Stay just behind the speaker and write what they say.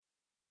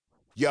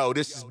Yo,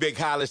 this is Big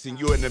Hollis, and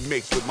you're in the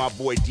mix with my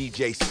boy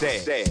DJ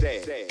Sad.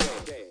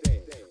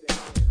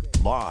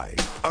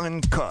 Live,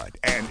 uncut,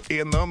 and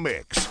in the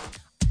mix.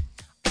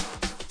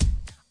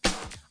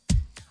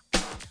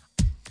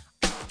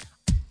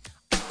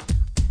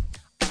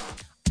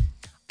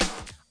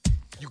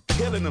 You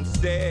killing them,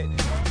 Sad.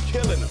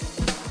 Killing them.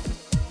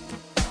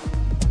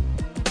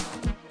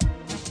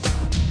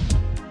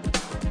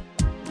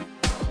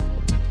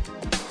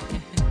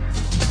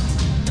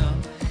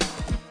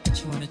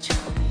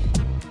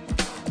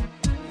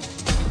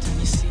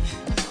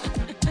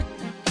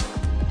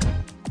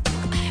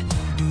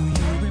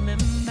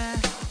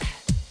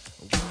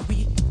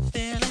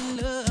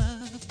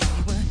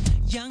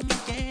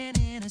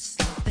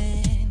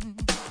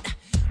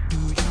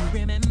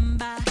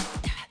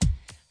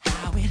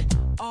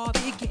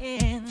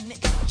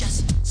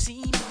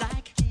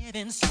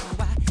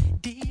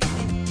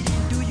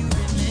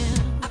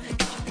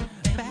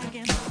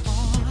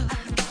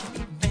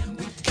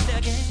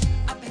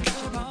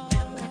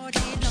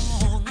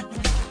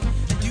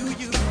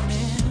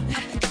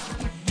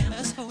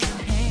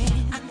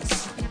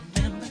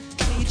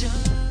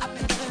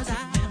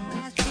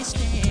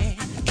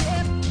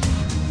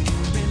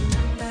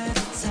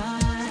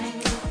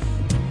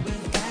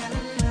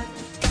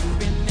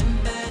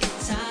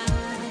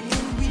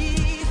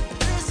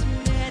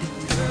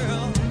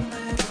 Girl,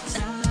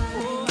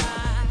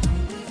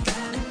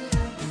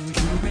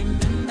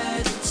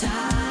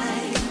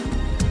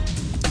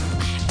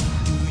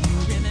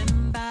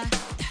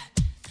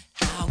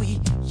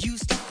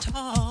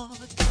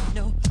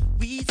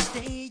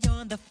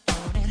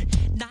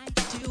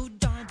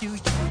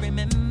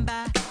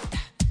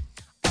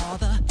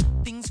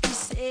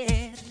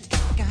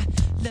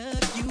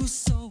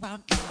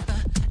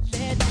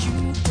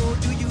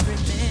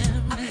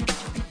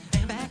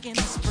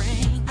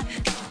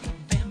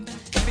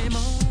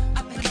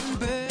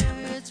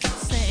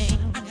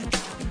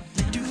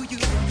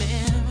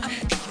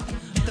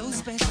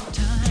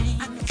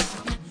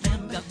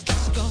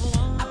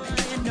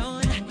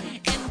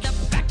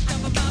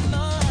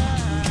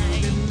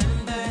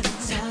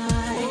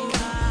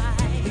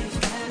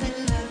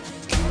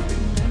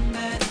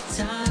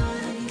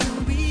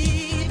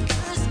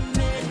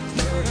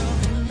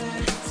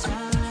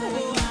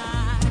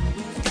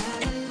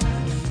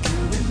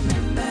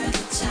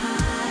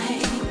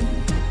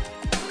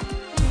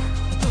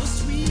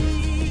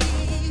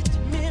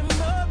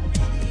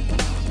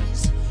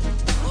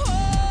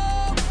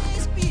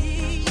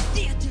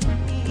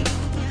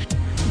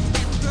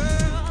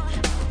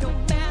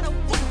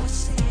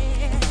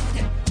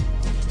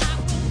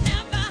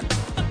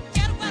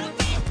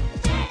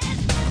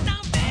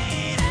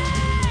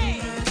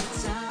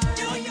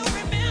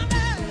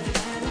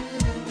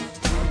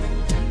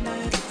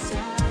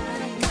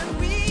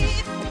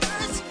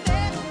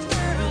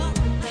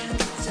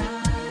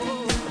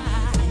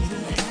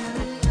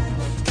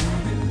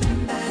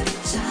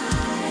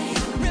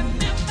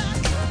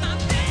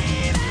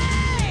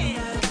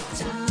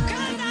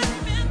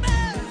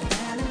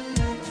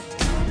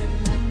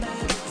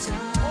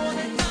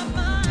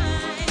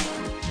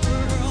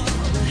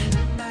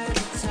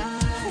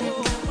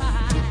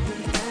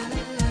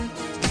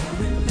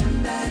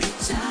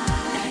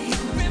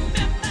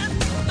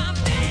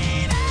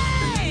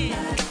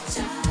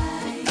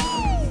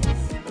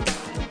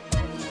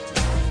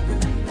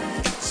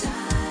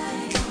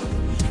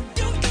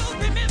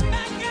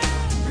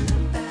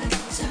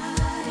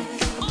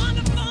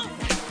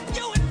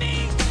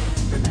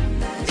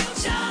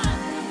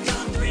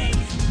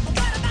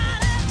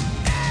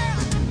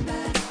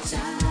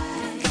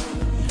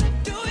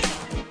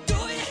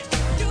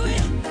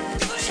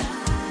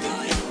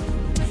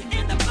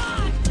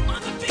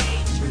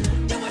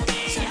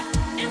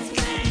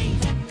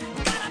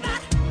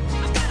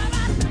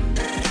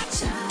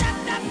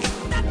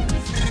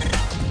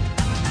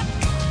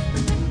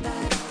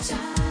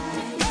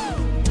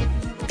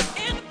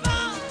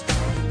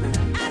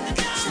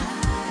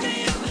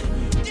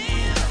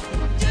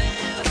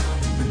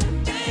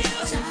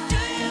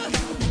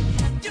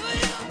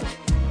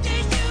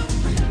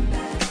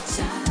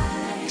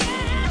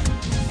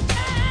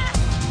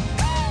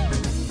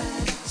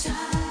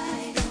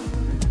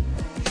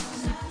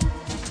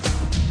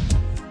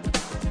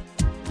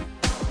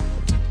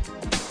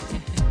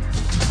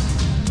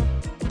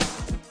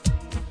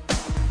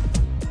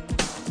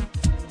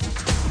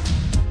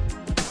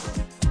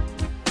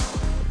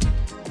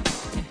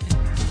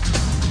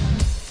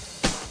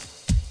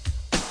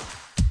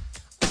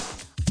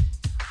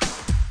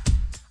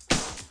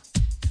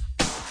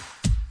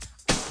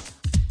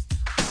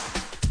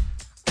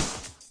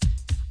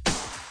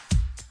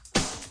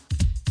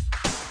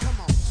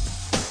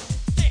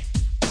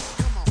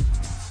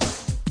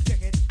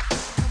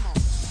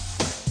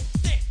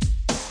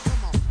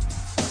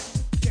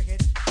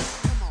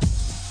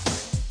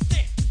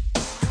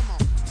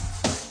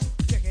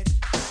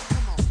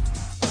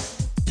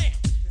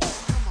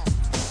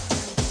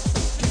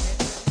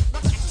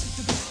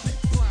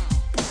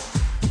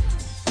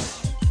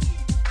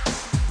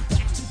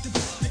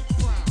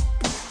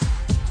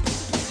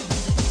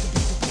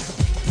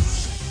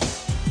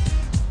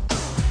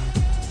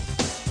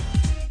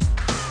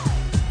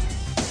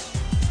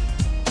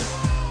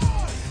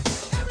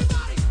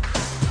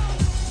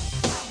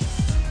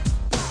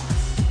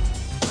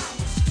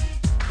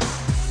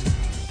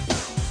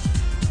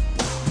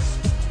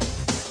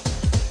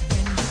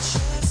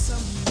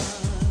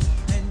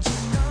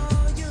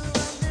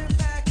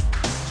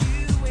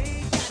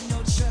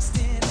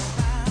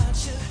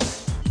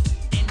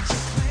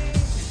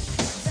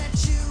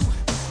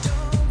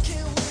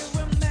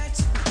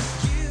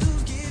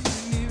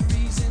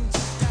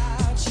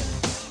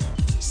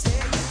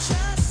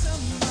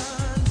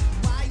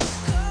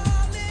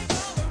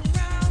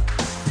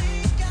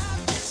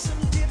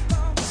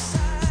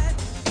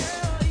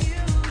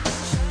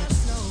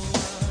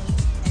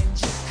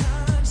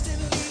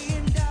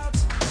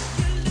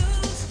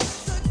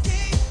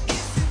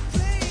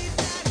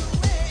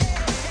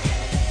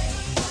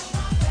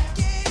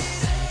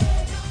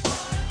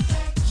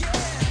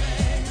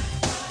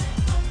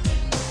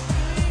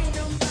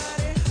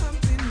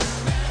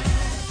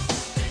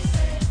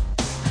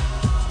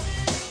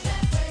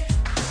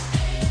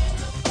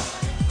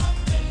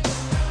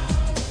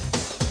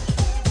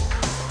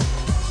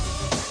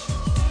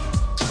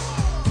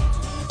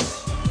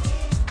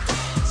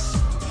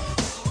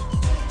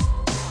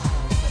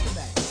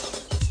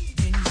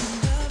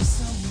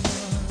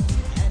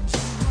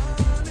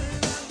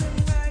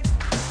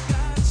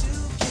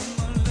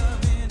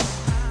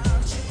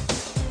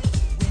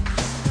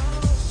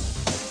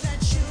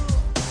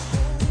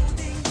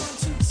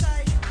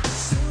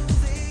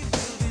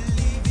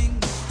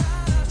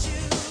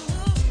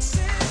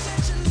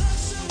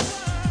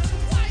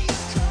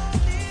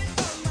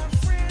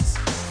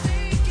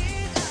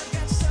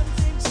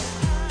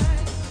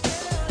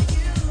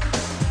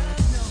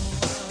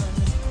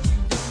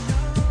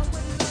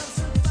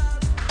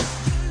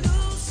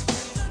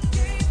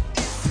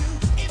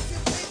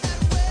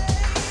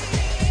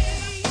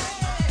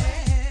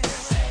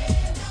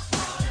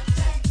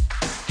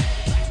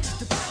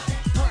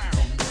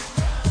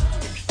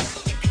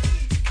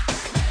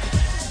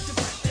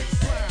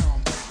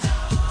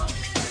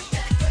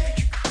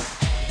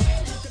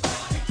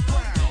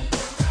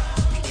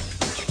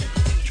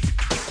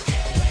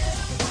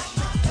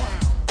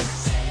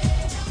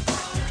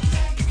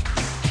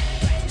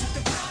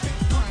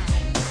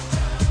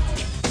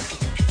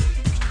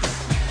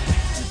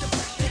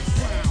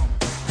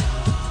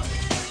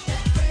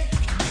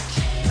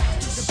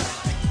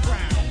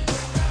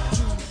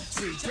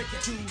 three, take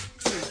it 2,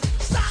 2.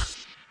 Stop!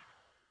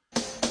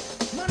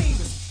 My name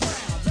is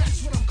Brown,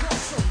 that's what I'm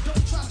called. So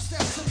don't try to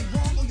step to me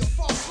wrong or you'll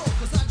fall slow.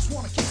 Cause I just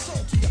wanna kick soul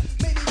to you.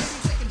 Maybe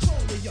take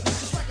control of you.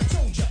 Just like I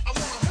told you, I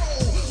wanna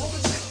roll. All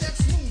the chick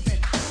that's moving,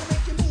 wanna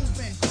make you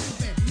moving,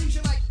 grooving. Leave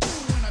you like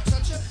ooh when I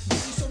touch you.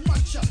 Give you so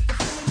much the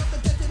feeling of the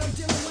death that I'm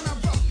dealing when I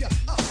rough you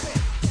up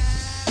and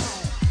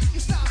down.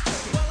 Your style's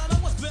tricky. Well, I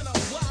know it's been a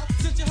while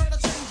since you heard a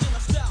change in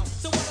the style.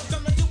 So what I'm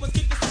gonna do is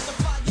keep this like a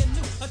fire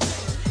new, a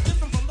change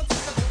different from the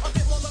typical, a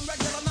bit more than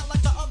regular, not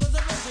like the others.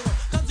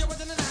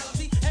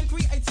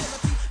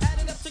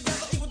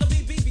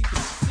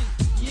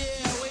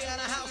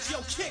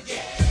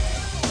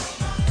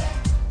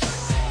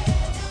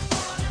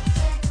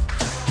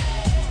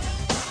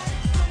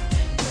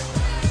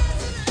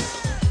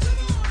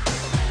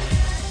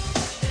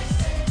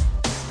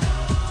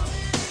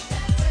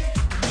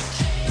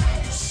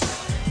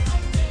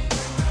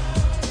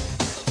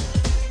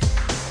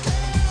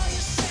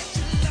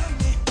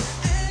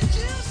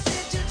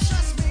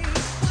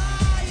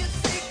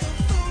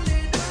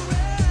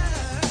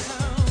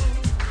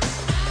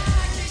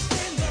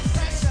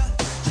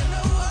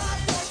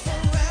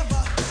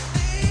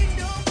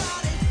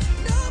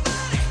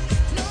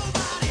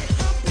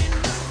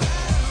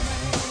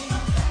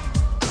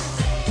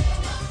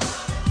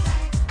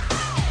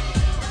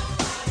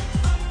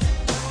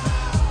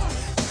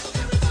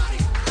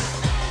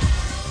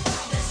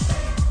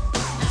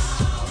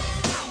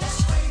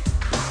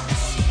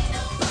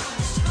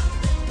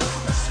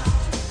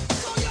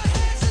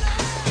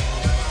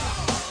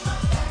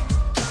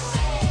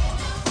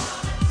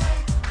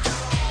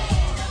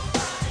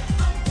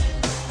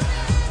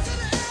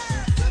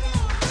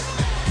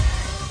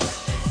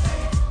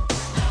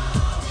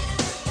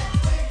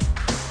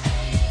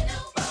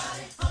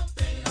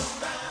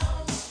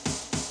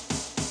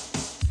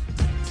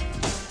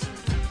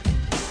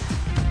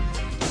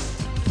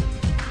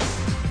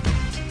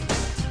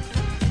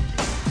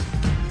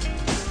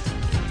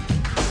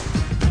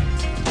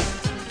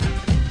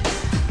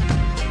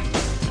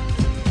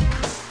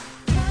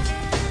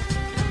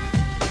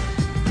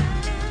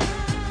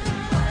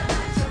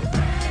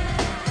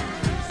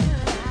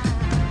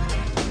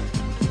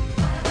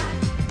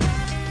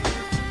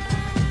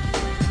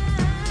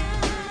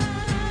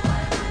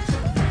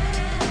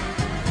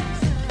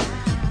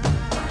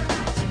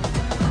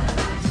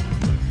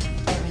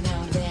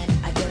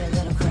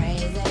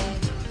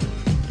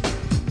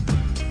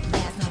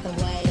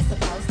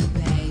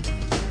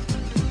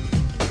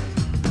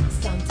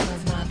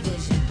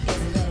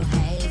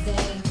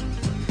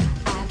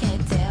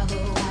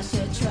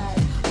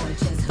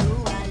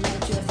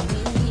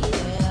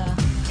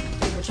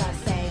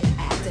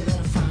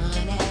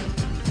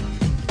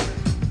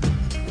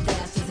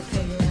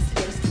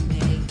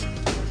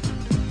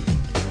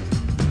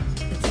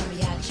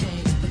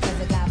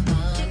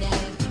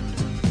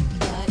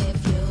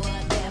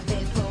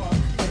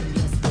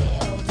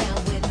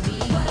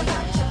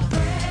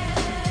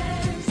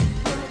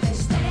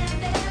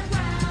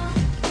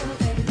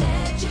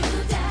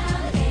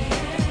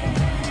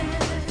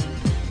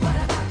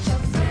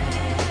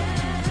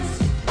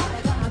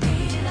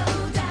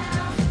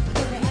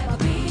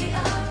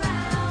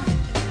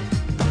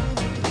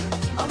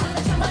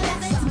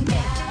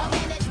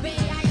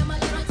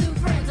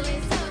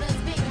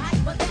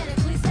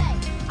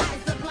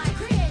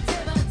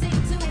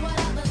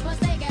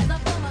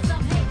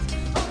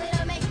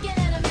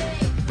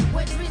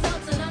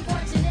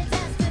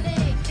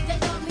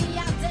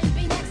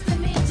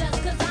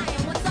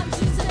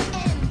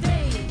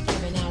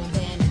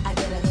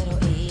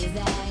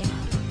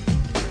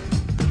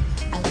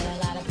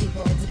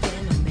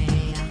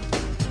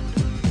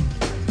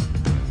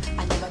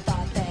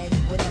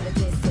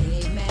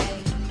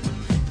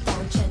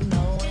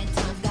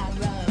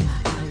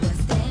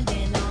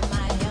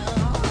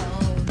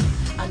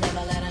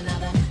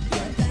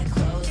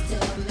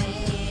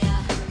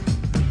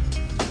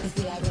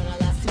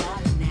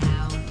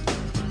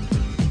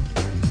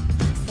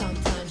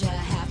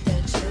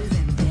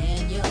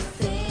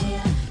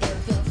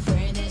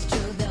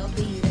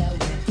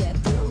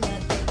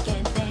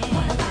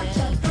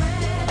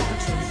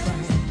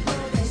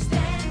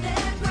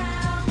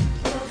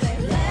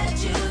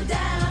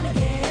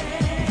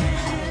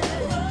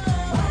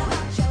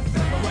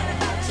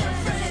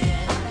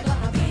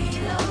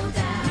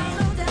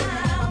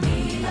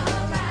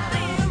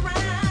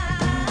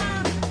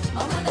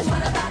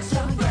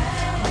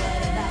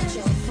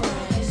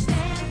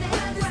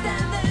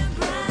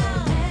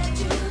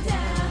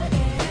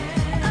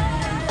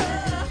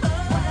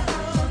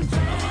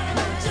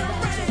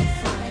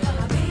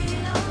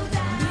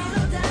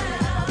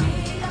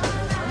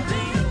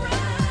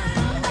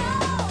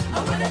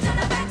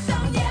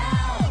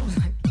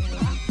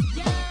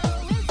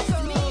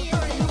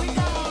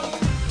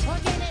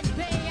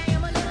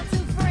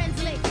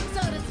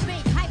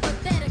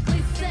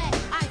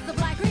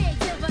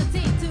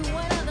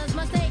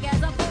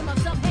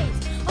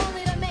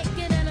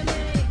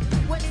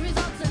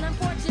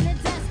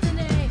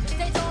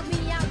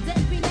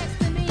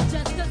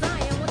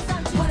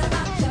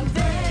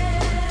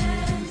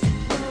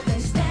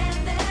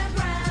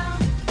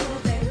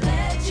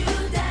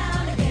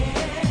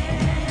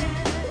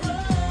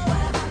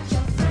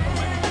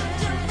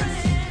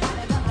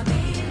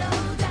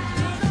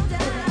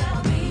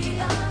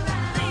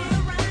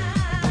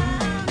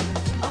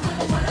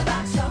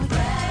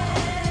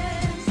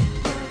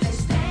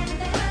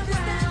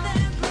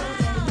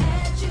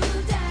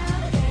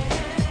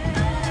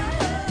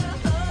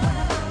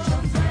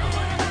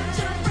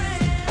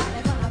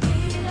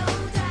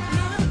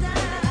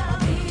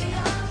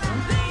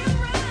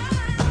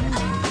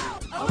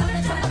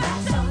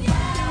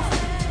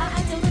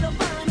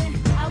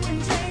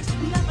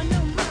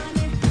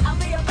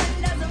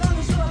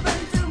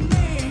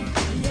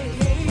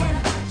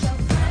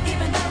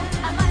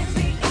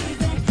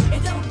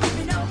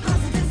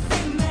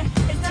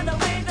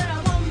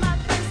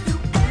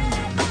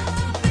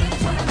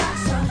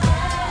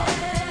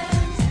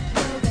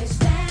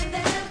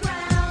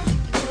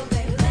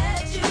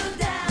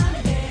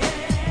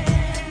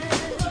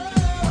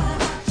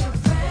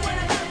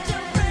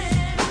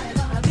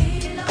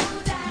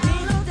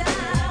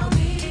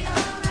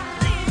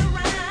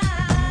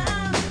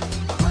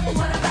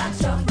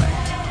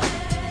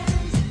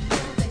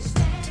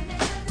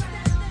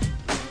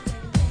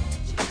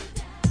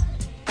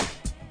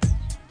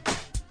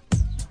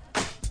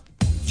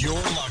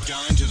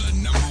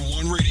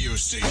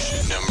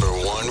 station. Number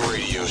one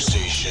radio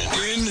station.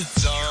 In the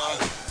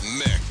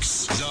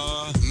mix.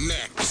 The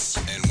mix.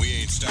 And we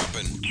ain't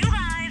stopping. You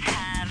guys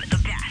have the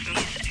best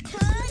music.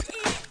 Put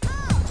it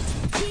on.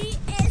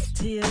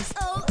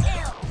 TSOL.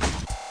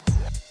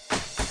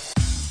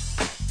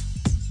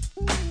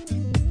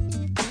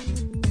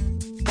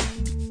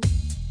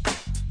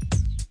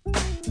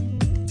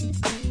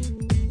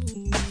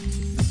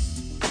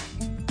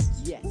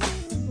 Yes.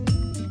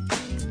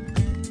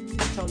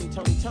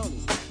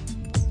 Tony.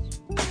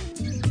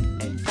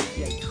 And DJ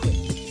Quick.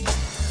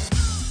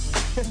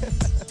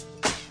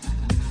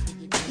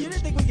 You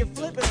didn't think we could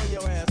flip it on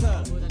your ass,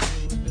 huh?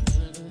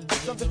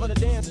 Something for the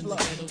dance floor.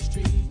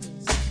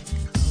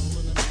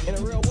 In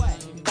a real way.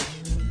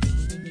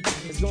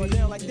 It's going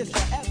down like this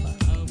forever.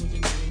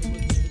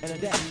 And a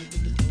day.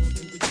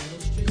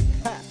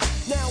 Ha.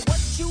 Now what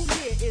you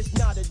hear is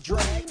not a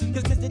drag,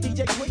 cause Mr.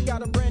 DJ Quick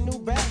got a brand new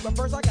bag. But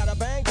first I got a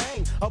bang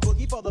bang, a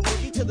boogie for the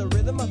boogie to the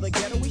rhythm of the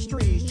ghetto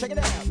streets. Check it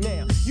out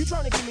now. You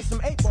trying to give me some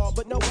 8-ball,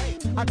 but no way.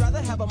 I'd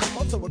rather have a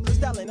mimosa with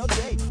Cristal and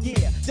OJ.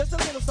 Yeah, just a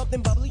little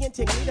something bubbly and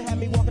tingly to have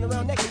me walking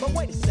around naked. But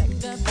wait a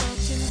second. The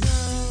function's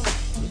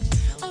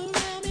on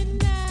around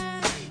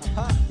midnight.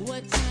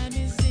 What time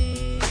is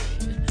it?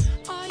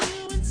 Are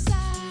you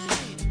inside?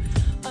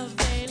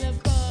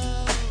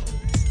 Available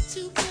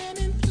to come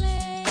and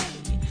play?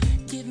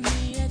 Give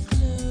me a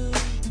clue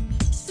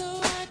so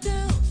I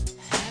don't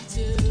have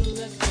to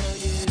look for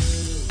you.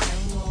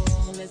 Come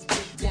on, let's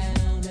get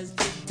down, let's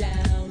get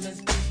down,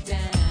 let's get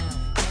down.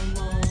 Come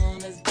on,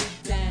 let's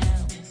get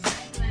down.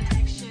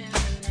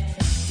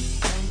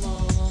 Come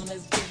on,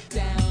 let's get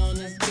down,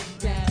 let's get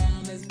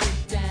down, let's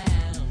get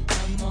down.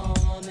 Come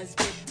on, let's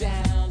get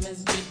down,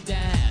 let's get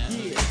down.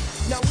 Yeah.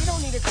 Now we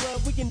don't need a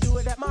club, we can do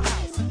it at my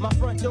house. My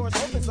front door's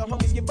open so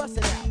homies get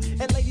busted out.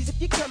 And ladies, if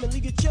you come and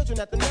leave your children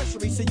at the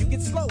nursery so you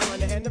get slow on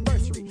the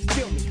anniversary.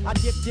 Feel me, I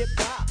dip,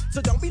 die.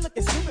 So don't be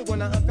looking stupid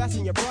when I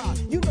unfasten your bra.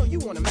 You know you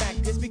wanna mac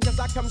this because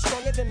I come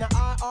stronger than the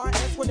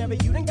IRS whenever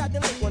you done got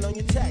delinquent on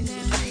your taxes.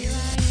 Now here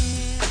I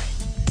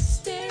am,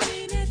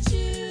 staring at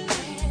you.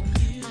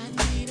 I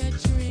need a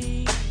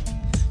drink.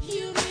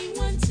 You need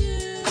one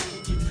too.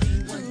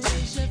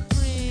 Who's your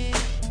friend?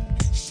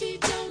 She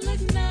don't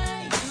look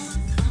nice,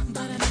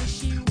 but I know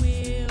she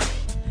will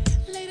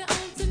later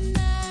on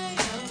tonight.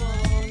 Come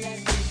on,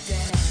 let's get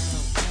down.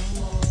 Come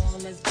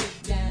on, let's get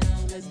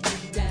down. Let's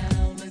get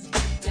down. Let's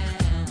get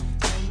down.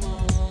 Come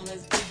on,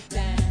 let's get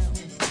down.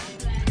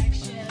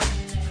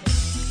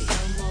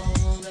 Come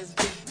on, let's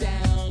get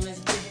down.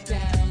 Let's get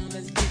down.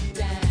 Let's get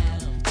down.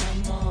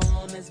 Come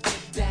on, let's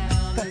get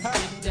down. Let's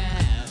get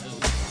down.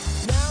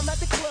 Now I'm at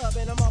the club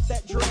and I'm off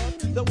that drug.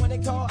 The one they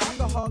call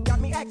alcohol got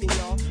me acting,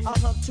 y'all. I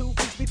humped 2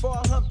 weeks before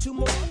I humped 2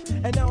 more.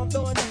 And now I'm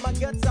throwing up my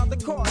guts out the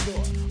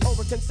corridor.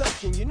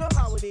 Overconsumption, you know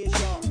how it is,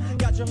 y'all.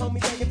 Got your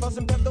homie begging for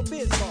some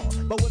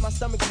Pepto-Bismol. But when my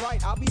stomach's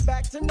right, I'll be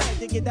back tonight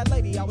to get that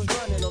lady I was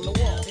running on the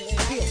wall.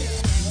 Feel it.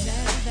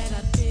 Now that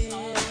I feel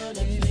a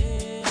little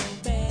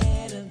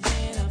better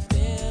than I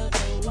felt a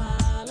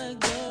while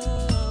ago.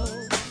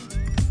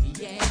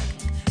 Yeah,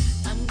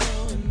 I'm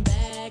going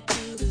back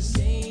to the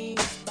same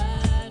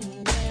spot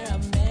where I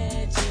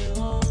met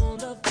you on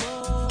the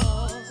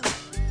floor.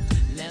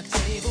 Now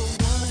table 1,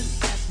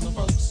 that's my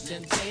folks,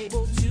 and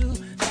table 2,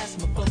 that's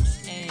my folks,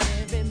 and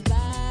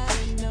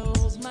everybody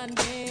knows my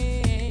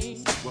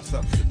name. What's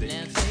up today?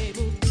 Now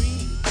table 3,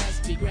 that's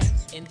Big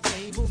Rat, and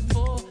table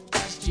 4,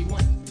 that's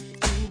G1.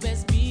 You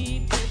best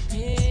be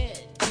prepared,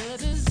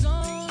 'cause it's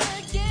on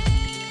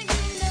again,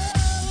 you know.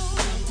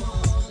 Come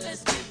on,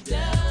 let's get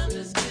down,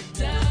 let's get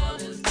down,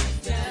 let's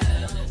get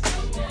down.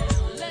 Come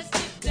on, let's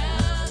get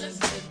down, let's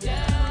get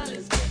down,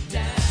 let's get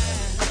down.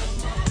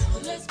 Come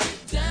on, let's get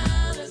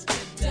down, let's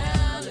get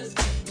down, let's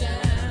get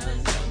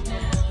down. Come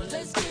on,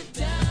 let's get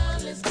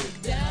down, let's get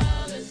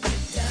down, let's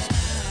get down.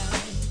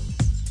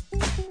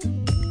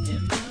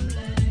 In my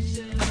black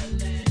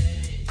Chevrolet.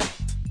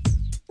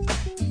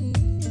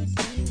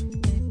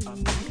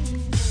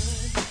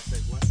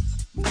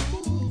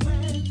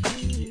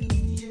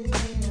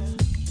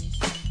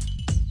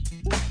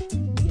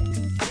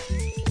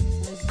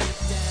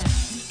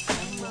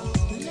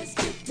 Let's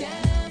get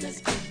down, let's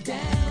get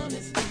down,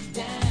 let's get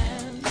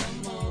down.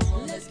 Come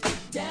on, let's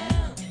get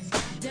down,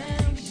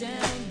 down,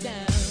 down,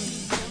 down.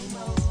 Come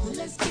on,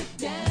 let's get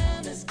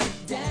down, let's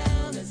get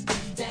down, let's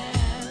get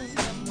down.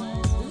 Come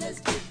on, let's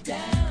get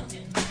down,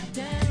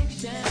 down,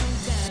 down,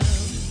 down.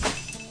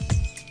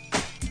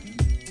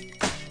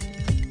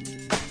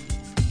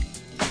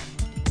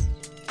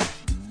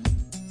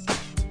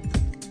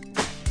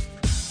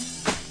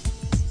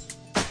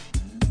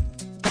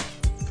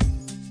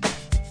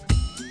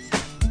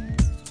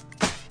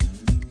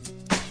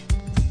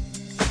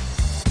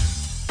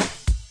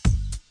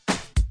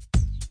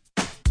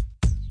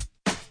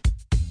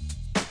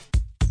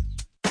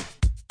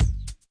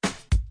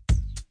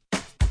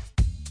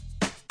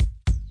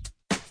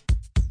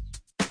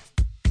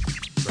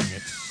 Bring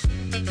it.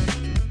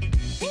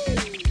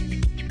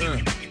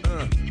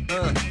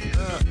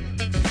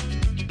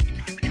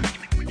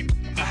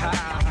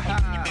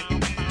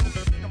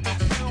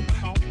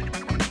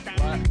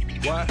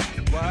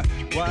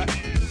 What?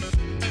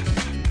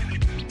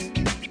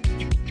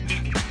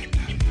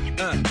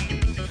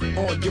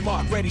 On your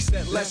mark, ready,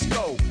 set, let's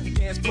go.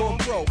 Dance floor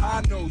pro,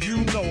 I know, you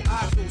know,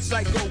 I go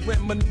psycho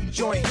when my new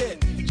joint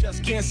hit.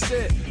 Just can't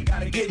sit,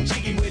 gotta get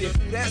jiggy with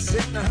it. That's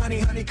it, now honey,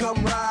 honey,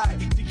 come ride.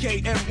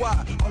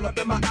 DKNY, all up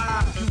in my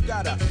eye. You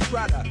got a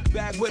Prada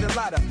bag with a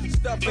lot of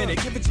stuff in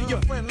it. Give it to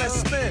your friend, let's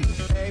spin.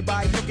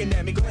 Everybody looking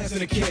at me,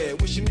 glancing a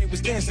kid. Wishing they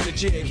was dancing a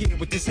jig here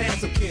with this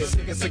handsome kid.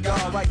 Sick a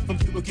cigar right from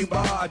Cuba Cuba.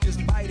 I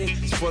just bite it,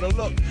 it's for the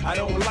look, I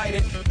don't light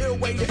it. Ill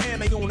way to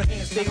ammo on the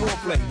hand, stay on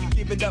play.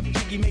 Give it up,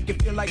 jiggy, make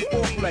it feel like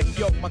foreplay.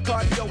 Yo, my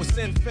cardio is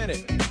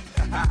infinite.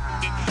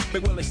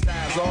 Big Willie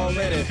style's all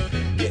in it.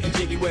 Getting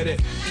jiggy with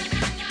it.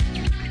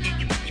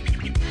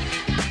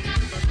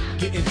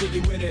 Getting jiggy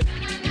with it.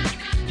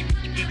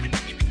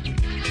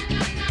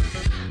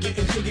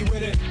 Getting jiggy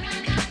with it.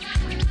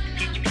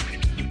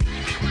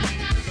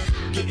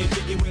 Getting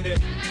jiggy with it.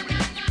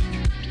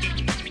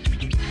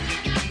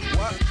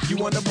 What?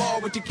 You on the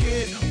ball with your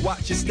kid?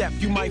 Watch your step,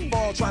 you might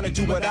fall trying to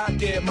do what I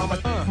did. Mama,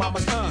 I'ma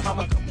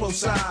come close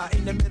side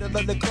in the middle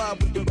of the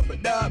club with the rubber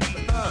dub.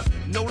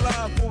 No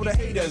love for the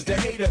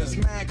haters,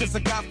 mad cause I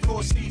got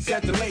 4 seats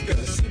at the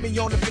Lakers. See me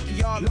on the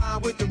 50-yard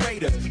line with the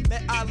Raiders.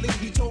 Met Ali,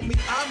 he told me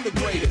I'm the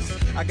greatest.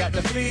 I got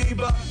the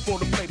fever for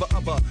the flavor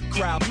of a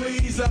crowd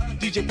pleaser.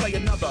 DJ play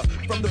another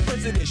from the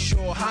president's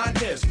Sure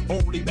Highness.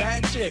 Only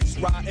bad chicks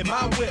riding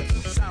my whip.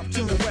 South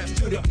to the west,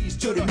 to the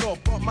east, to the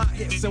north. Bump my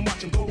hips and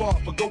watch them go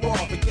off.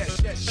 And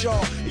yes,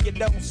 sure. And you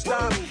don't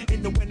stop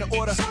in the winter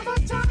order.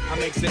 I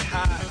makes it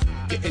high,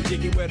 getting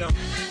jiggy with them.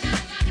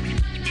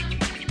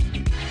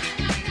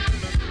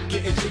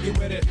 Getting jiggy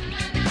with it.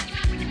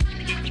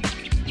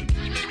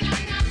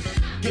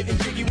 Getting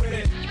jiggy with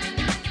it.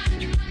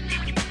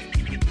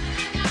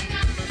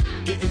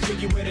 Getting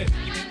jiggy with it.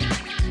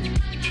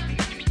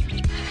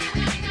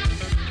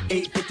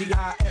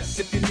 850 IS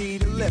if you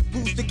need a lift.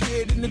 Who's the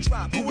kid in the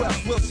drop? Who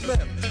else will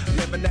slip?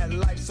 Living that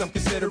life, some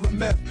consider a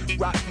myth.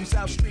 Rock from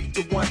South Street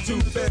to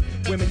 125th.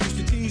 Women used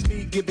to tease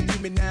me, give it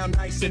to me now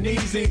nice and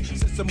easy.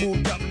 Since I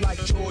moved up like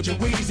George and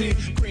Wheezy,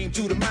 cream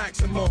to the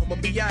maximum. I'll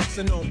be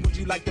axing them. Would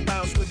you like to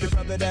bounce with your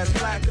brother that's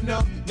black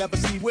enough? Never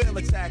see Will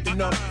attacking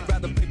them.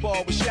 Rather play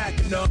ball with Shaq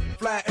and them,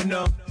 flatten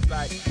them.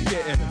 Like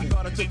getting,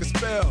 thought I took a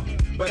spell,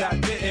 but I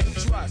didn't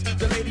trust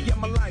the lady of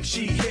my life.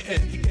 She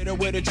hitting, hit her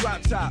with a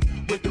drop top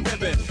with the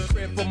ribbon.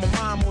 Crib for my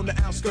mom on the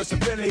outskirts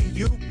of Philly.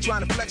 You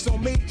trying to flex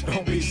on me?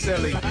 Don't be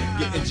silly.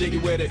 Getting jiggy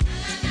with it.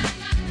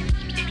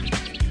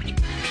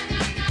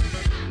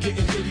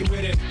 Getting jiggy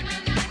with it.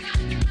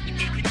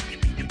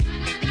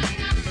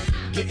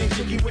 Getting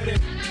jiggy with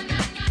it.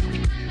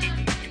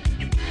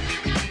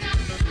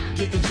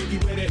 Getting jiggy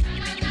with it.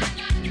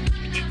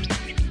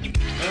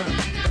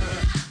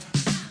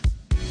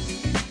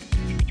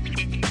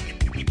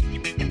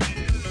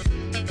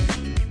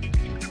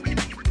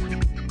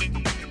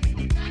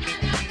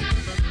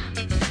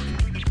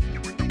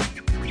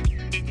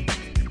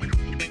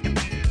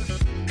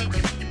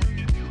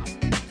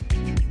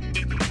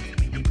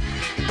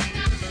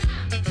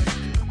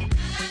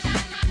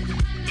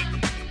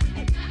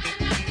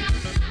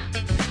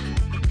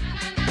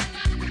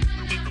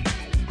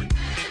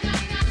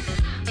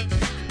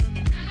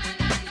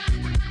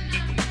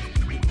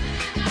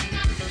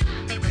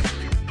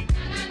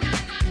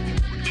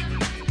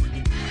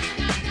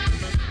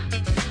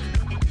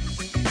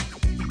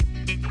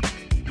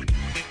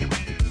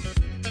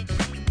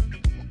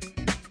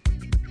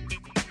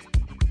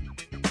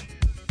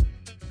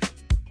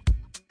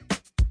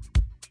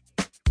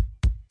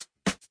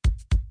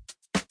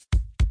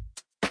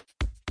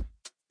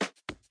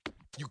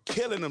 You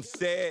killing them,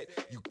 said.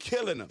 You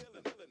killing them.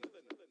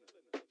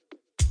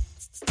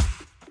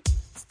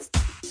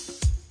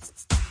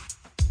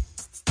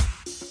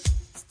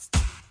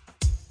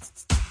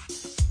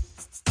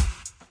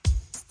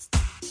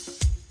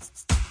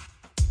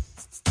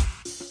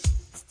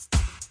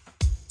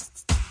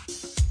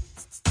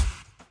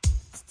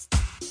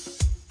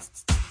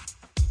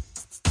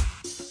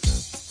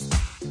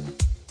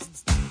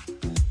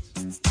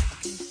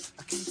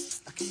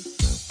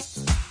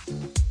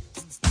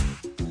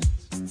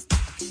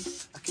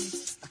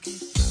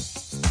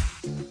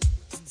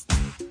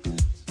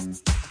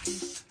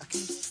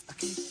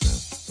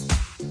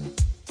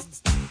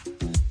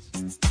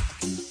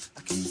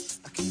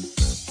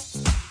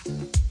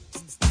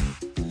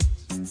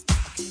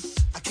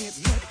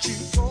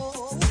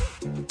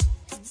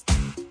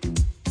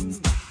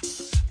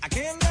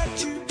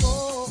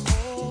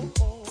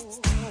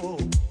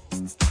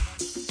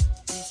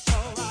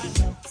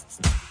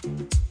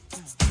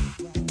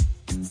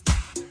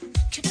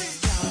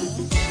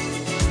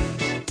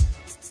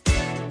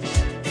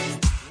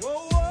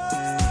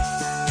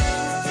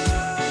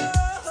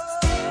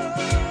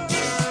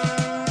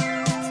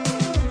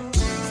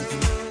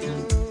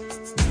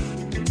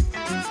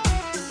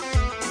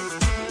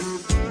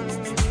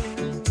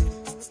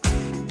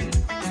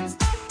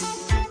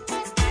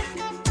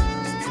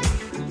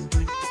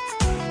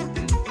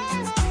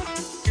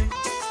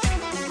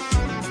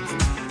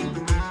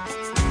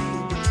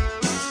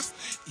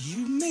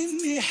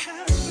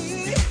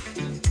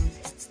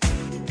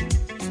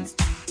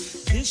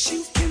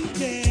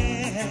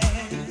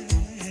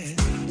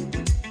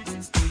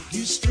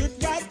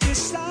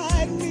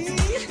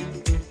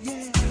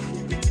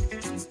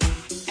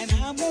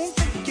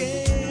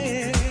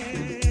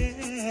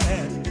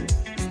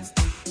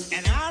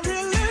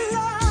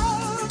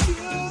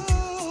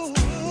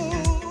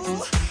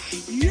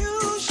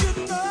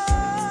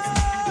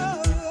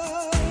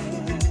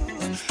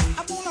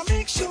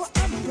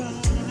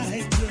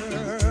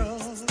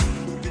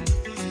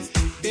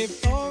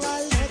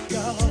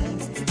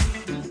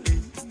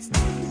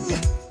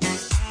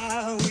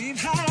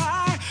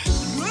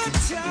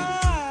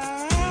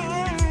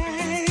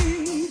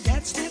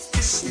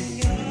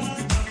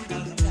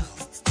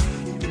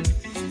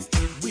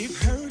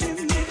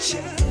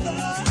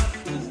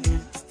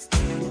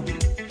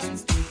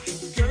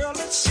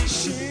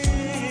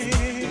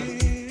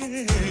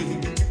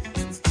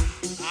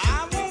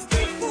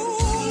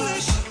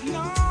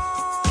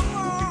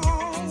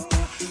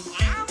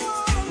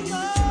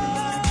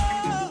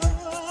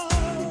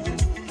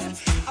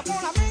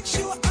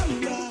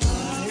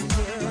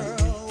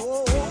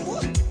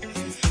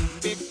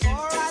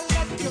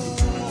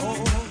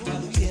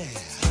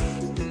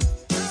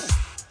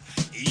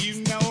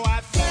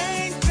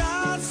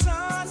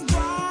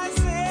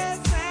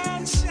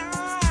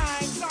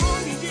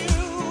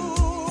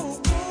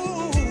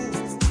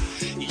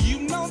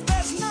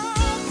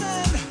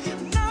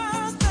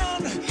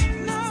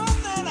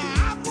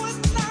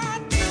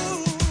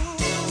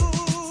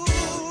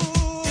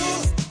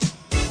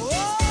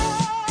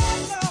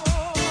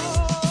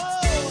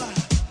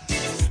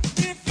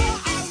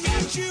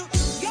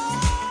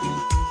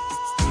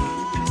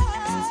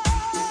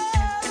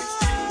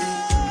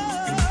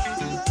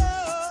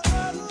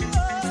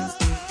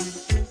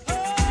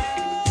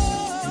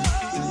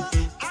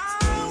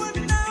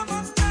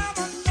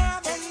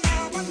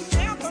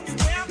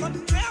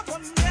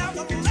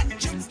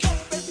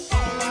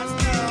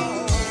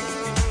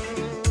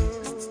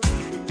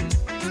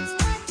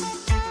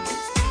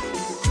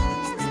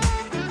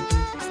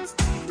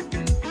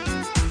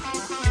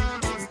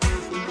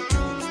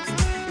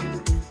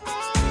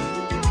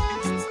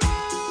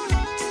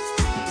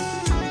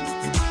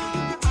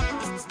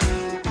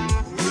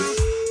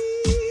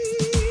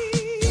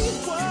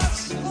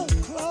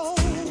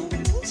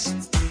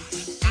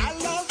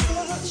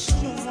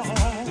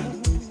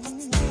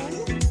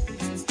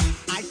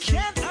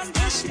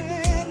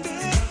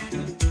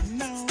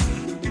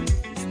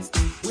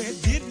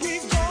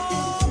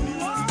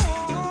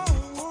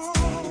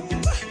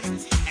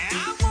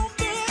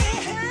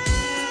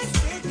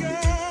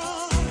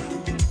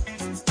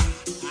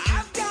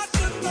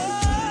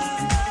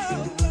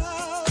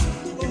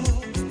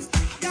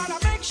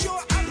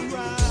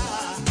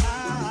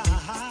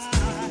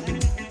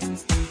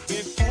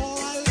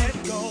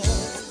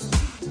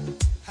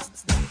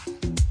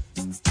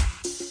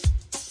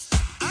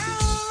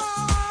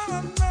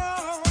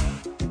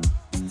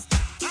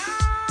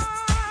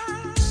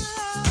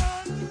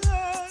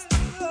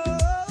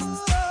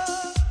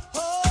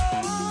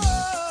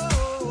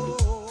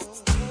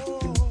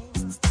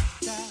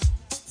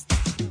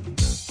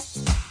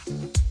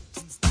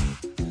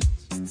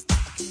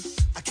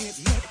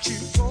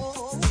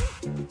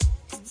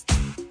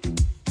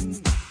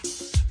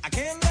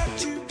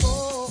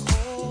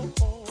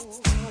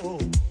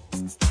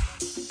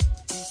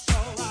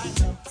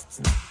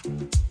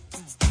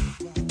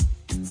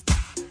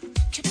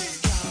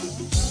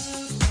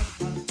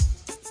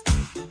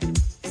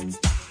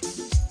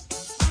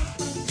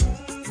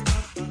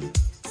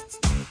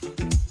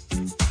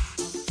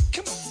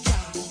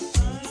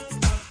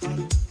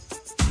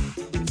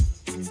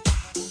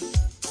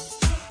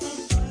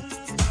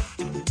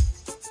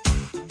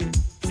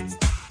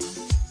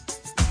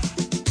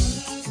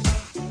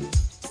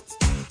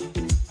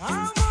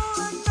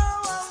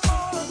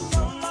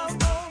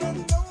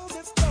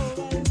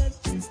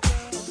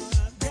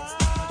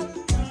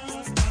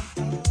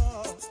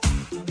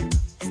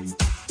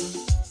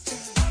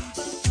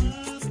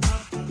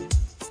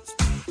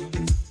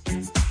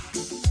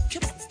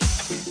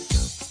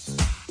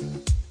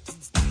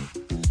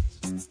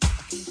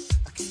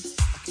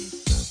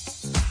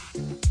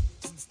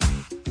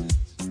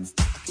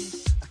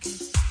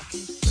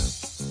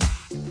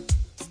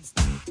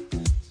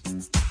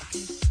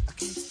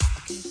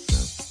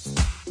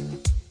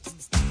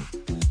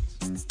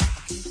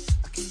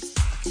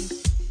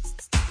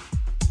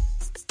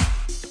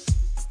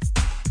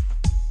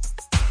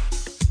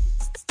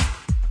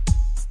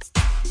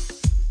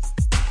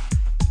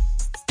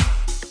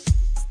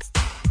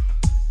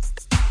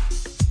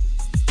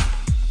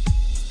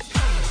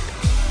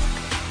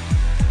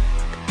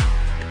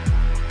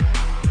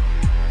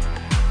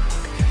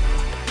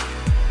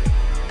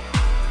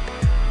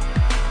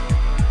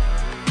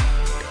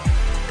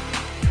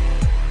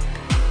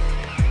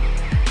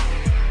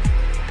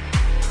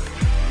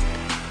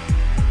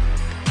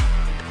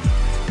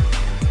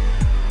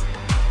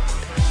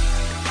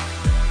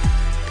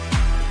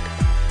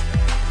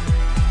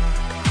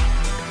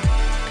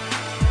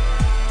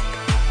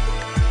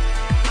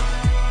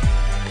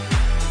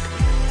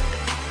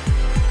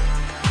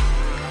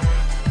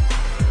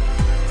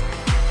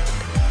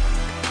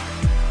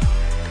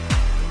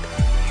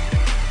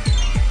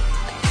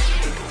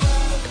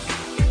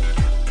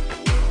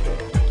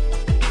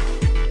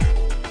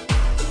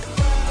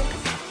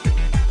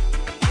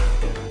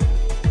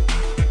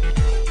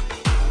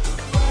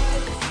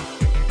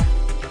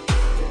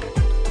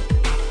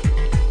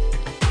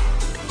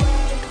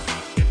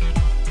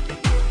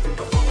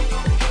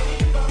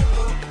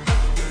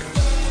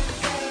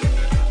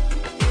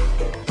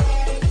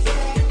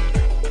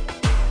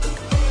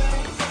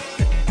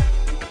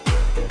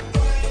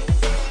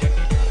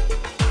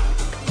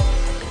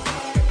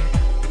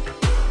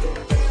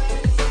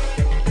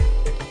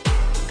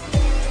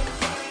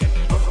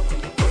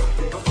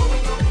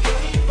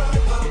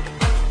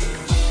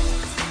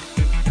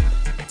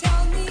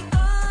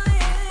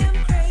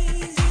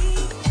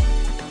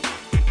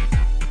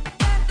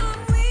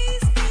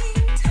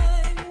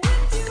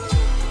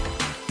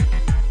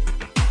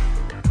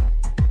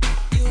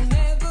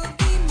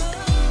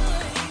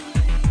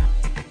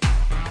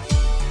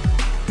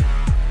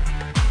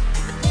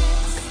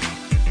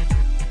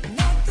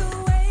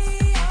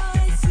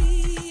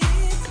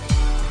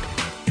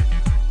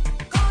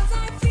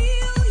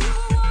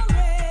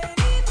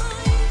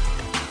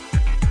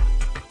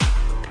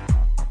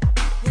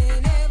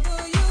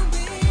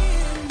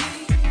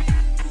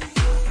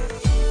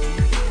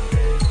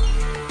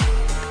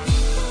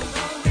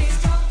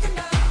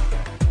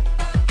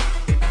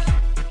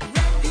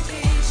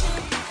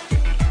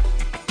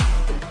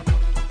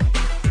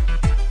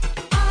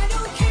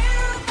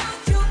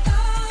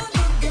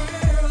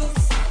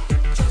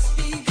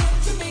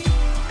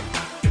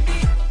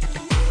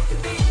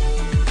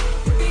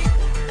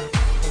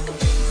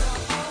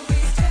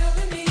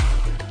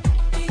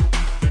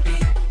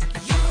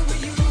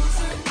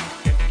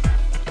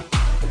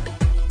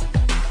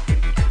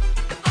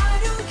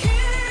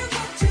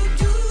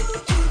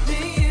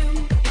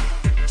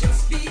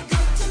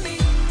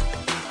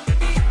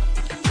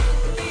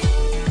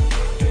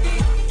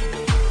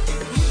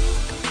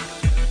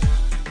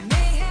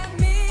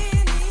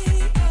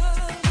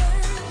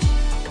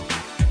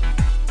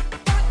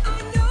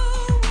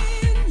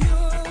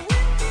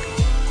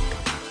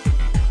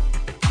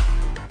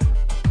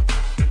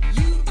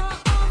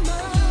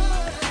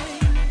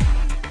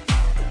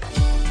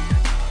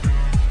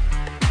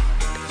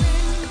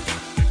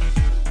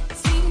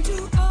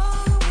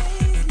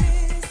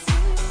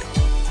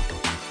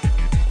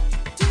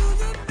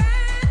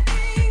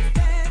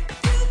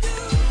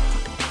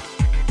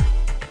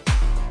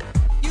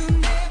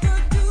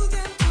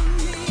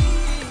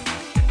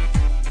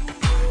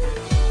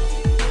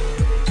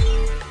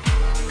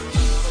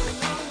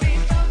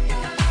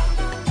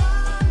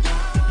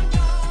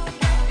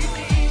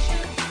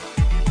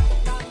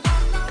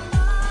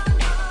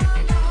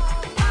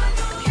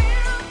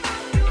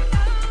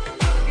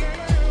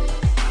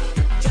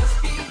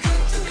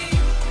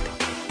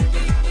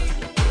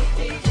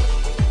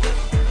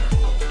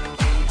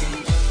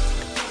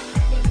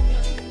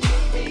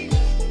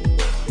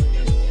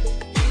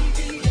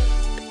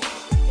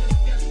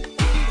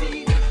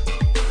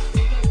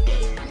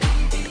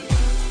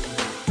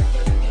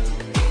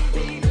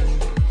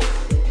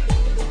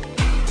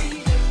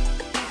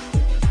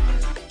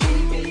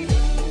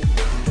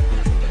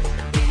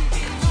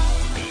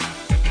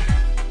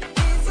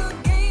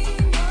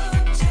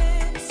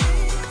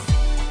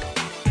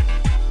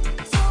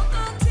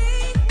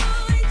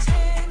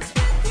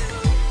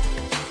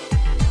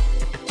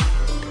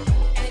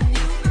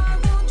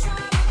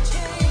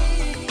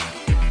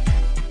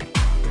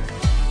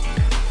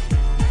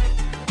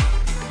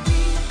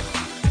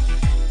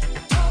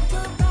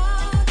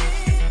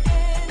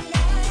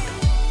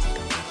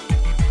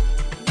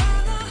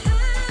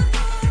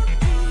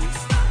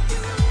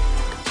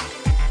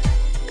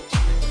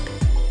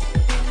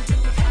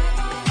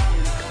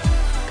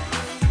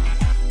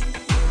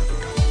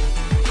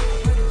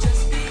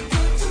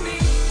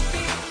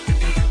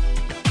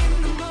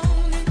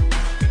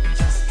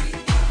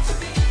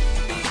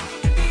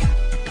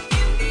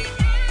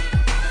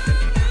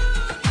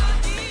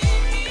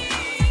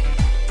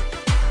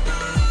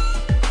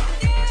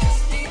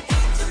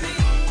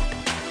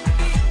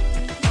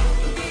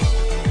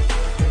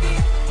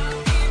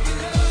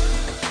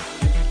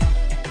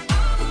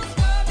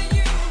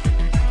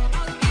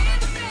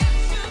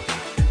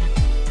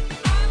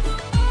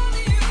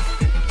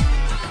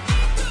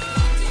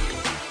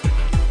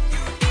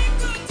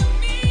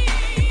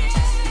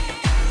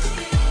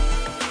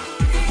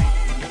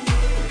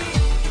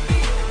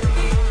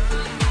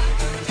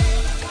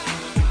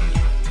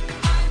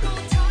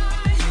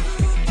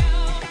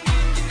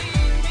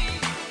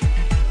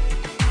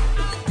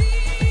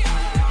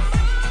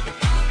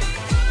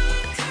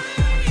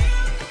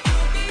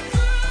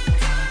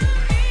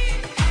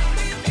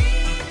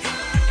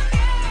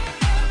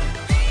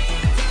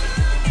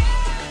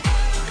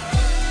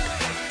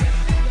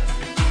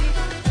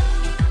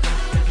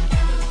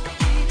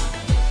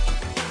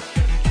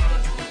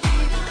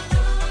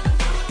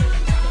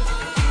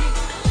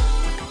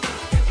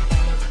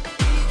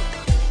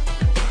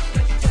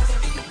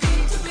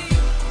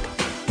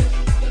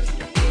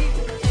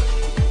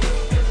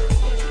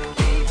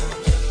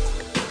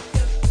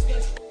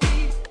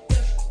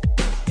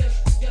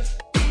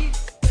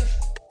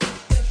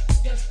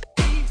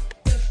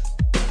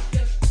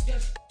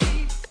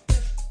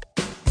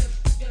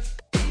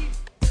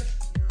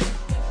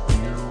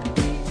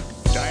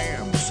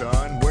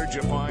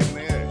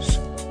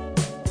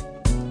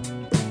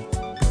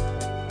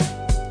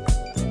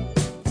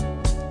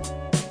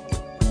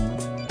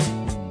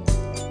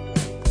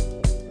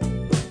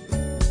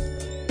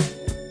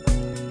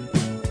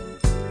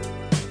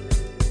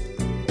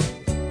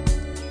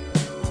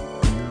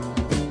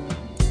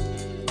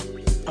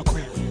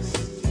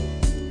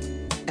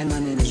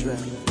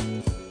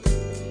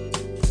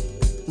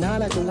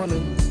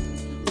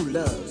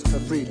 loves her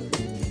freedom.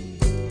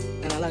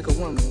 And I like a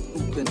woman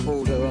who can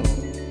hold her own.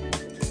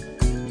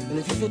 And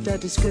if you fit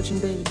that description,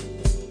 baby,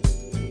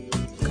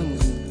 come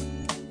with me.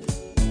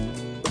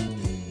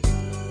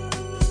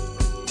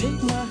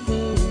 Take my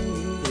hand.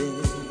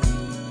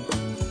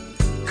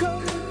 Come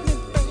with me,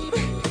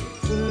 baby,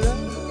 to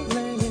love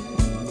land.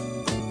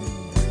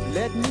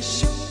 Let me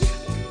show you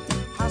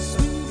how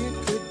sweet it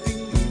could be.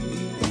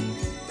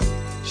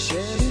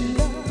 Sharing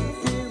love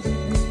here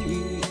with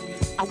me.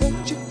 I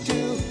want you to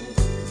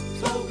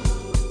float,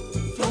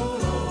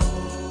 float on.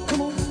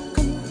 Come on,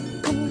 come on,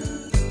 come on.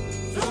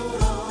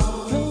 Float on,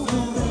 float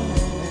on.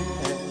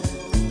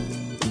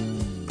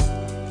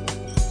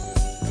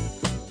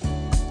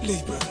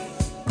 Libra.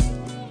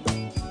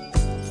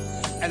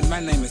 And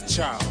my name is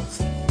Charles.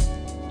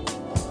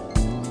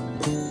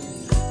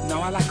 Now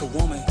I like a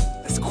woman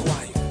that's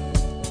quiet.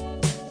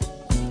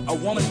 A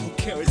woman who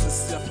carries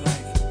herself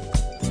like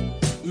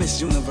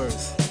Miss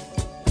Universe.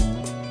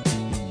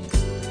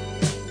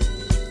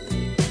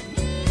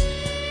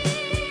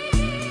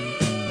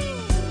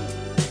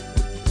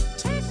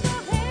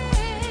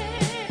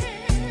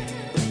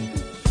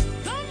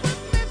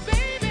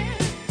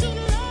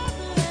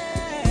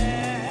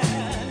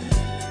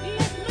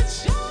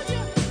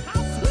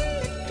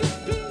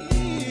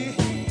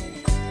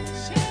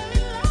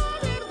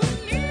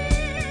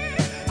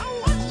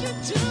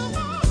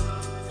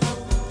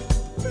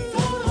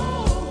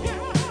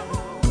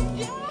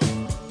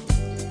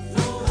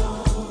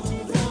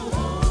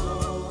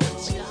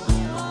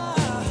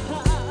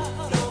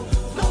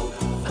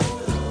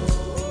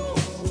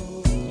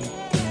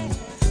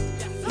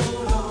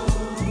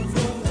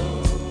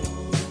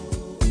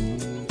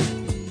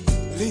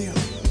 Leo.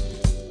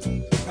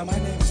 Now my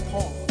name is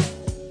Paul.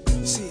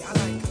 You see, I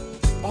like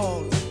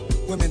all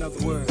women of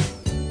the world.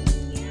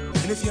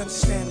 And if you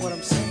understand what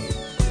I'm saying,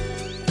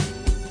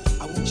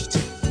 I want you to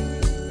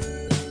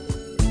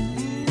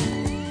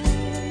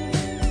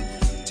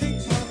take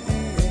my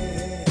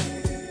hand.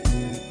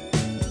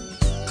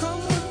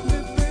 Come with me,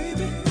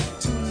 baby,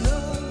 to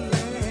love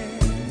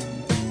land.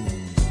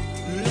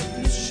 Let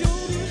me show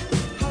you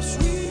how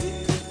sweet it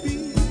could be.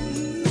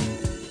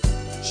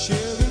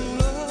 Sharing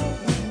love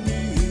with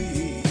me.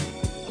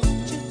 I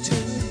want you to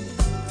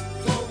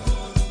float,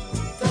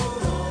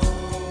 float on.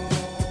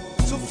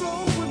 So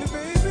float with me,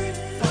 baby.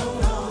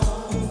 Float on,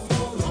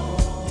 float on.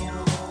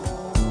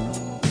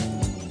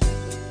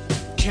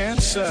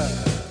 Cancer.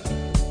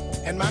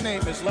 And my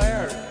name is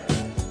Larry.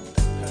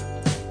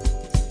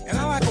 And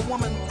I like a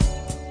woman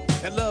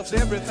that loves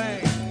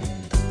everything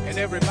and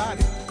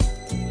everybody.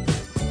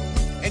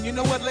 And you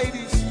know what,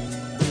 ladies?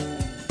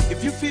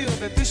 If you feel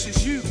that this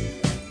is you,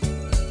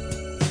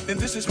 then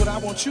this is what I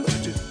want you to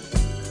do.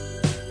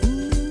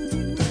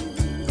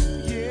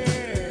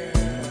 Yeah.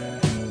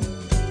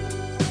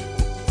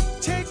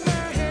 Take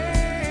my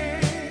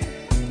hand.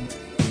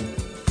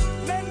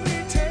 Let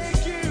me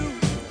take you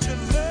to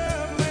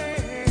love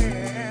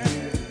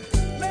land.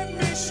 Let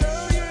me show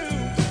you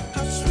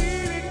how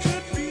sweet it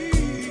could be.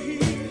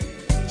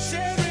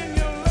 Sharing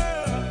your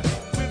love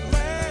with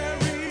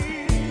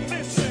Larry.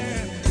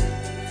 Listen.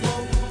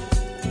 Float,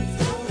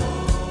 float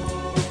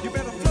on. You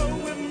better flow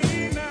with me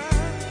now.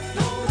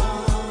 Float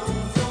on,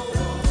 float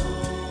on.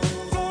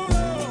 Float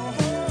on.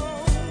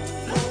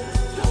 Float,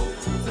 float,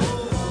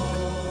 float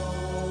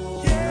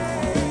on. Yeah.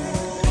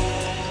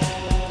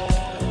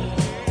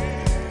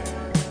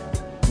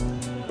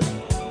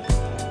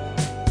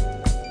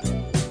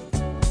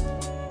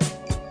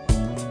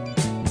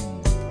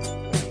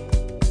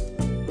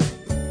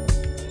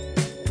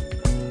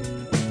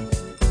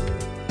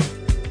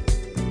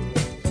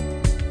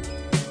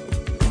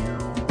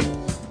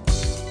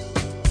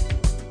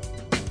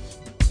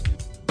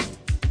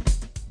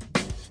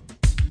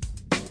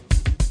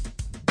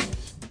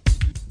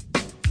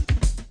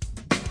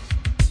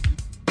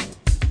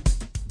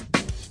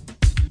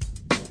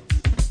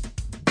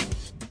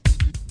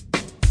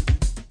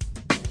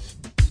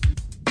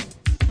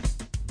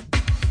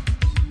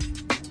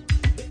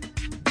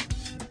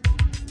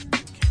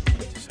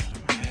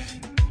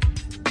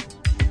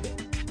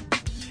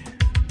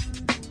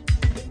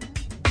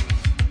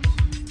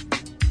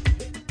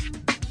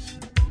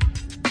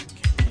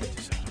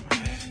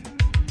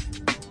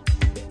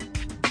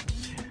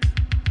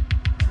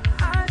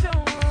 I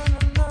don't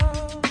wanna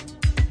know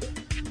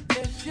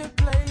if you're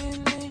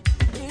playing me,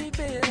 keep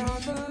it on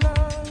the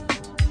low.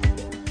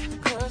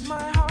 'Cause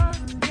my heart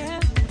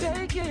can't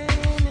take it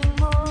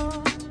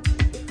anymore.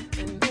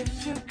 And if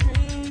you're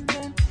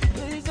creeping,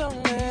 please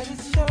don't let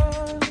it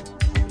show.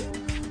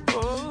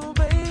 Oh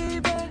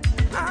baby,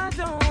 I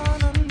don't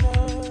wanna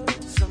know.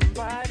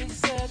 Somebody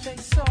said they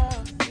saw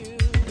you.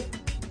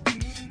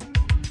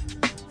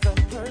 The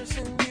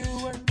person you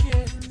were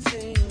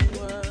kissing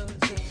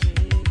wasn't me.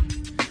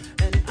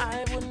 And I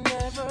would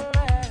never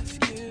ask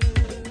you.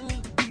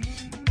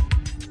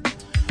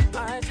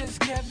 I just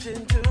kept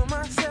it to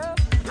myself.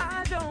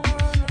 I don't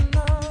wanna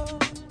know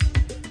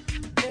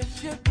if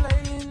you're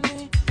playing me,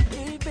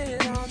 keep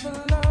it on the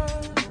low.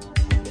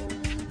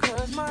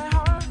 'Cause my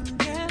heart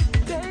can't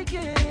take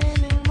it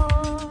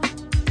anymore.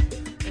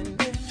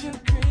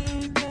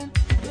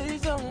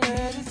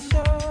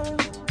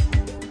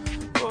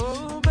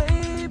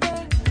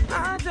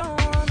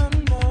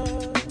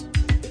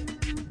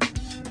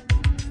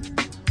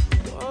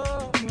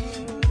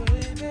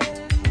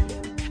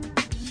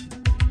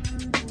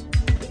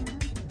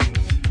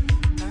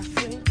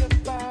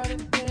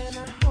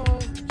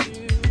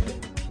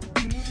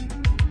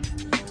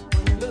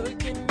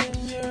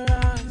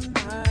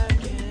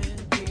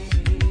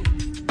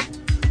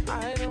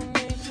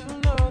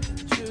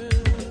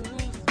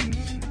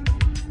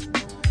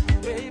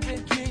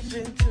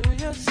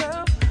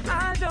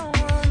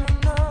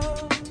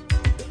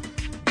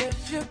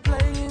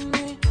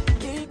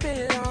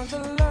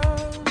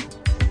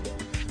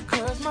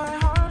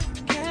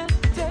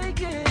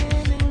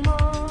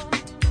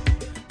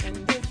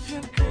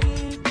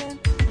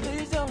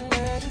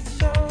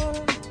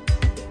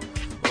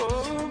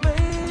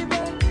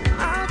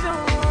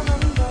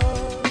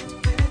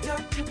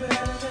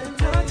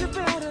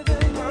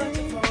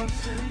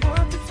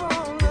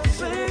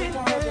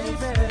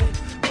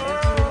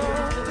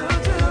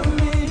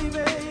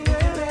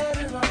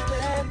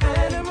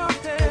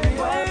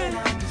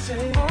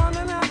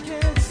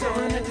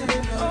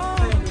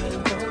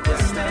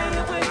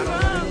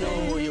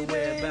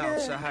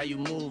 of how you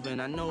moving.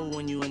 I know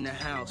when you in the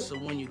house or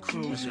when you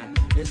cruising.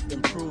 It's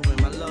been proven,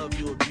 my love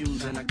you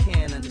abusing. I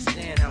can't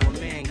understand how a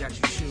man got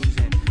you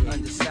choosing.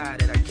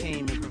 Undecided, I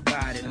came and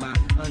provided my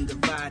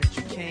undivided.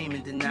 You came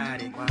and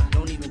denied it.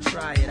 Don't even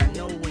try it. I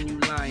know when you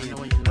lying.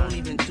 Don't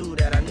even do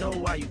that. I know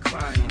why you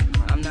crying.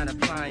 I'm not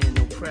applying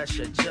no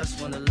pressure.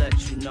 Just wanna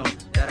let you know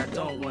that I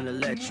don't wanna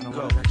let you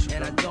go,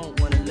 and I don't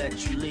wanna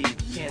let you leave.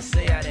 Can't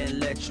say I didn't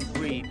let you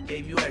breathe.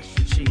 Gave you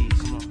extra cheese.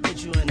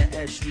 Put you in an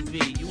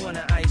SUV. You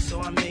wanna ice,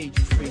 so I made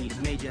you freeze.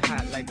 Made you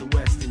hot like the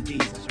West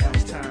Indies. Now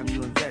it's time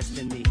you invest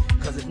in me.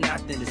 Cause if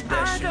not, then it's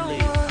best you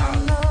leave. I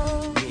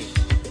know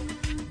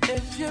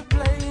if you're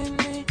playing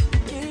me,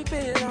 keep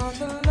it on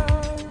the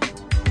low.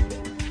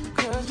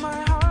 Cause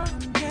my heart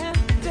can't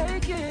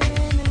take it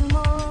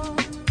anymore.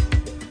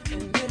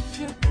 And if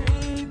you're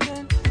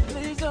breathing,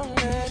 please don't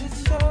let it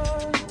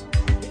show.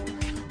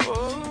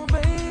 Oh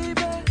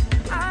baby,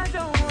 I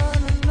don't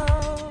wanna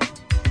know.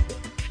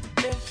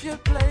 If you're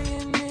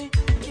playing me,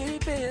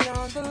 keep it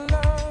on the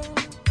low.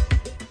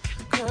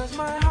 Cause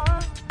my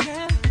heart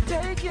can't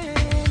take it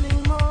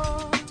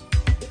anymore.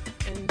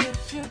 And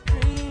if you're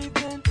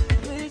breathing,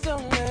 please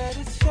don't let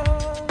it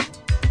show.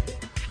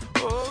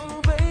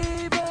 Oh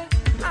baby,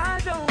 I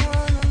don't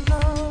wanna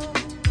know.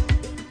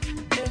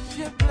 If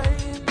you're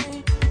playing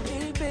me,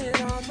 keep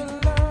it on the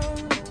low.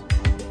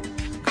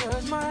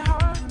 Cause my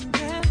heart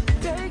can't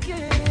take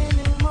it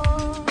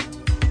anymore.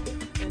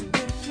 And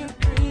if you're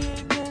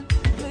breathing,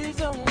 please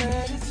don't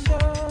let it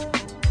show.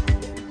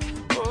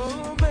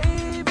 Oh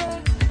baby,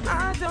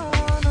 I don't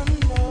wanna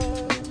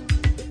know.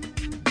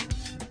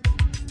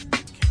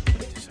 Can't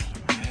get this out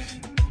of my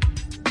head.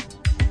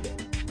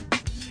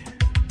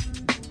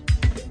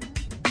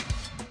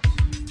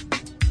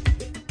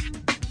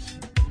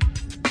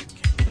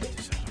 Can't get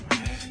this out of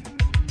my head.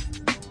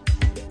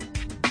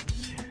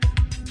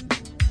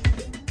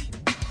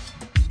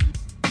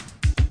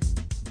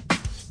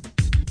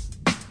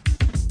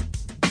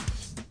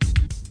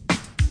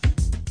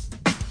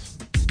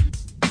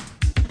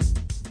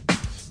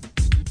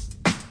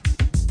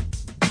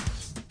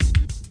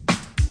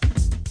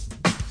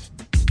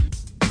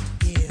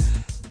 Yeah,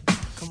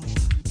 come on,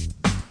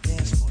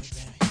 dance for me,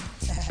 baby.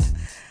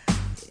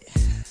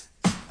 Yeah.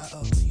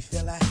 Uh-oh, you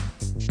feel like?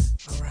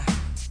 All right.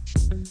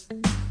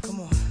 Come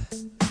on,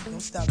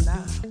 don't stop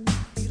now.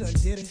 You done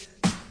did it.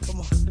 Come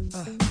on,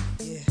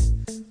 yeah.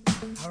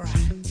 All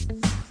right.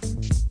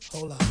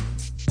 Hold up.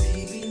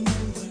 Baby,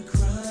 when we're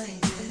crying,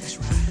 that's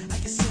right. I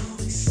get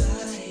so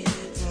excited.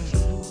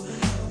 Ooh,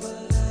 how I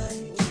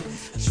like it.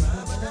 I try,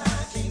 but I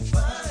can't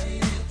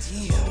find it.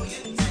 Yeah. Oh,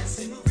 you're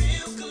dancing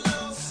real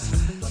close.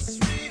 But it's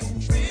real,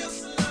 real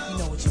slow. You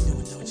know what you're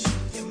doing, don't you?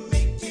 You're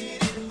making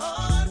it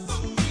hard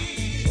for me.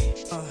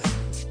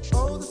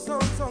 Oh, the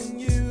song's on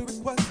you.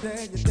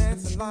 Requested you're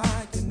dancing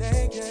like you're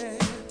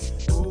naked.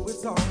 Oh,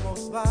 it's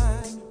almost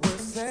like we're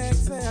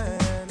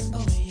sexing.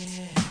 Oh,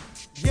 yeah.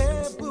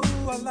 Yeah, boo,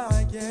 I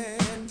like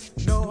it.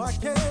 No, I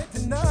can't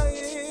deny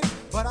it.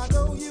 But I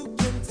know you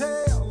can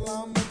tell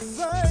I'm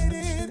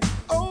excited.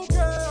 Oh,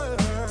 girl.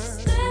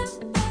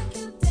 Step back,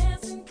 you're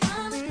dancing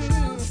kinda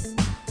close.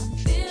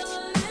 Feel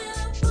a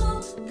little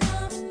pull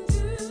coming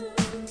through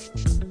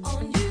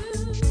on you.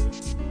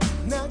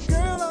 Now,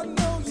 girl, I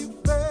know you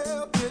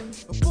felt it.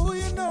 But, boo,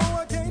 you know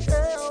I can't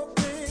help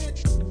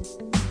it.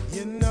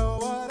 You know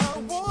what I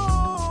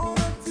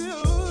wanna do.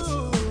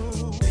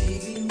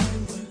 Baby, when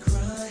we're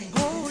crying,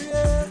 Oh,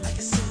 yeah. I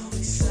get so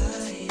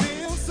excited.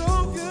 Feel so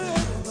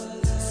good.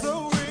 So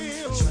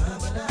real. Try,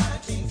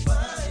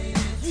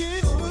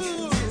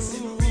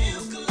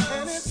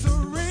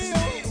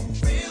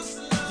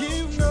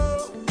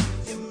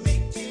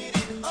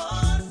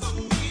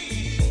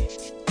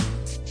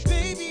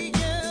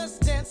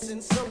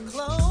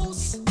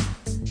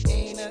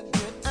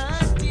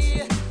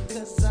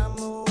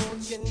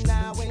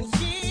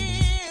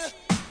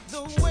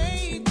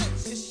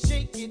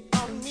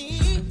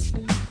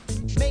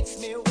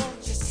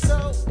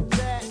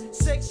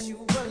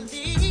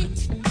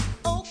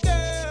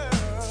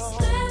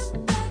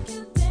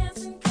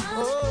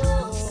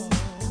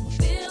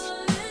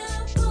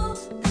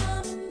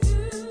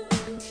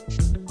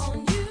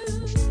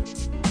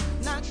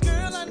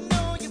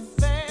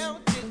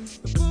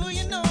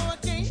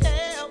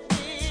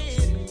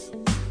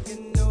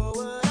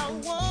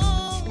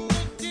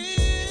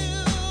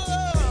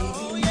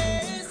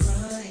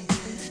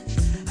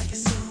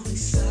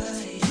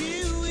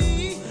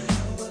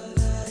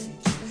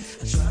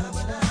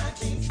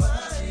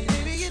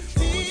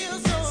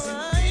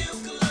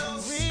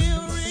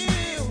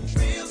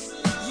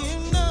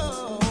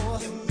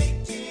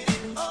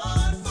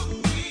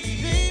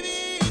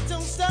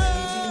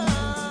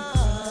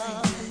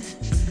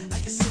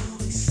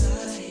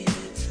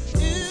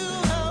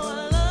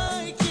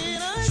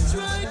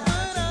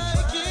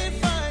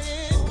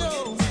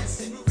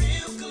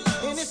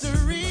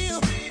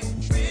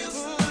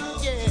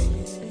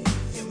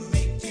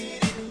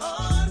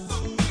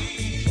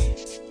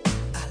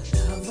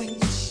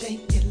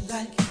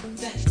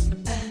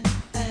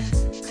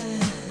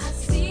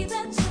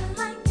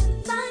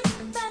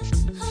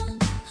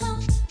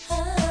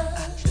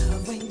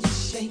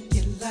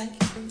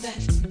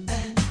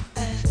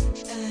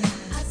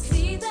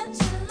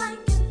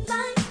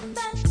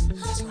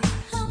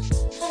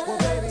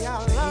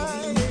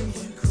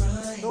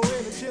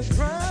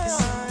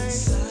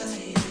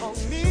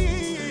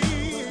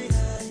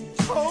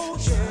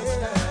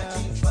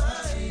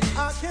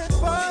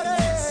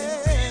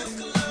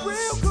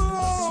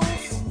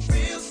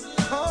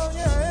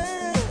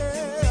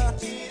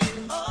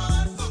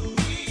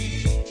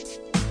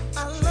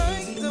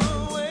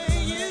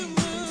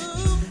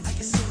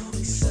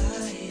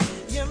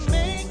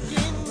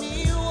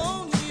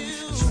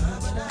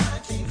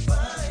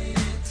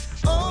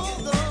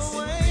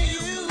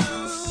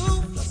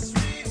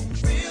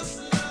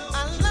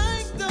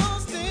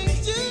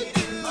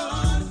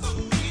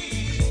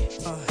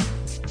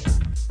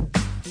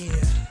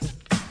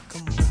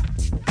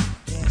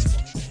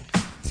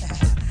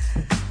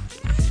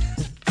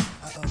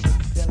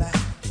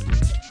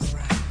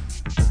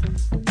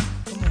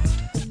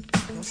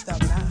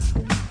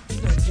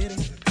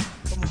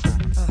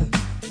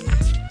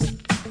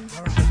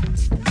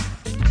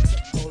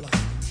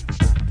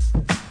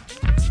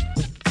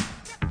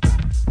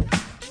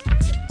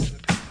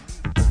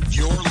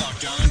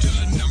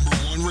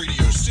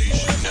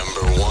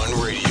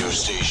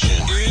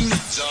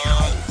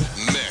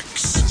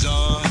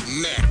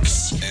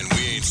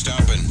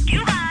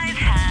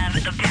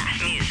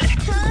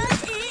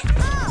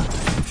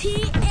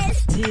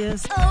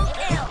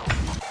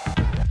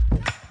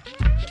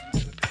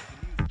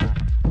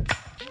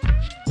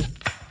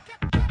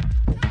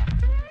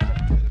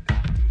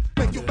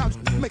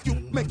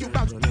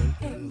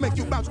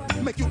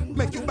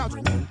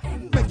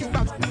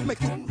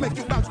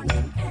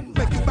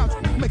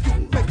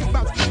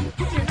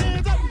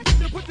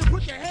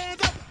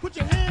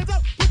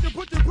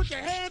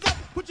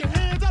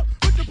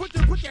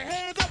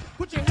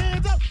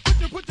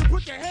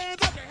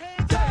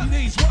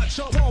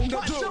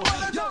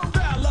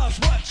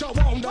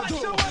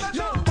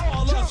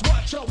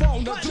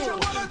 do?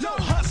 Yo,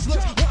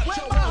 hustlers, what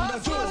you wanna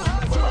do?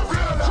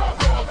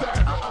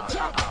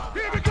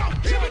 Here we go,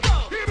 here we go,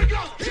 here we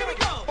go, here we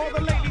go. All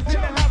the ladies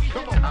in the house,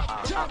 come on.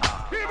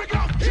 Here we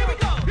go, here we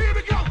go, here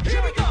we go,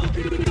 here we go.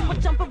 People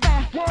jump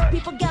around,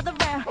 people gather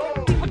round,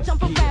 people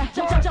jump around,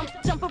 jump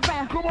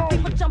around.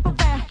 People jump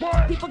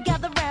around, people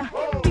gather round,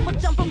 people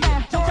jump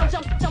around, jump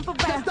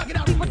around.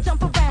 People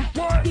jump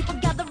around, people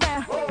gather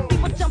round,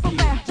 people jump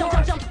around, jump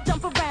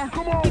around.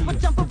 People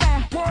jump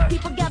around,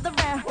 people gather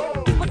round,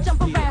 people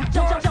jump around,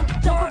 jump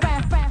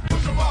around.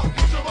 Push 'em out,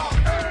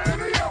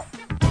 and up.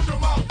 Push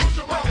 'em out,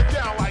 make it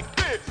down like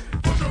this.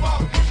 Push 'em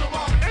out,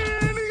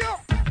 and up.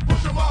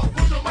 Push 'em out,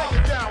 make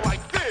it down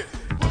like this.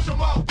 Push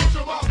 'em out,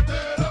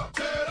 dead up.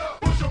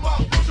 Push 'em out,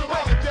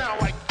 make it down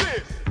like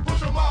this.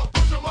 Push 'em out,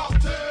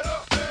 dead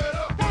up.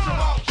 Push 'em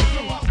out,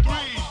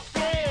 3,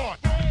 4.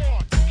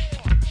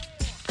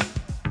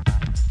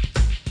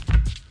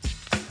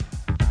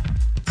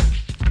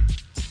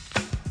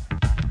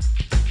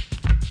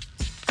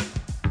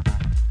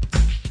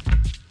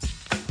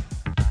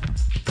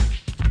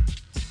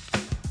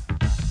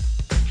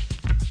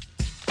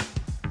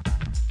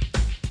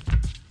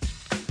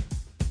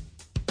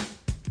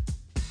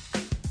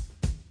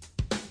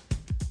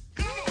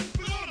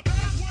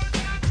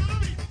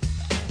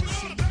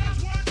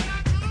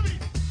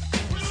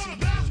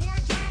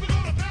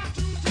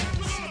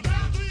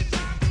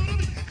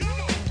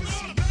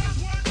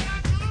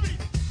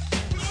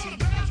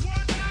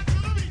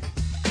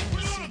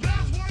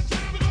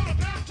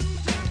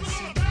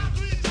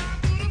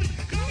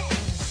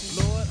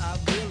 Lord,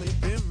 I've really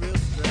been real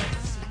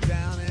stressed,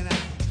 down and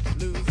out,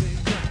 losing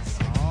grass.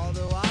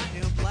 Although I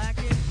am black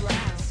and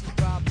brown,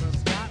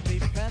 problems got me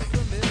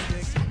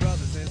pessimistic.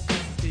 Brothers and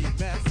sisters keep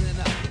messing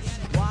up.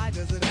 Why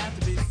does it have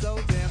to be so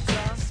damn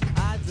tough?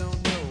 I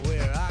don't know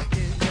where I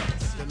can go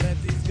to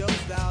let these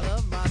ghosts out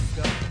of my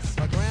skull.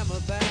 My grandma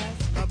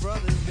passed, my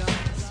brother's gone.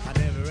 I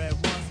never at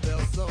once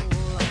felt so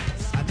alone.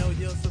 I know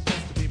you're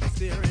supposed to be my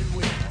steering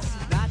wheel,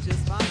 not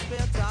just my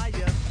spare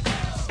tire.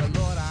 But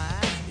Lord, I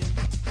ask you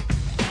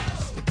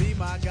to be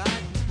my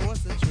guiding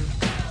force and truth.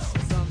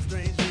 For some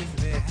strange reason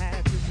it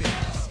had to be.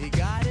 He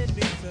guided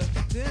me to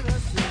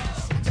Tennessee.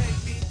 Take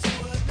me to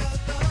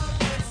another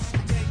place.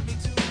 Take me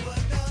to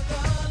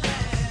another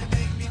land.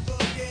 Make me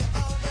forget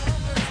all the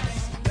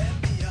hurts. Let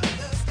me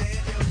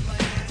understand your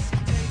plan.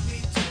 Take me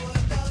to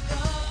another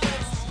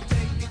place.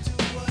 Take me to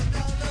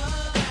another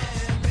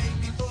land. Make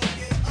me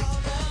forget all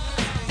the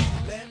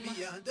hurts. Let me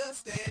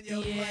understand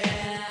your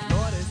plan.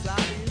 Lord, it's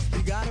obvious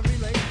we got a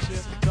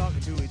relationship,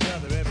 talking to each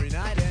other every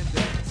night and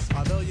day.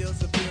 Although you're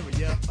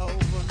superior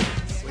over me,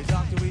 we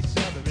talk to each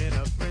other in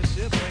a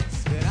friendship way.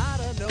 Then out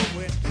of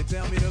nowhere, you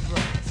tell me to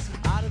break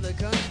out of the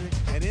country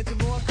and into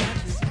more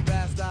countries,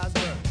 past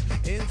Iceberg,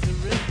 into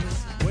Richmond,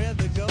 where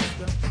the ghost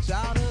of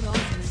childhood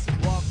haunts me.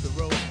 Walk the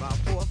roads my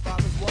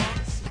forefathers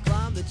walked,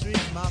 climb the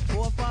trees my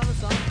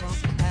forefathers hung from.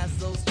 Ask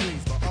those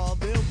trees for all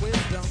their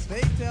wisdom.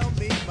 They tell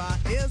me my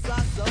ears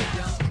are so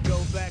young.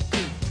 Go back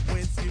to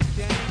whence you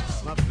came,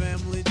 my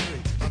family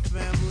tree, my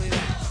family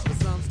name. For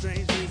some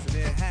strange reason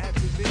it had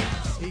to be.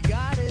 He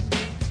guided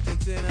me to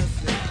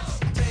Tennessee.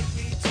 Take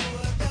me to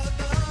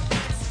another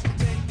place.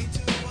 Take me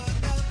to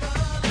another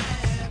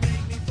land.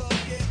 Make me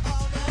forget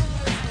all the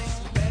hurts.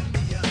 Let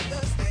me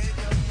understand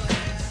your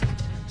plan.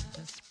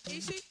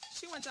 Ishi,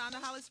 she went down to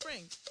Holly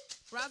Springs.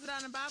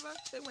 Razadon and Baba,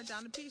 they went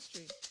down to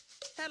Peachtree.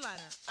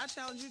 Headliner, I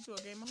challenge you to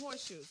a game of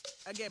horseshoes.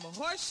 A game of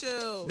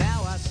horseshoes.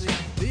 Now I see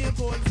the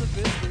importance of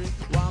history.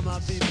 While my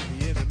people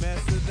be in the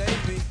mess that they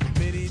be.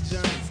 Many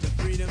journeys to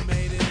freedom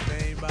made in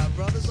vain by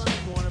brothers on the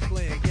corner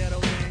playing ghetto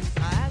games.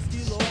 I ask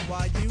you, Lord,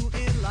 why you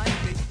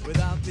enlighten me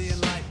without the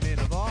enlightenment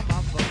of all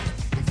my folks.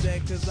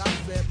 Instead, cause I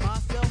set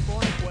myself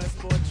on a quest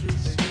for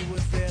truth, and you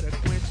was there to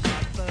quench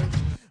my thirst.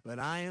 But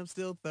I am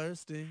still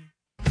thirsty.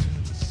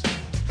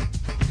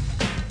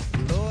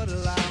 Lord,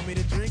 allow me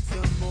to drink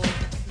some more.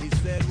 He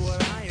said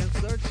what I am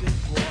searching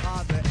for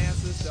are the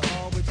answers to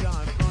all which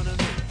are in front of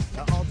me.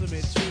 The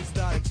ultimate truth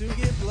started to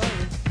get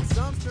blurry. For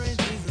some strange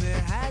reason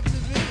it had to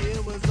be.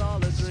 It was all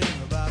a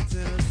dream about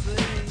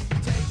Tennessee.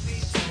 Take me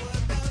to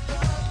another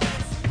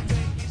place.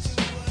 Take me to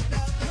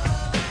another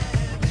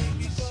land. Make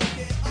me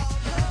forget all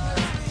the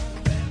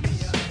hurts. Let me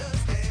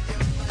understand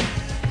your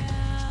plan.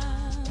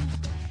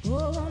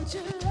 Oh, won't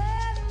you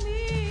let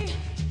me?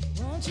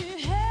 Won't you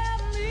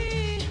help me?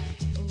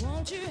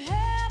 Won't you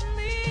help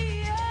me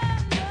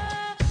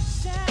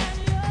understand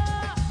your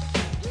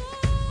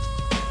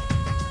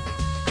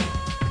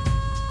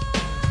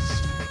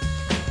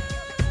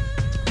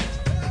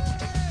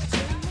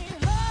Take me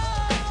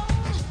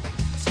home.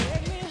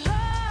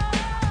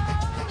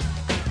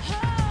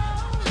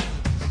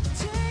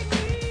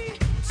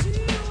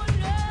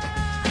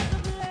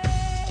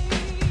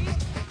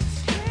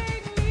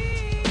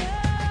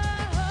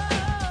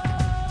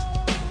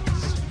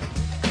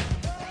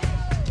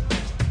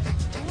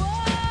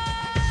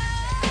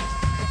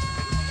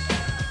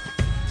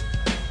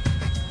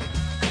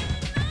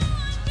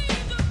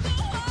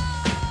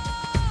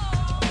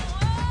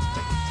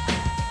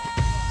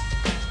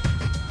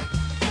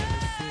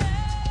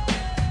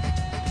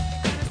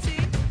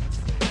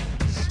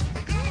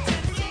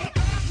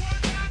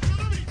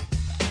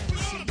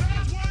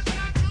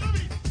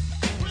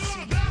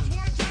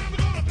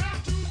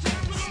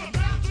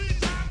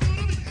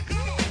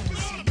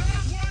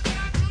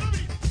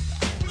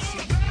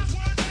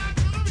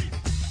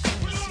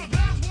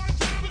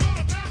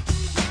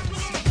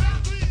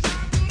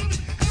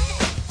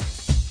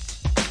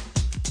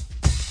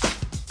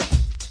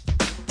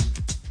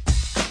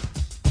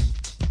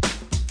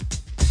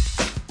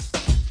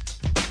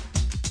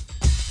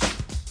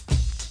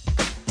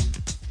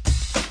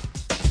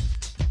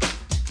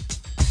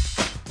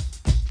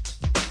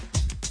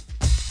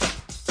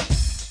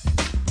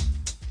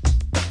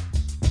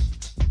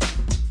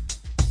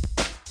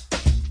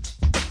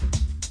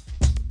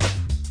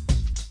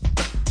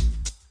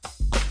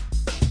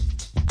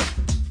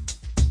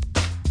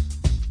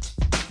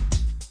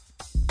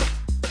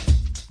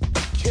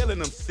 killing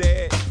them,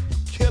 said,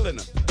 killing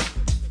them.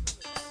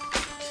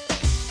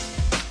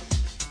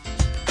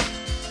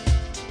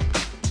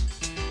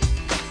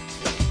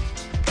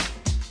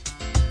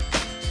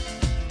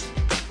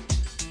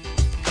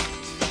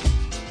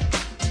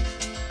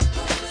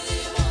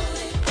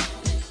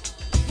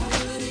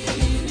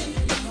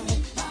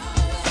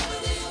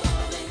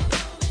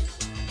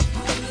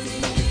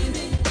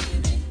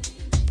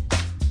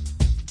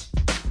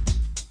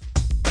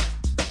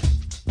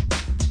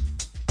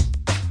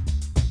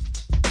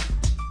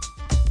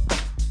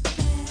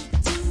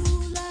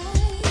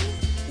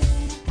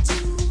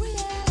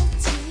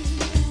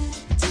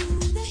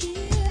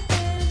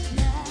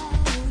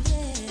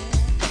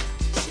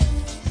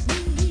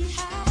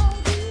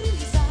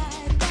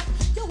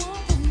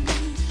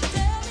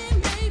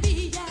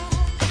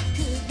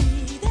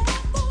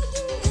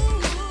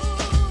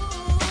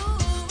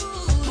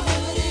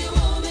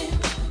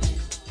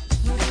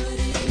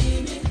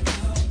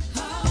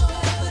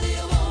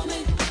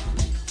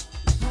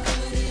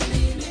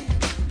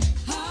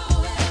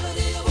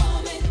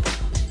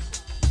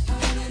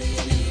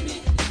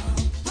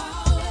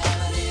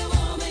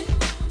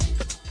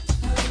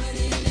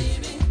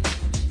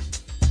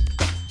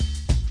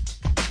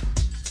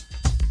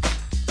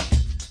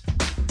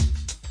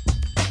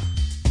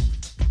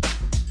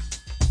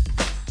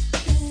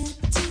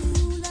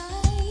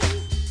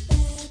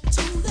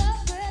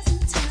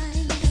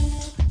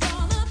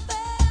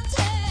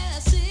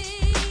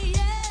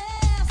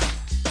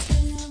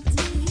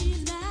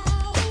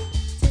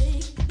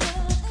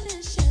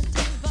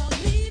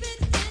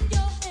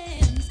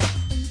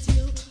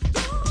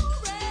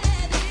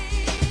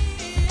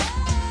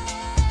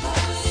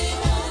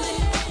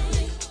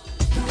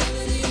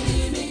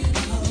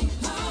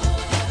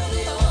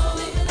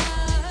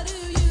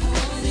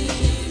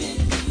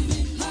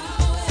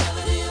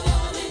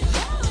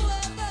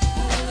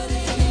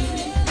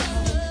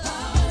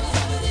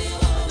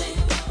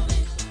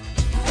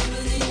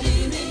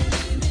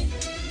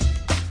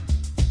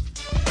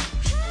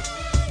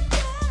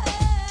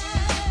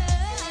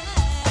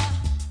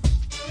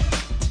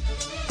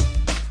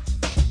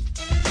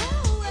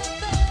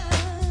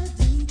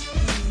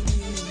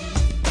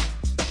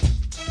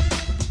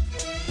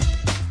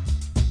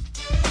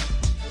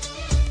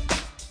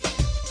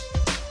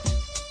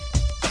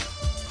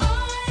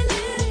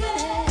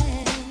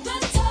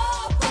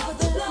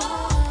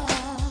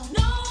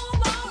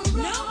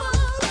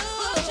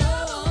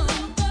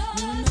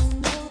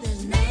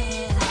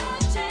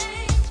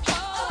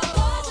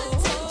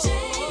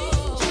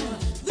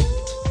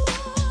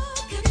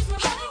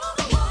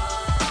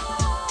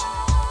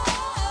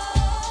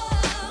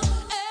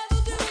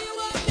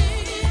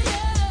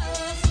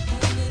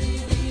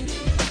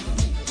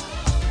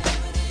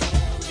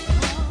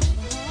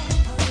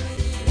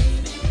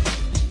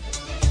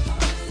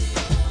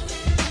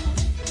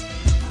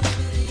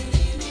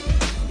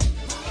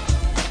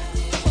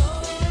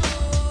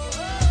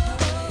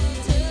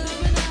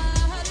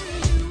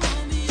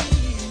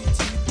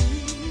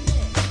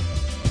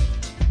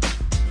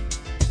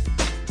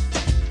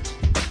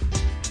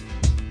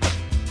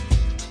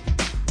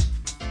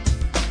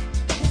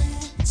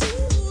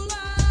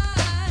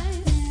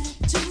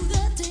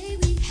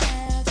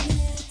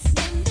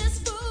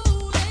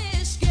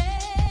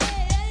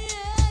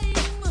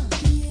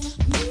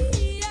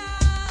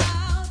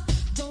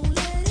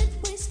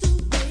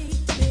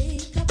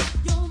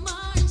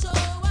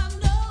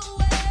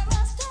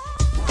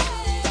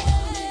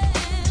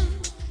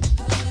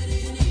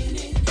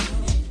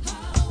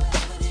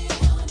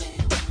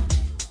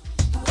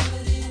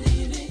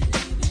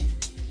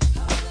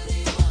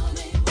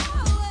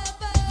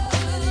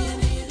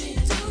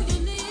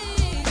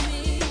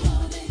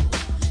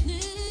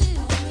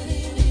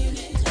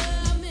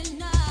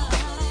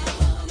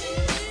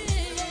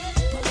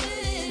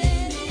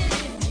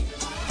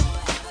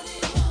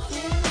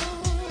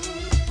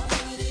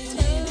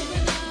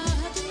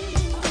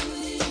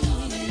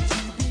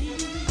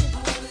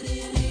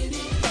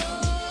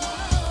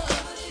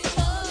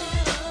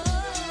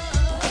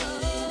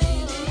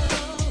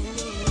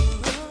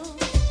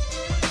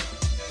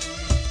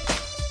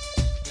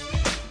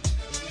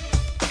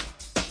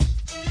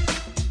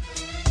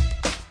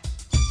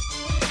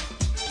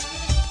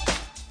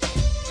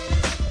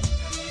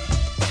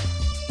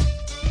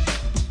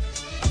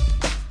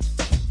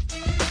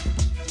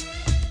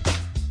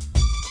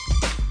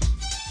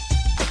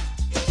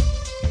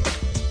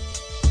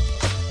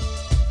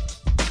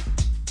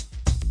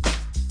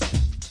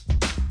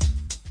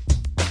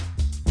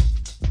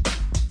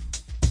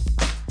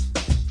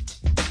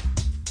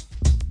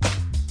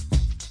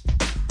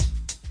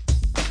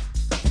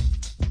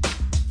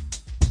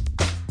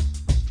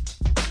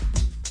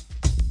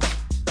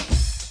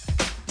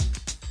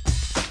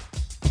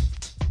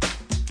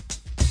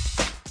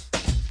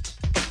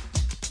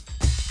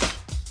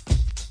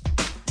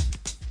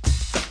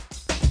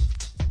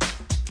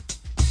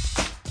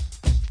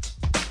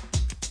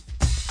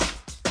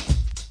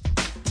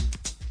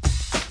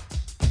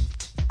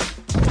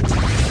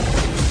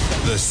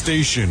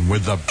 station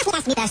with the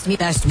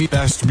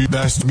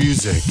best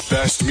music.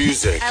 Best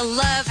music. I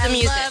love the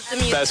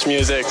music. Best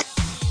music. I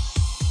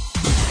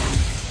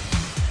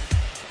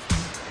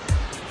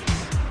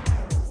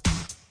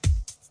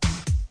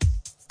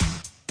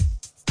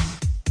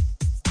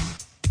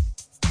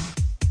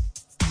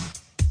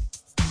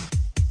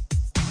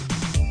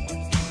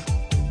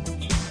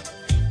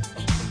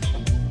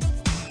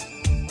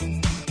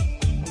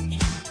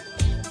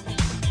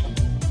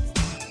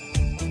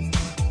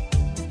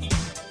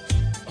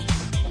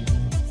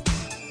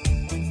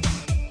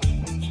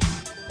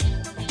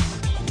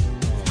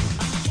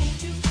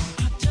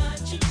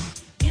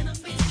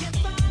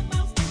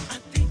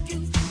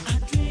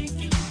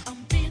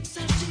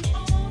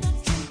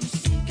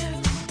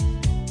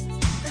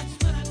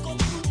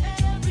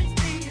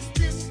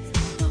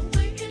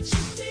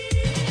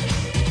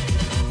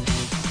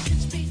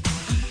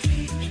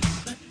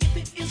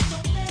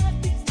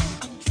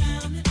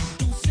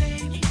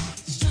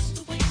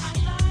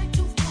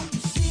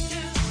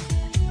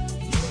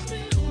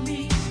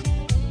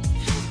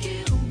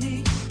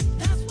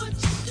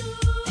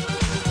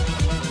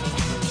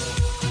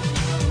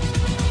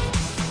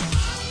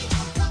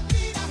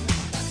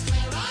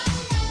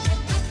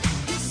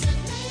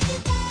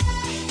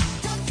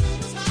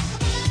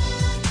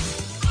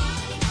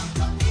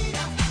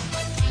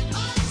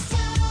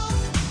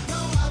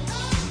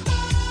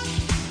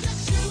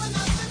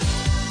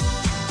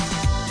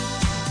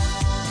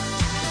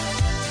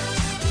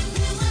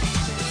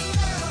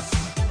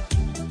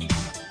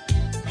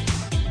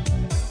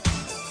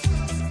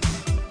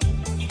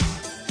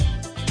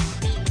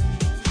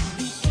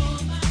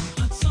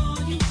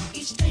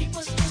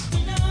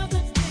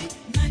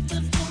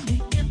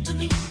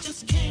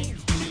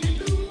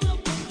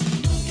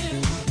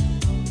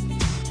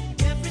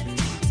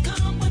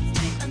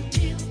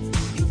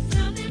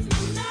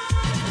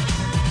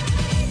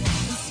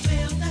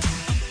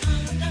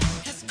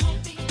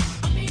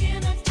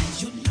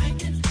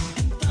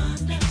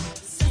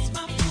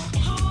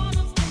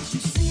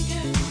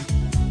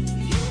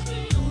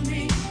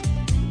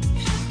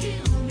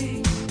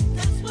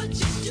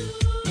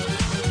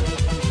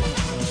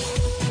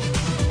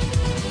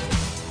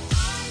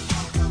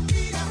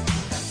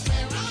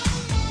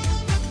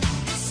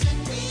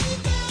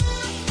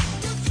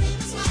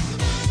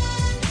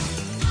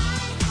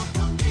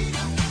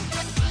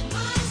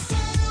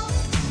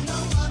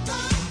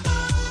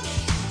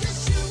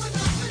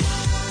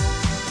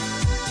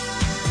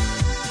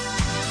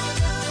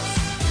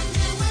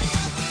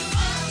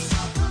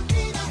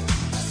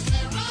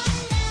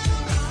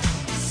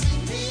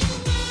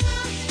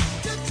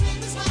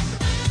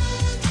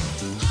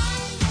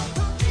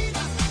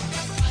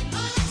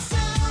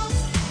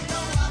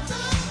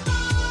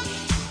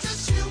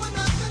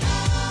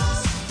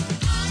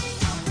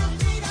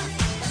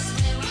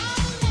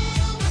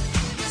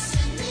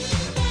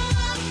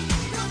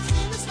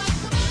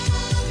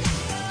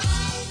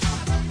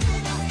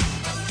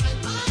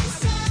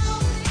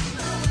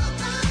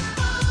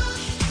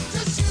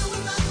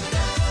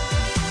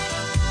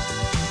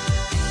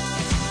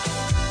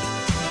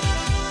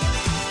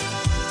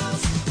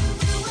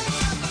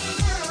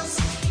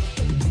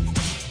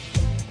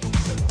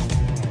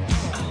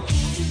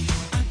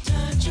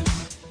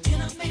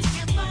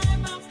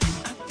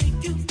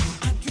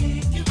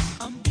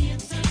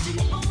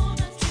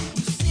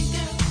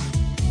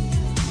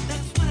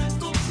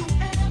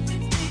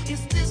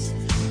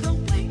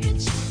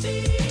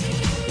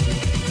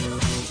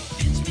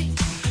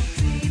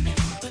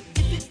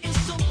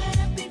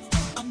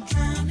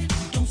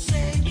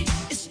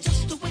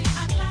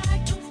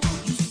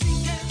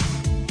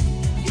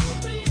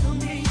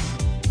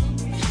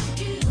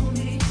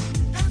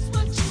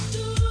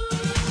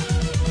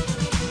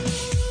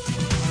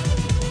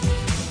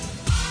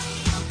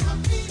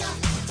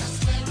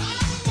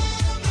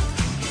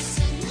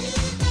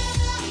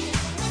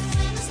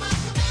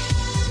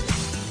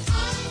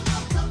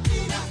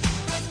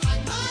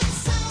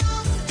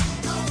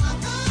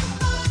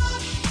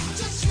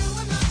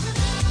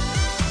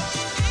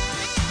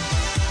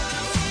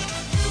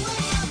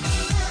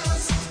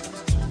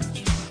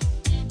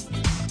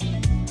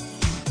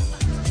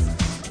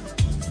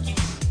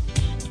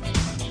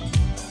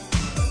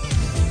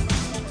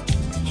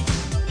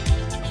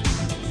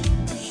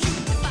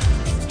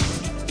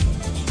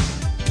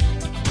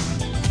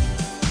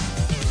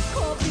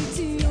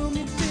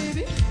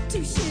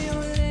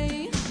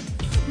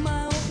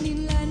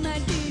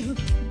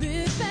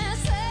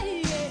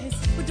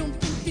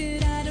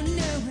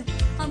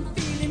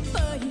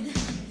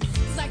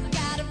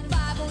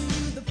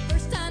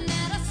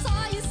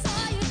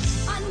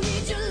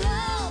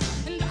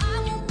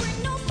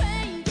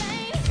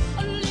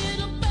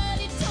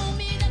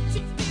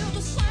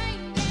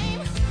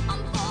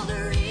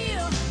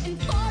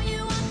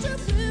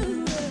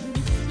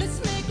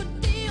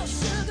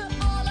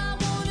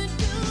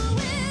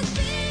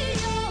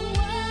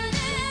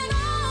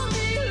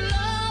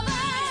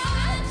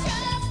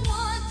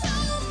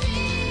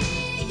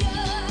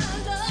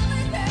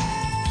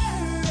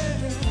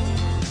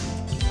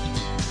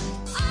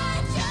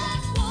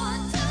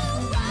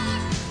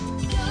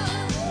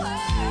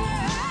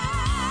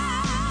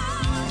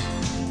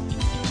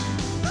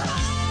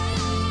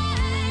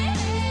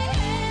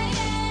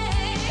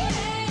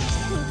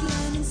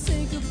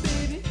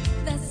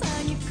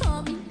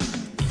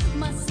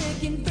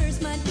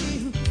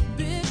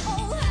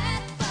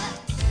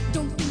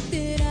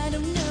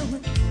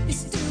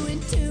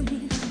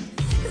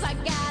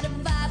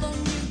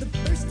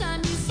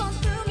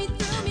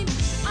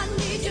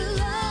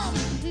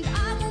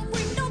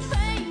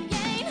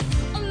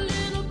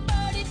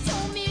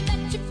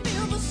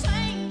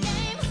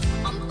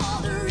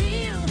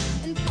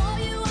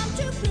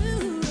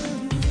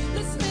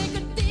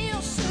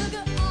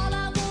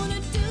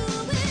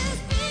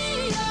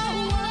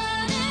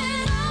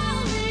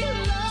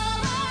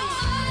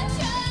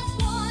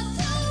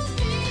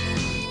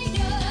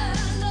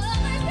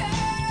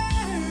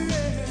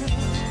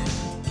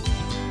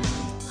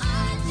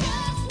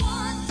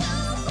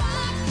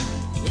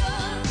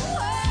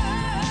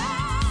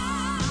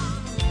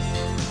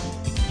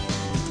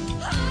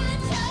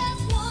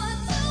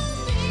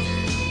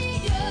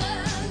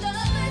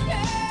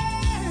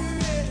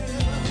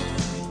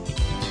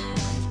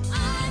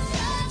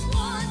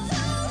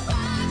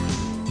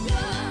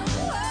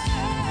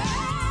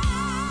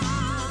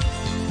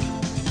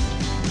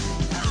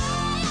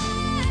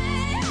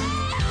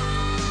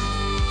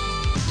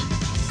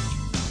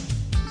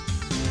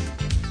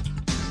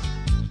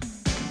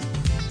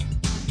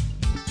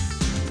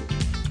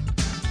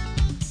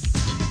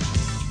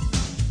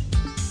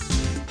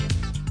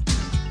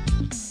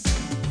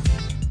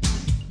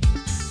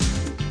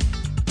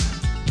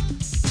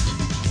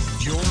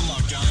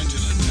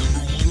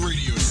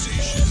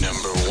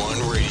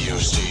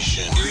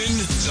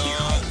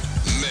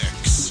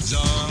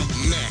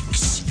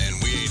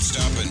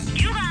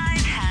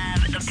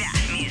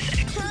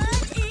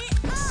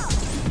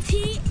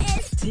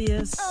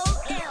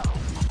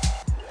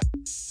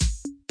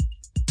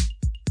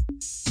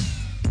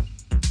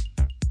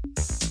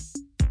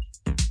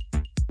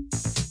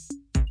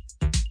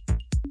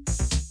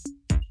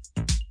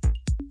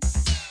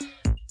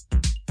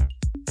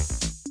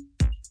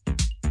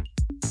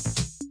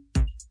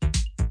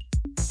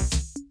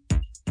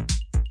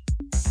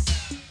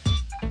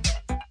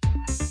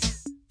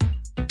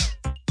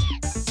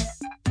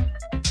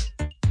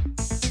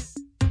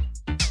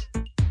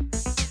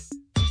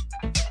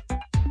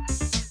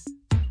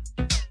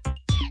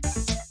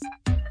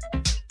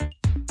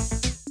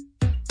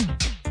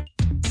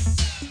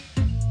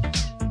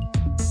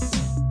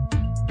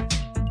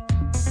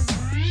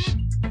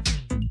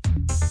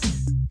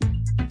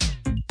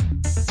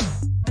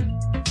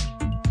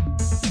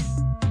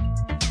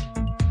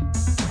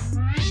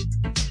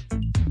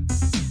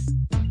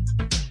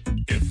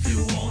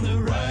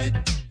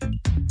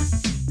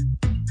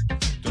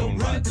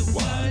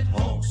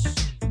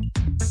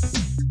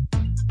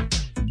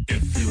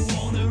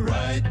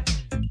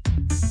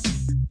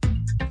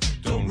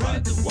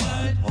ride the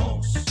white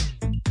horse.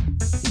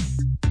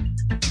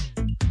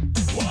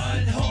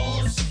 White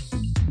horse.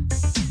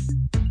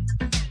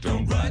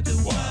 Don't ride the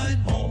white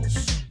horse.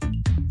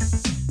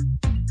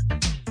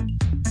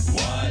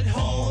 White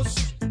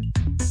horse.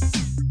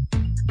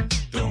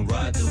 Don't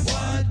ride the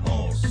white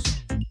horse.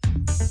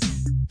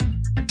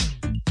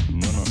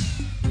 No, no.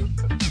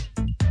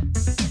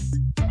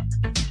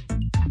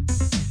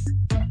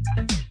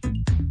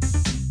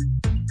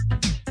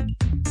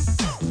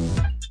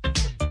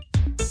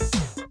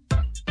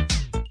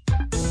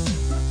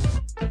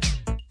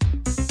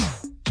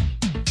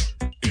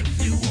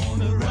 If you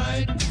wanna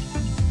ride,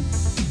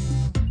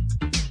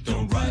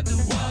 don't ride the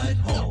white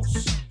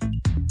horse.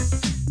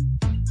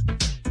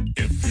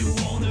 If you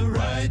wanna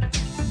ride,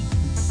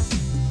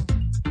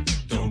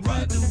 don't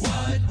ride the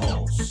white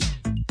horse.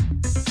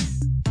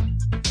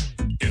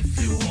 If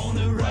you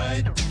wanna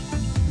ride,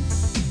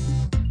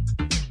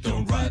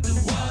 don't ride the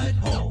white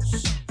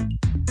horse.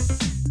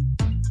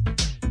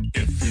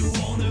 If you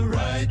wanna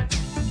ride,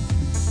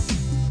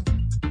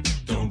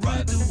 don't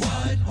ride the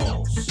white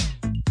horse.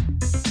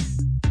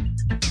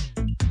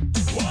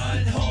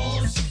 White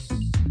horse.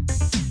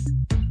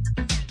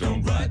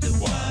 Don't ride the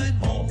white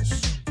horse.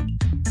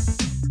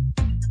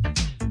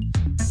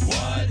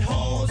 White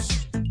horse.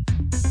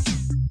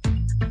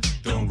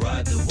 Don't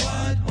ride the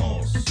white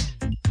horse.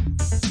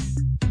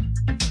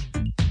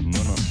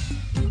 No, no.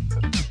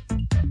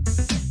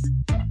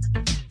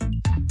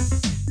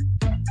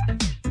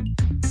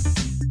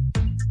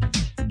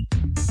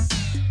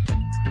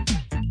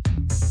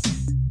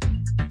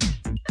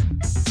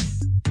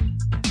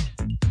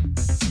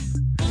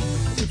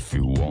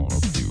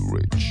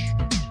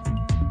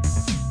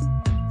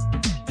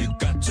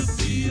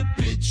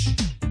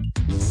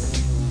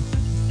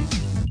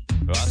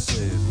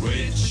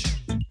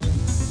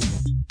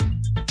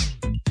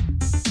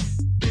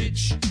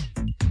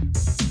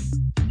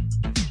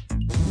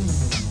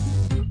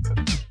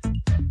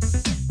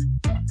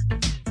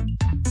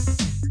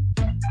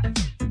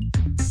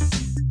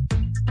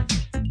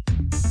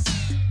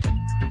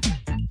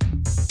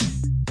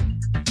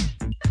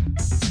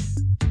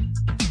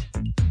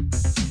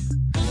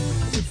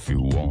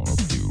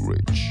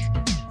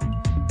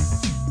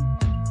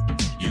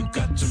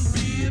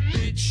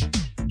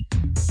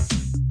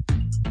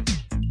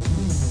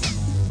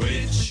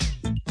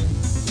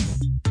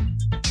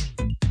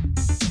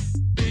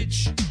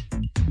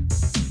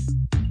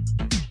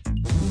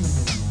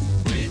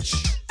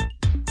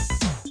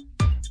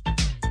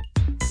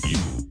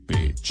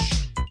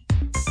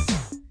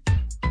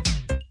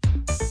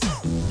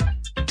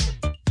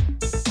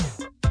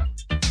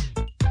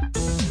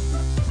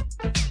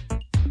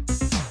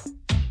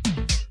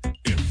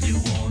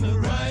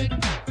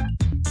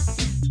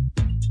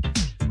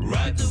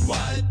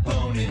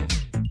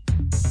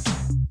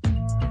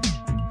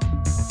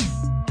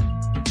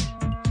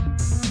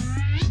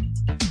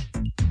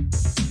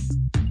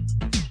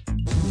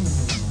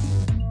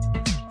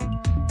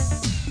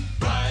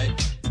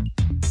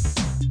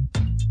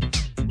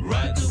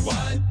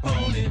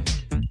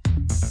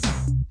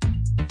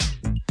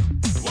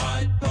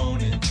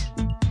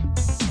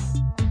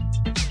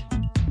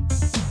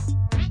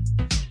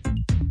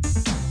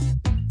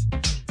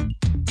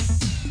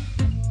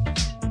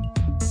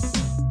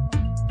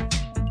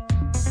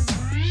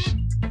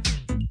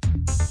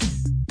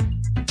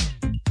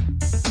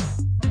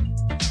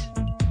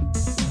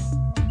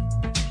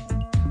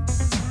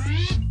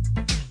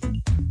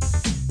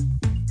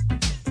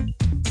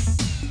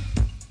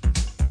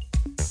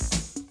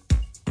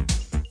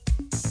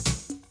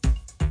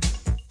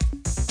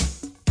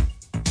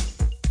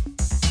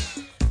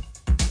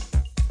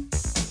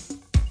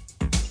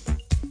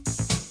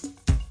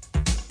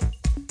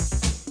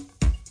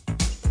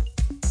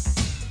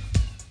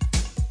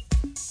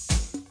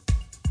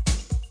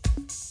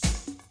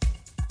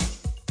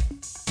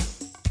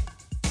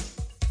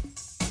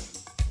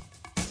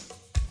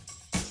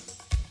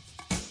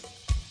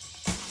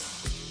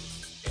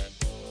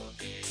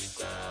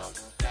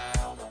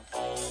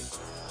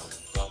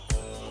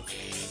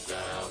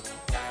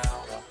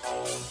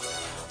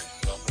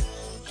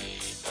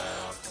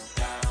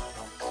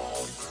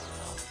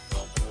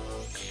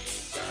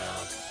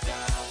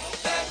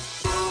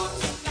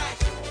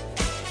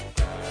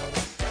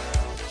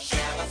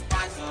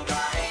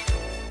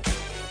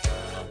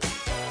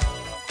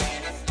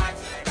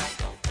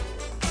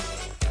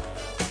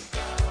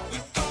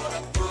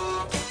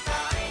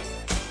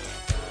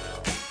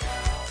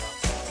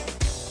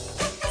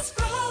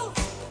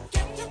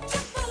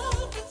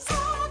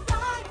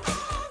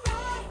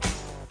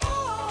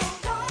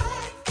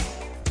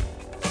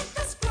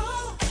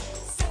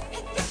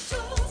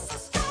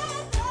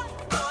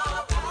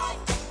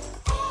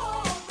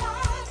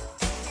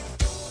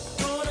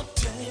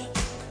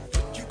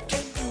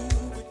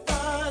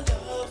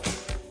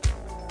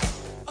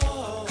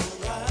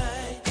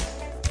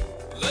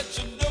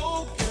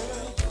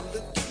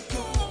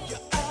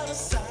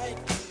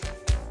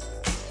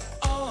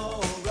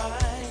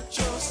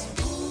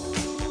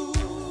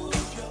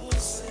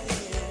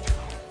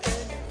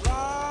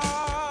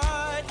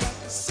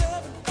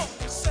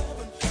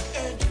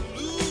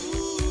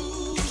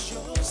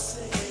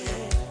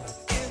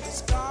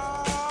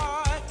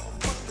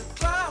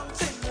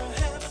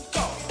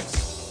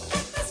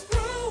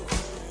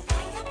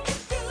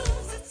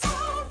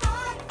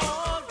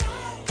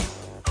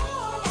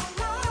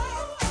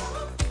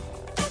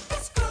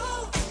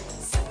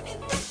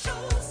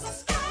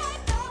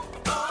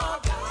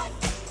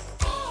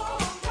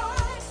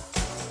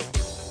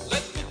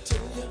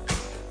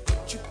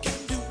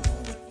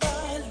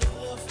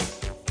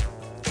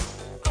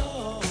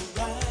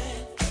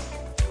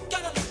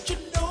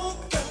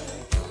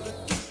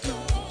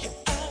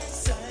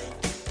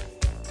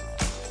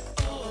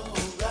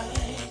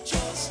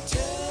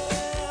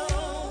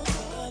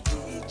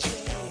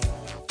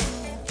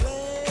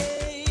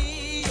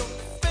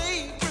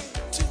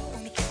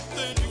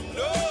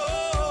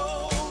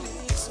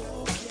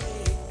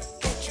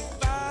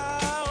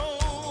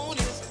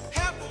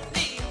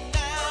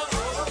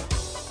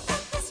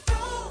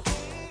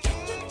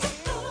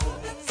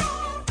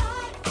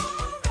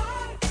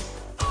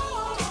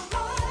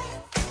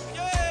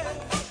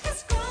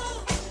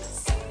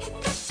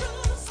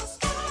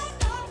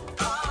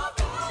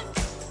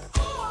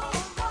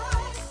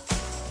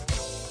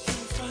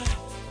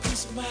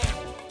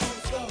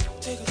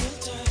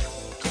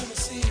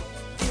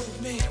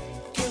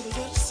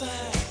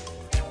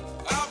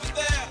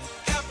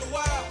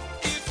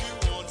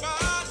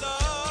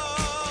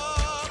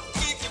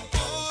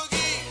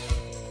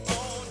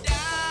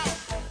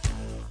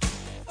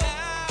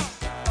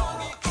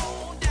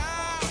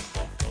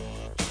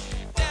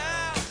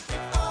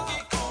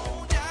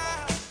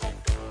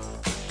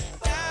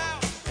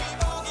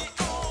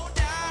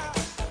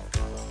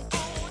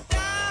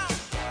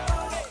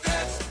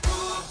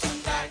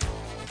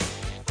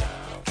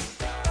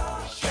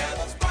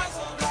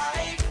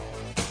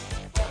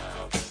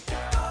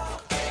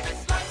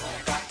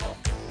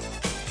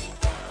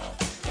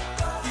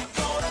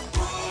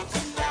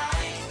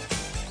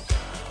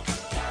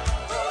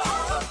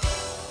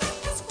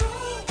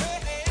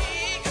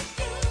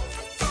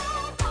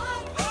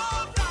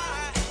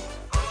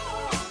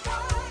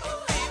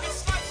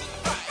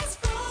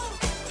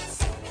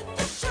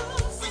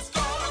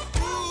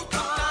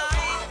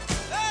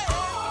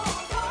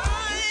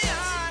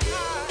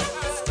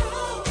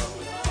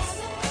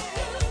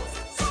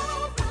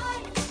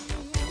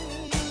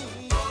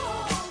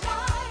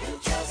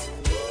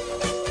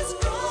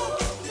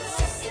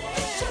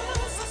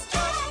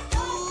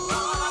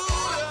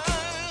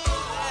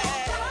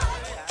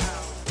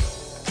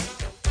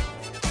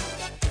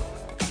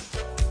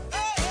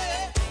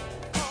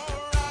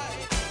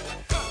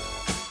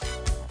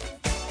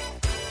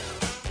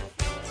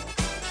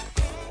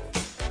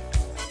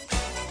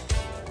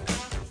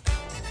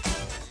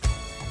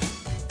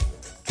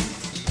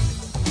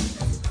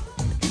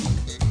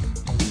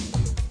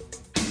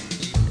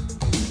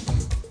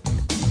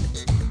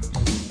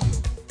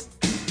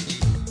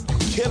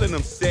 killing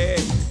them, said,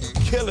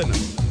 killing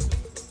them.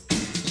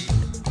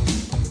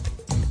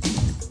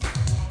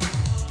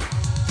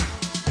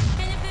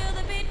 Can you feel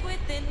the beat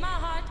within my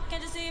heart?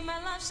 Can't you see my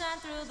love shine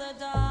through the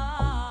dark?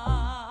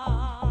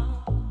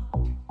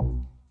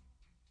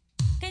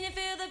 Can you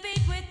feel the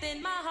beat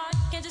within my heart?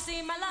 Can't you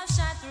see my love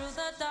shine through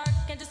the dark?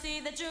 Can't you see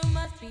that you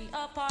must be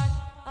a part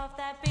of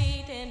that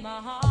beat in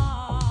my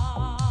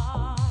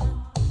heart?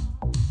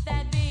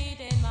 That beat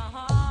in my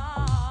heart.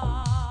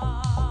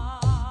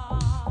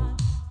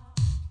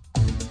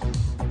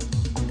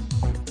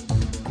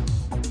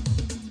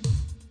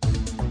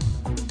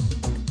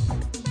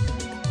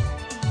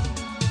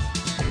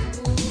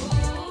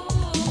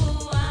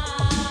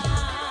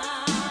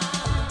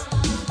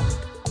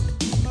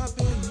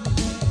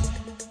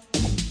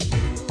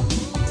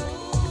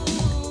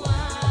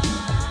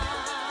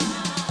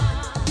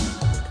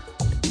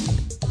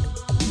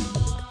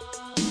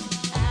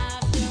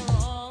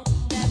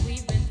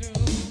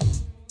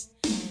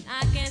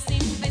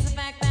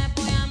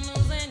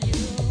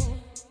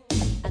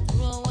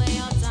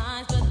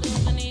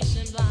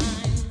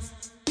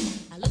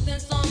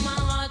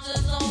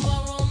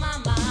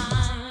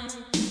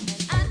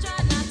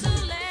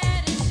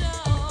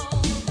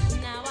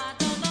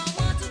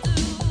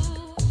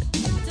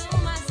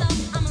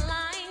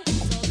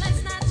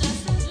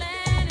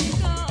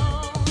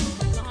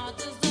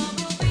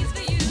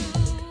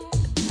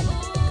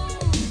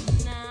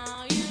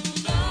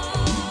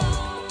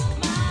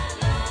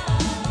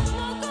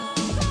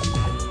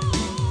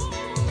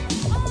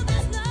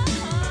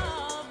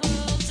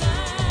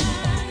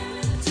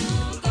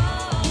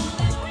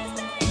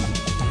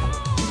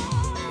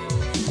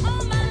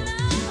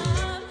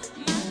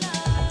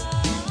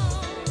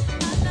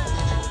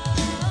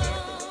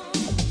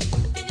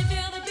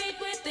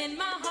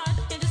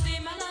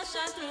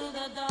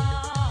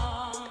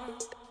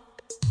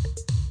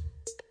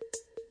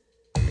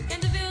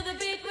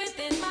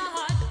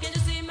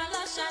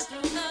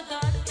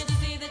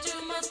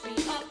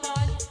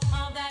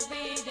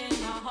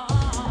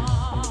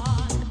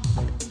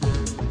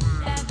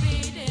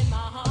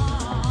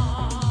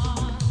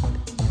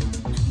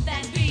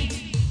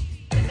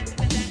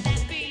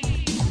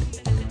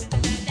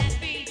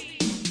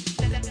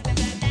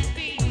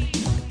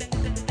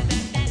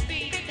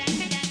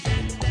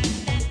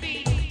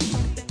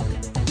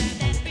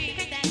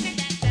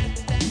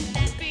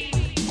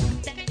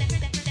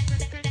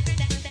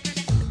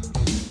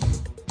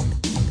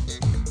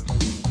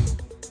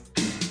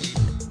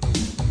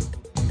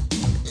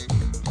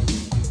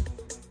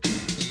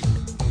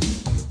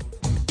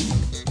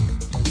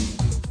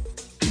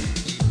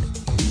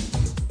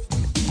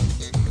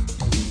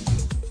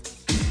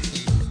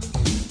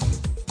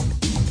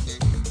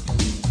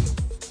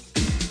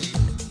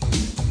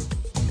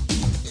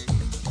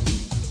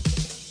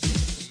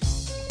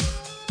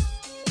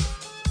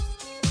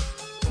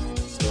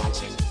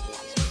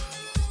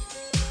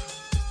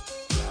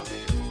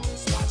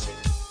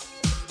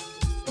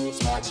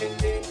 watching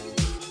me.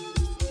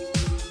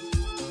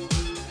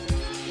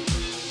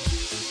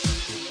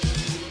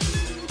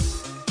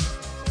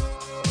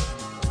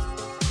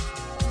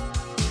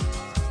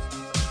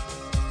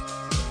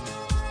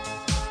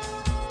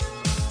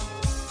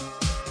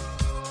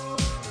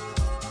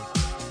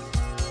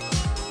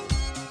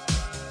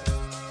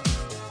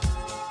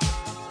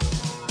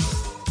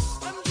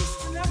 I'm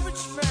just an average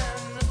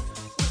fan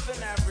with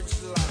an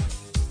average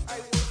life. I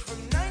work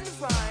from 9 to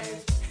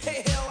 5.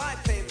 Hey, hell, I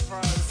pay the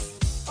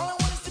price. All I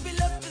want is to be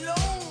left alone.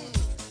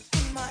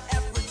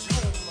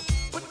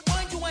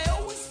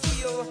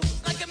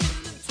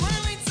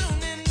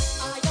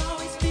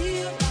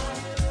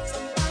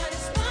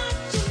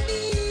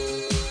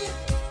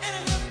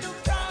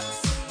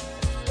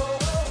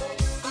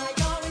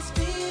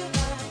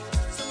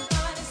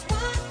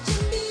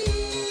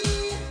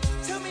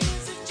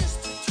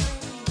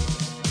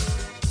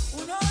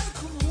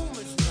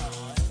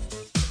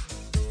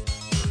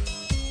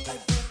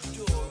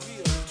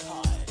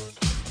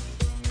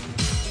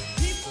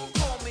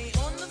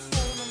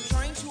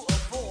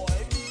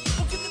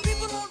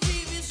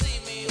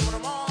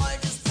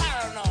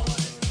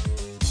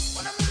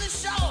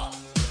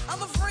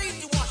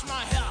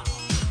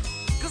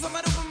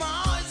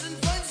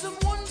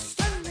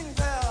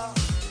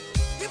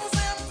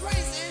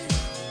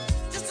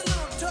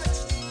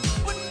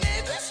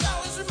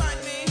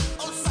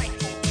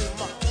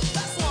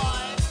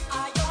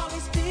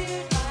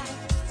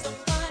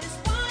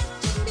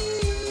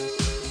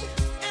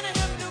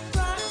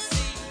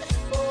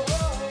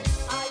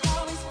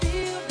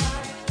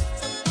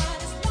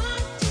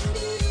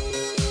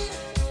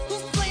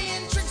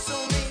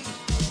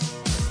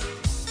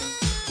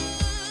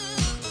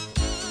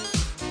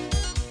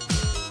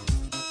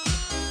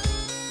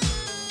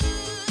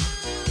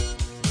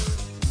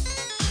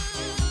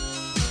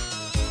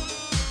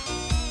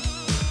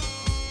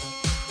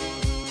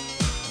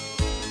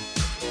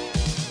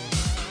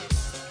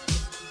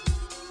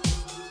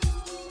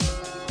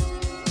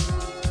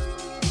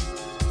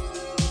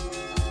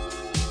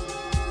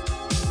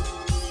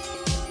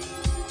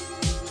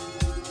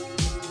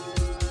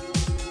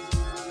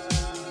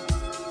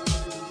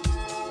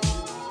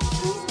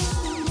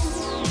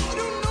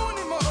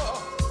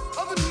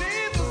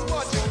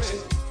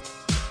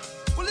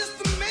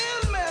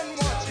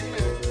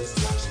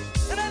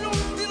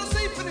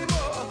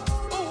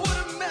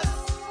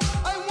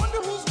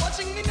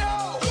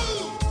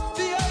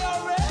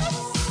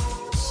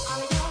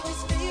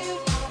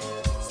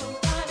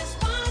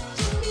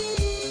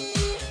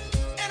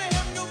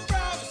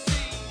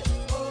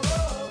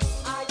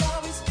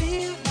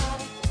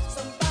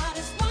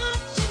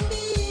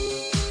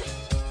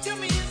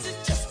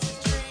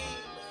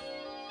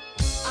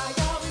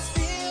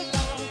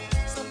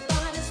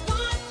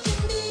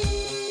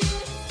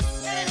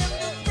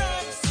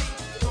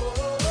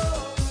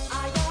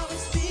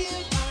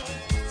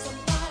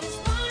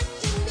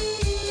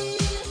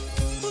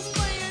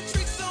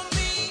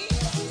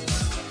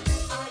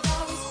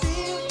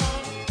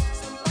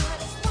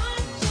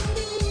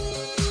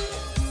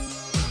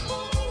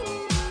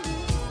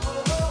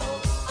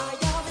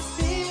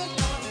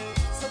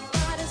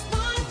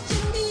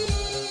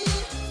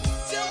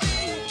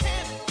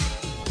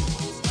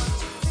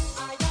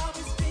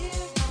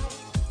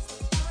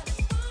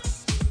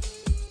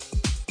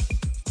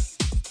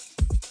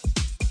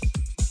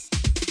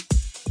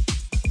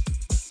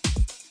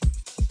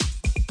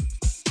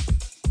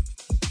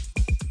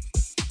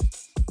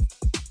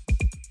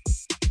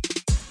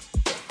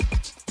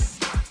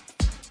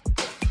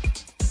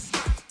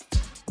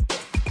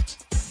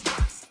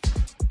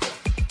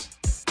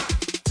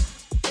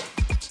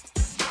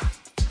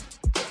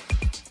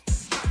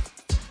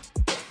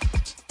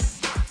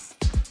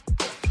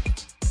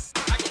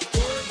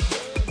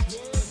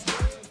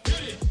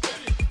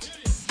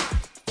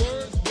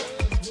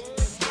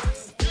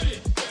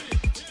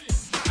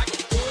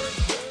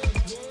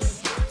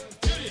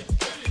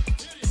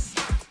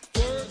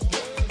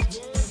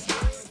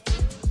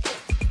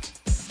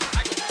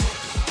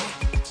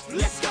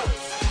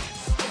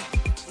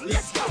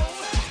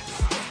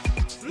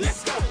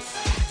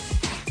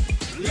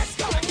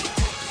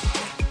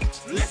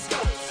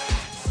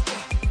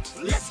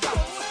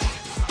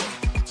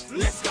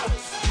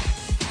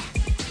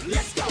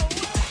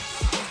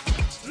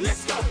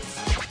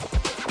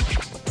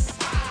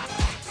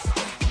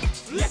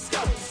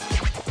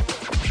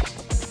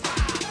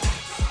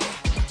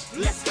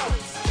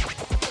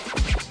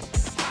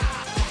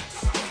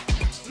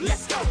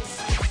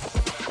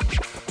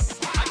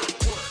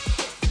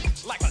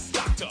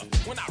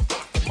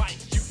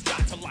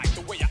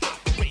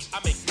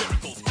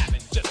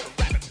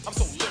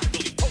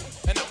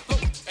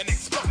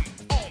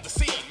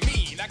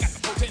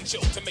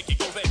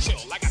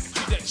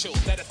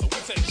 essentials. That is so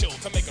essential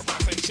to make a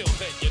rhyme say chill.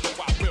 Then you know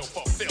I will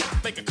fulfill.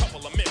 Make a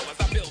couple of mil as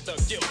I build a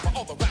guild for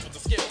all the rappers to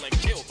skill and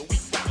kill the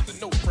weak rappers and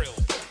no frill.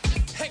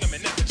 Hang 'em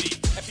in effigy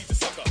and feed the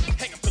sucker.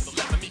 Hang 'em to the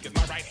left of me 'cause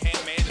my right hand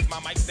man is my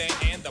mic stand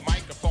and the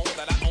microphone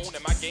that I own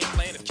and my game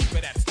plan is keep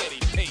it at steady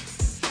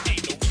pace.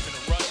 Ain't no reason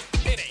to rush.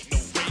 It ain't no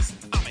race.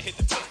 I'ma hit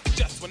the top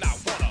just when I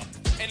wanna.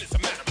 And it's a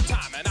matter of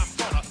time and I'm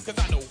gonna 'cause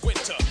I know when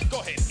to. Go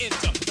ahead,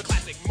 enter the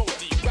classic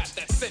Modi rap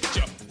that sent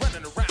you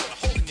running around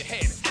holding your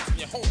head, asking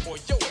your homeboy,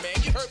 yo man,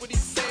 you heard what he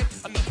said?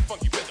 Another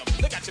funky rhythm.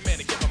 Look at your man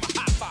and give him a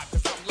high five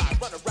 'cause I'm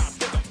live, run around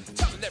with him,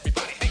 telling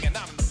everybody hanging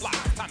out on the block.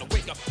 Time to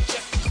wake up,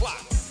 check the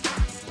clock,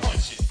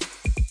 punch it.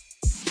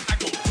 I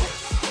go,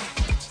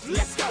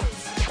 let's go.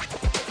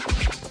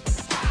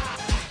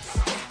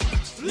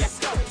 Let's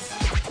go.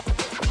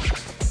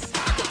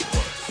 I go,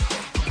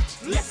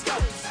 let's go.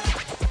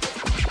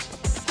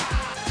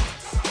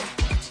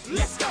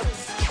 Let's go.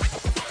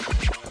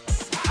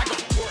 I go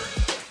to work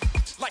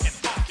like an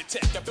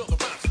architect. I build a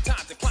rhyme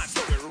sometimes and climb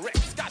so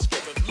erect.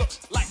 Skyscrapers look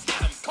like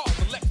atoms, cause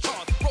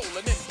electrons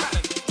rolling in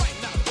patterns.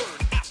 Writing out word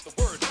after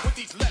word with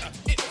each letter,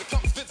 it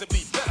becomes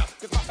visibly better.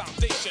 'Cause my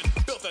foundation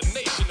built a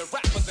nation of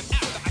rappers, and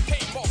after I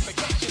came off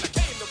vacation, I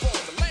came to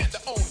roam the land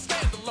to own,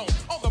 stand alone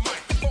on the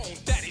microphone.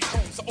 Daddy's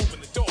home, so open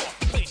the door.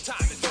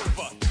 Playtime is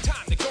over.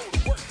 Time to go to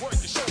work, work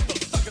to show the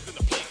suckers in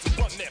the place who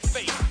run their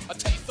face. A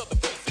taste of the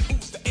bass and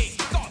who's the ace.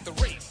 Start the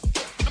race.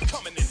 I'm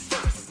coming in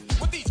first.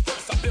 With these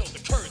verses, I build a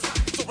curse.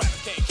 So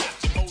rappers can't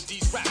capture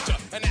Modi's rapture.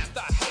 And after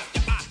I have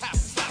you, I have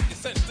to slap you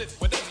senseless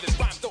with endless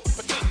rhymes. Don't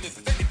pretend this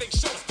is anything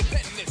short of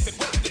stupendous. And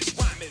when this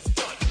rhyme is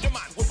done, your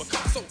mind will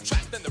become so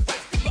trapped in the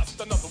rap. You lust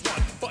another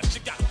one, but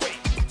you gotta wait.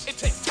 It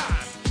takes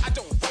time. I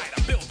don't write,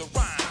 I build a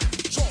rhyme.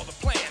 Draw the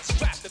plans,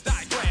 draft the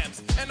diagrams,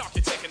 and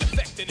architect an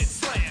effect and it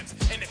slams.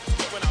 And if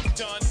it's when I'm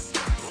done,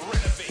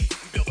 renovate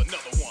and build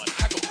another one.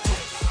 I go,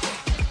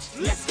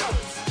 let's go.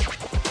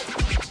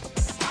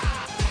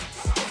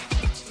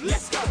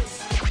 Let's go.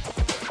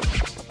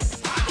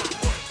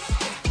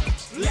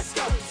 Let's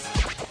go.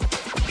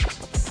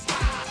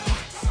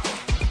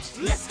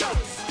 Let's go.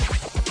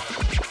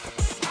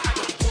 I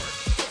go to work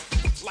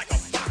like a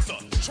boxer,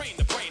 train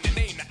the brain and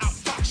aim to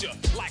outbox you.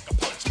 Like a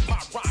punch, my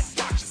rhyme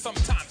rocks you.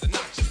 Sometimes it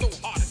knocks you so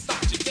hard it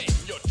stops you dead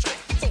in your track.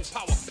 So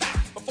power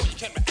packed before you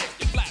can react,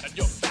 you're flat on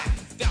your back.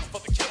 Down for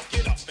the count,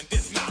 get up and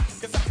dismount.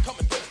 'Cause I'm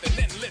coming with an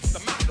endless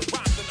amount of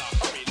rhymes in a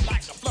hurry,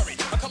 like a flurry.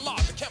 A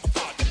collage, a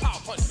camouflage, a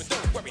power punch, but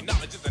don't worry,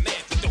 knowledge is an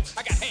antidote.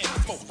 I got hands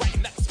that smoke,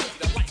 writing at the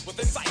speed of light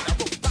within sight. I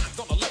wrote rhymes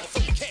on a level so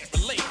you can't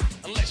relate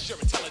unless you're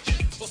intelligent.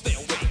 So stay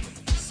away.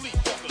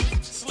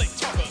 Sleepwalkers, slick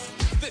talkers.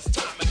 This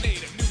time a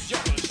native New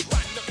Yorkers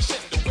riding the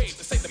crescendo wave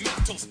to say the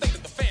mental state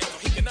of the fan so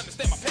he can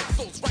understand my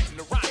pencil's writing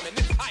the rhyme in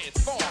its highest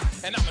form.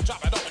 And I'ma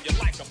drop it on you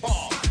like a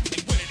bomb.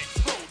 And when it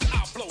explodes,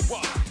 I'll blow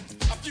up.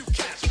 A few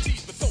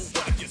casualties, but so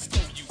what if you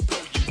slow, you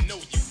blow, you know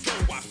you go.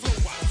 I flow,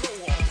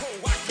 on pro,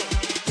 I go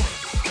to work.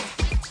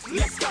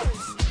 Let's go.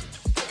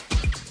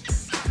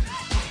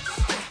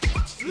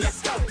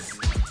 Let's go.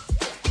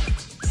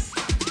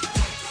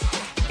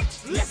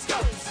 Let's go.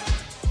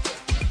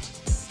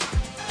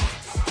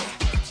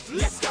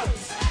 Let's go.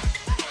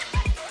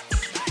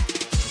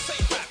 Say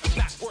rap is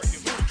not worth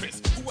it, ludicrous.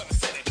 Whoever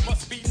said it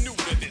must be new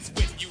to this.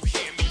 When you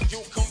hear me,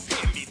 you'll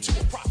compare me to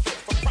a prophet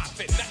for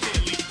profit, not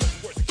merely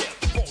putting words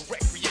together for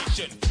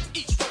recreation.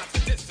 Each rhyme's a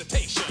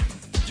dissertation.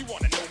 You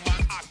wanna know my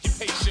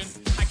occupation?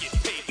 I get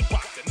paid to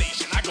rock the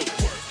nation. I go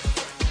to work.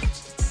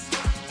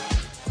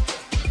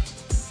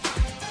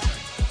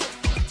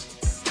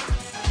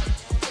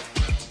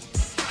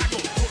 I go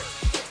to work.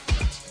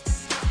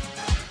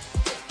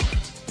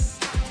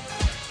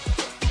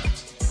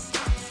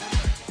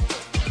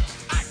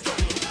 I go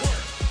to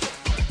work.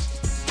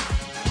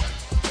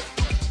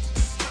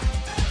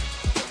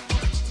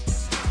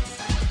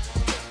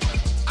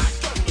 I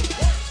go to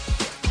work.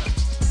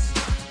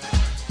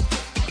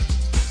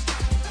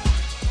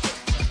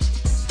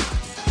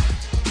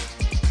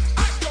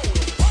 I go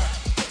to work.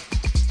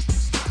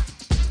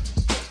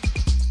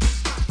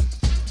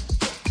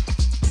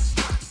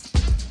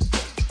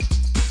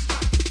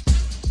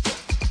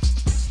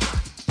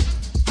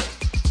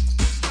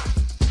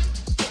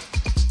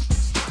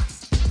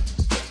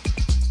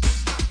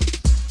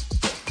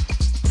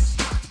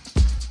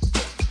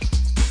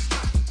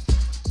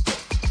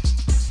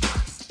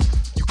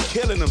 You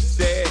killing them,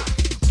 Sid.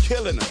 You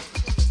killing them.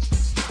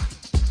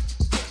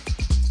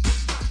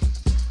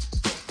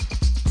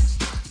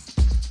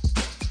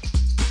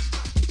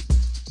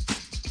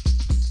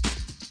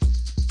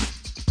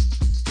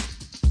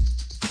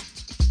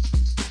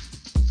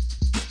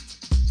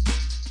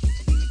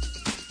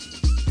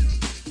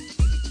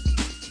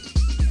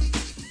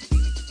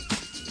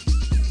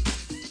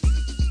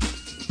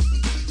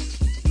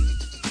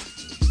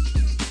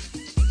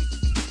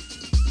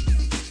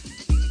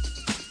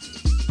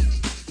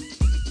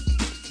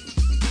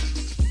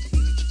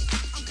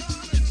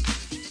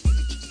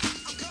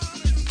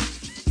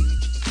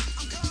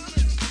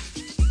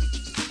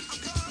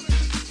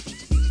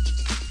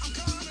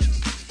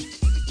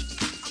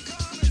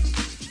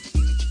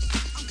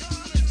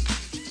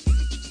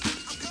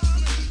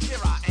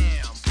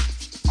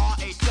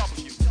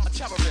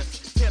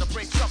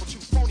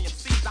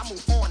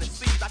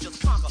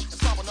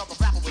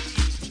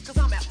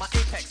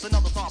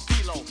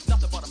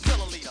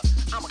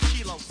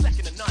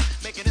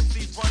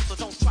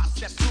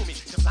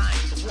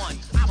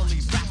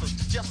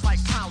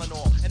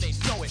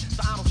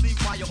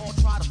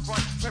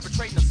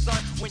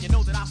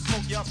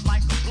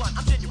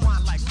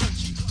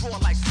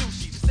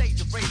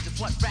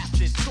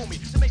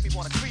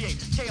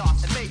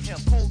 chaos and mayhem,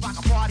 cold rock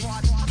a party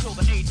until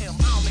the AM.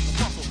 I'll make a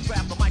muscle,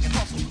 grab the mic and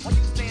hustle. While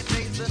you stand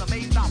dazed and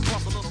amazed, I'll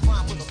bust a little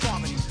rhyme with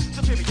authority,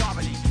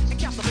 superiority, and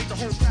captivate the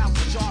whole crowd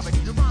majority.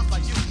 The rhymes I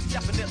use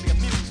definitely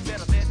amuse,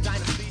 better than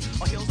Dynasty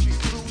or Hill Street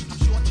Blues. I'm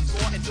sure to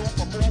score and do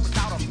for more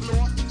without a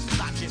floor.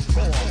 I get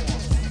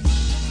raw.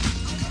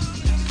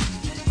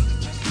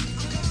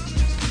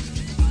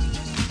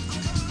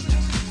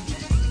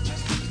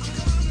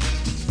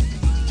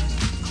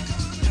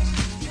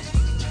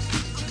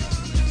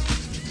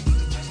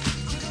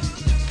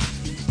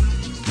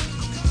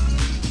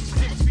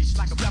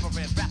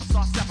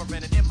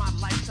 And in my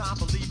lifetime,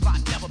 believe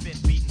I've never been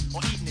beaten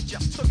or eaten and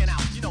just taken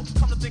out. You know,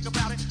 come to think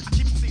about it, I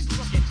keep these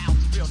looking out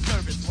real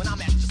nervous when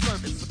I'm at your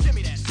service. So give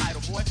me that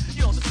title, boy.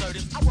 You don't deserve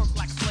this. I work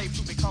like a slave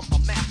to become a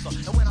master.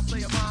 And when I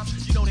say a rhyme,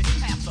 you know that you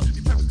have to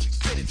be perfectly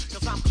fitted.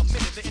 Cause I'm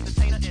committed to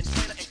entertainer and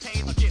trainer and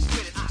cane or get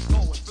with it. I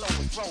go and flow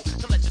and grow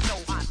to let you know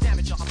I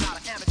damage you. I'm not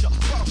an amateur,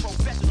 but a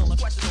professional,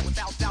 unquestionable,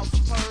 without doubt,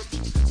 superb.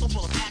 So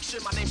full of action,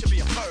 my name should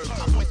be a verb.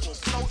 My voice will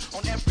float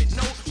on every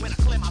note when I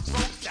clear my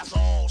throat. That's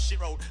all she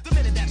wrote. The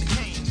minute that the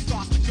cane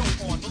starts to go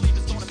on, believe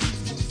it's gonna be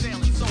smooth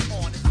sailing, so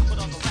on. As I put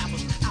other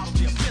rappers out of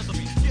their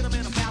misery, get them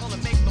in a battle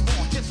and make them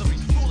more history.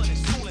 Fooling and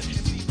schooling, and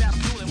see that I'm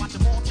fooling. Watch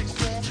them all take a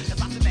fall as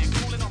I sit back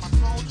cooling on my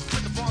throne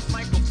with the bronze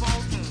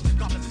microphone.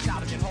 God bless the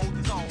child can hold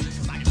his own,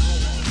 cause I can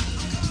roll.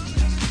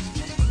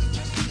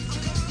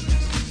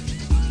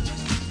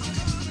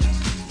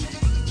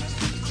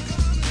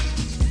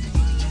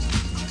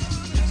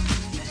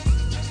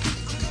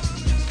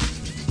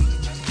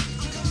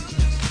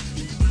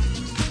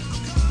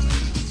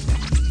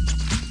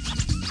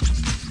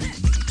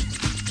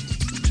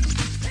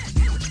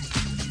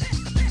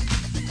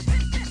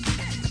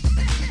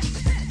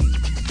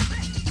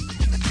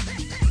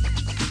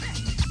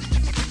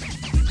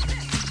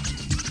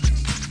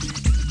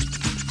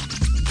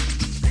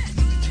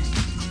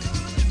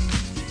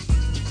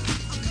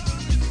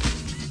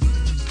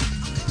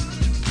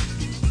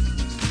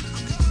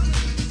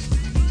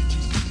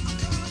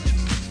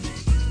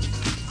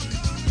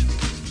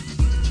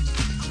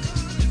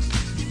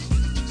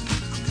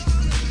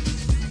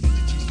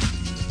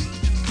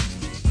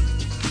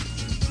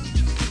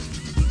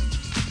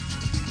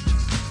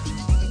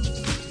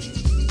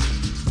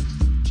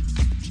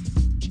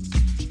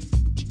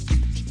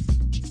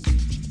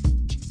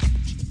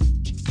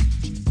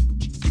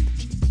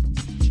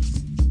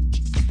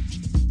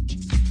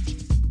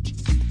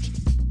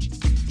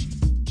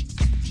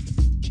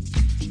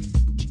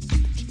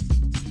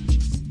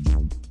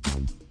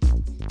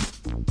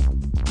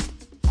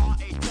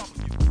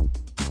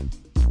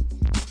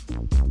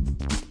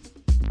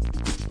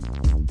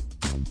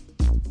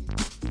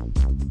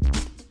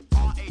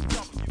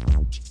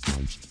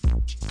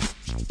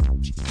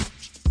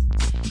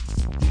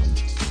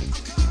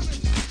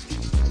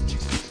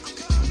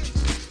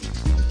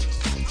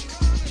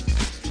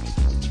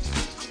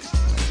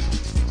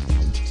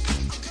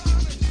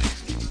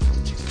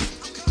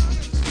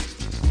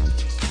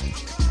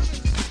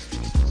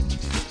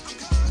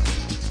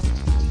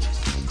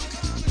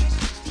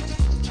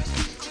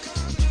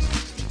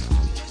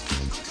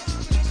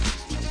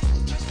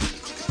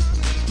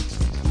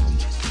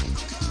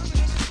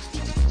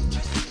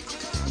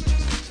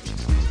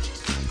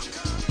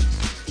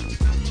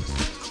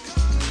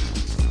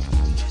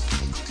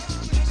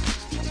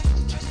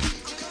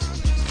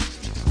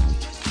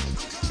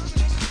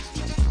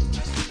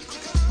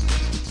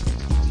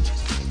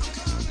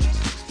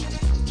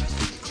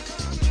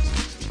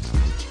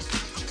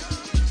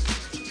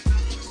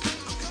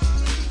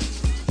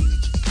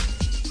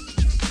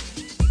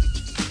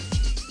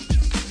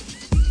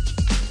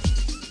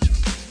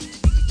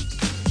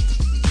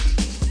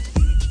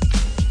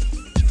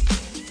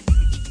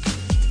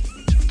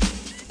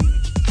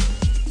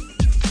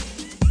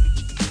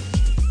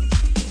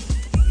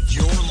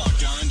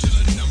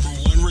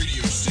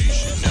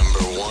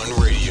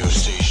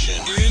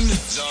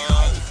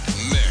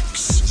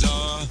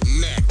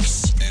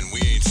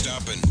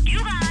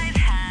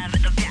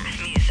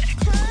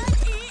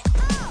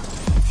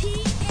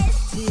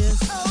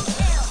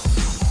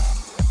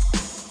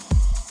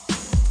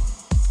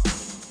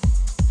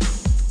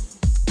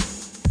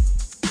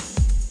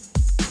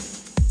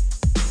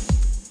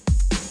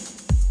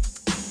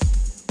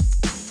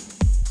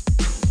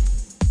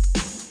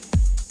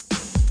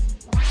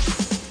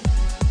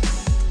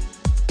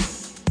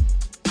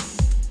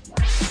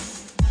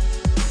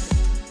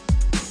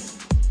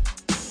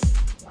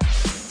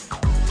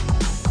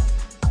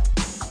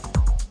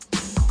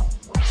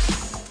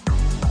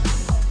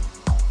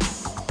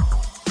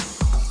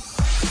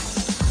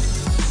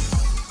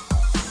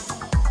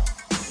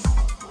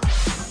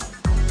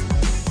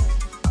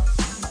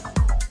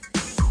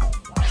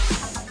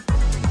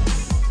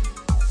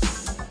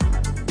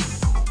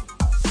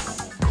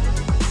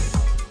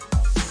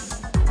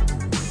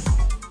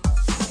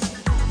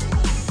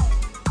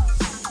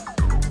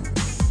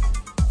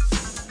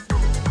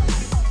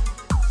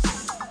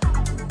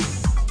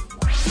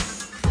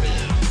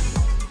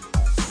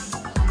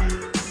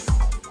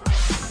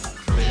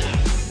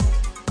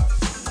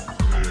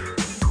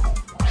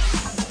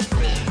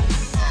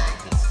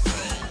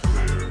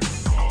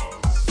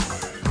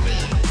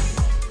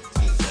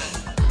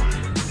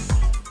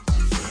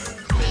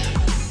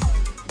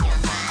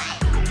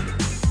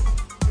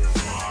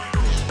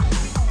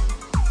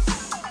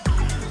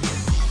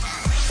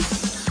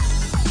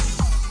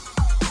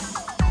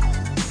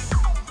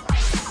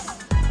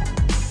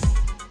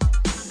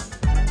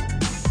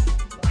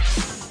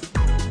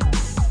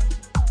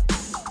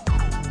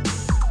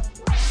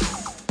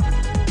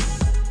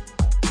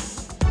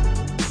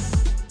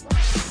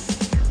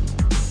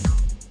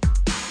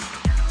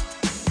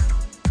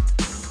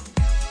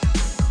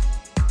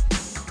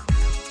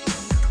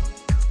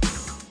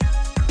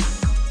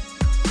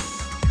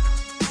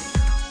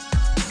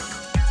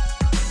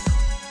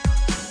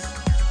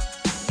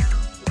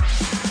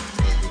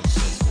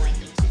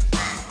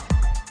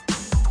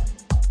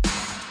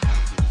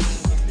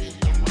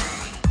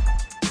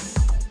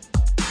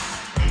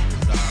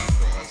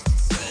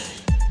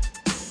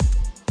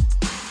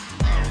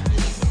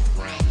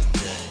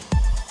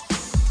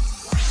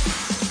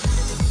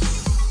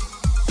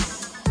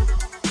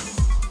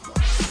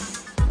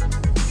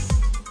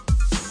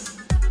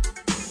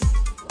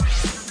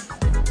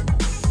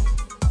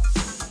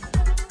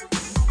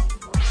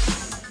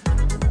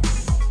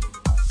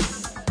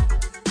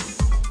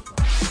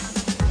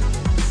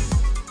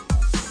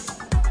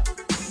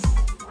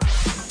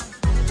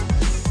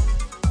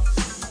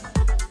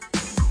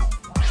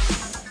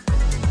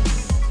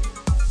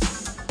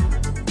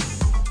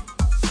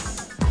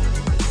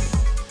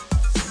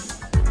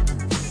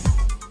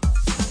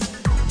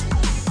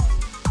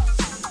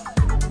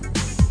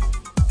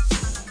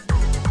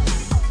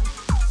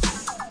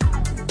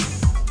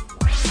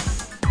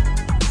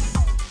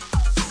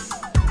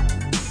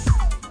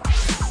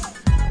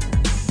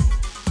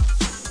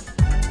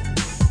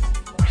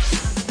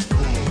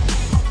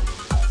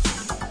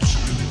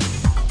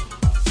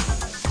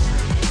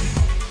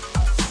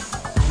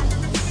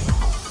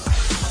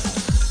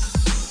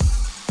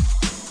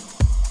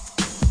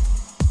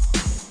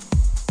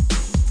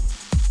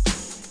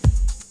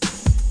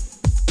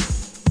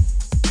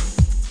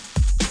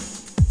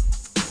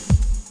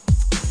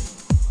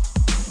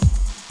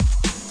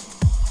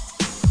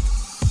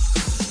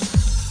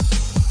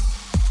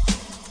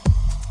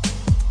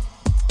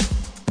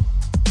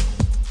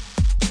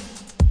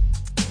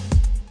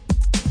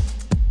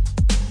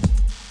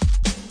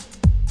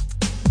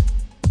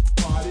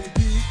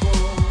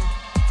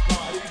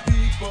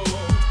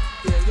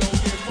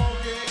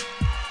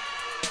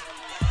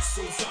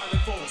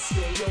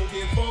 Mexican, yo,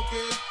 get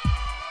funky.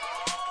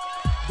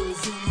 The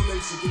Zulu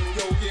Mexican,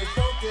 yo, get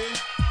funky.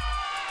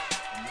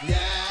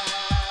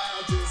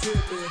 Yeah, just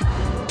hit me.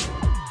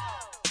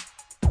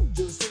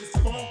 Just taste the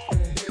funk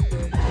and hit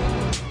me.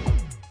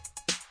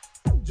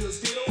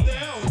 Just get on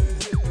down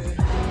and hit me.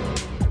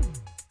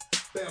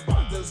 That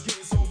body's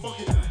getting so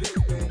funky now, hit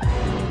me.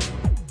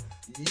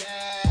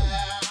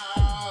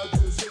 Yeah,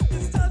 just hit me.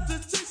 It's time to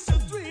chase your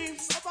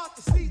dreams about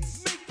the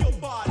seats. Make your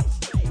body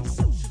sway.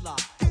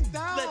 Socialize. Get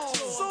down. Let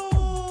your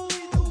soul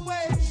lead the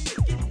way.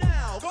 Shake it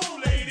now. Go,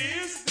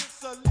 ladies.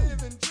 It's a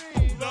living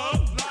dream.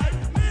 Love.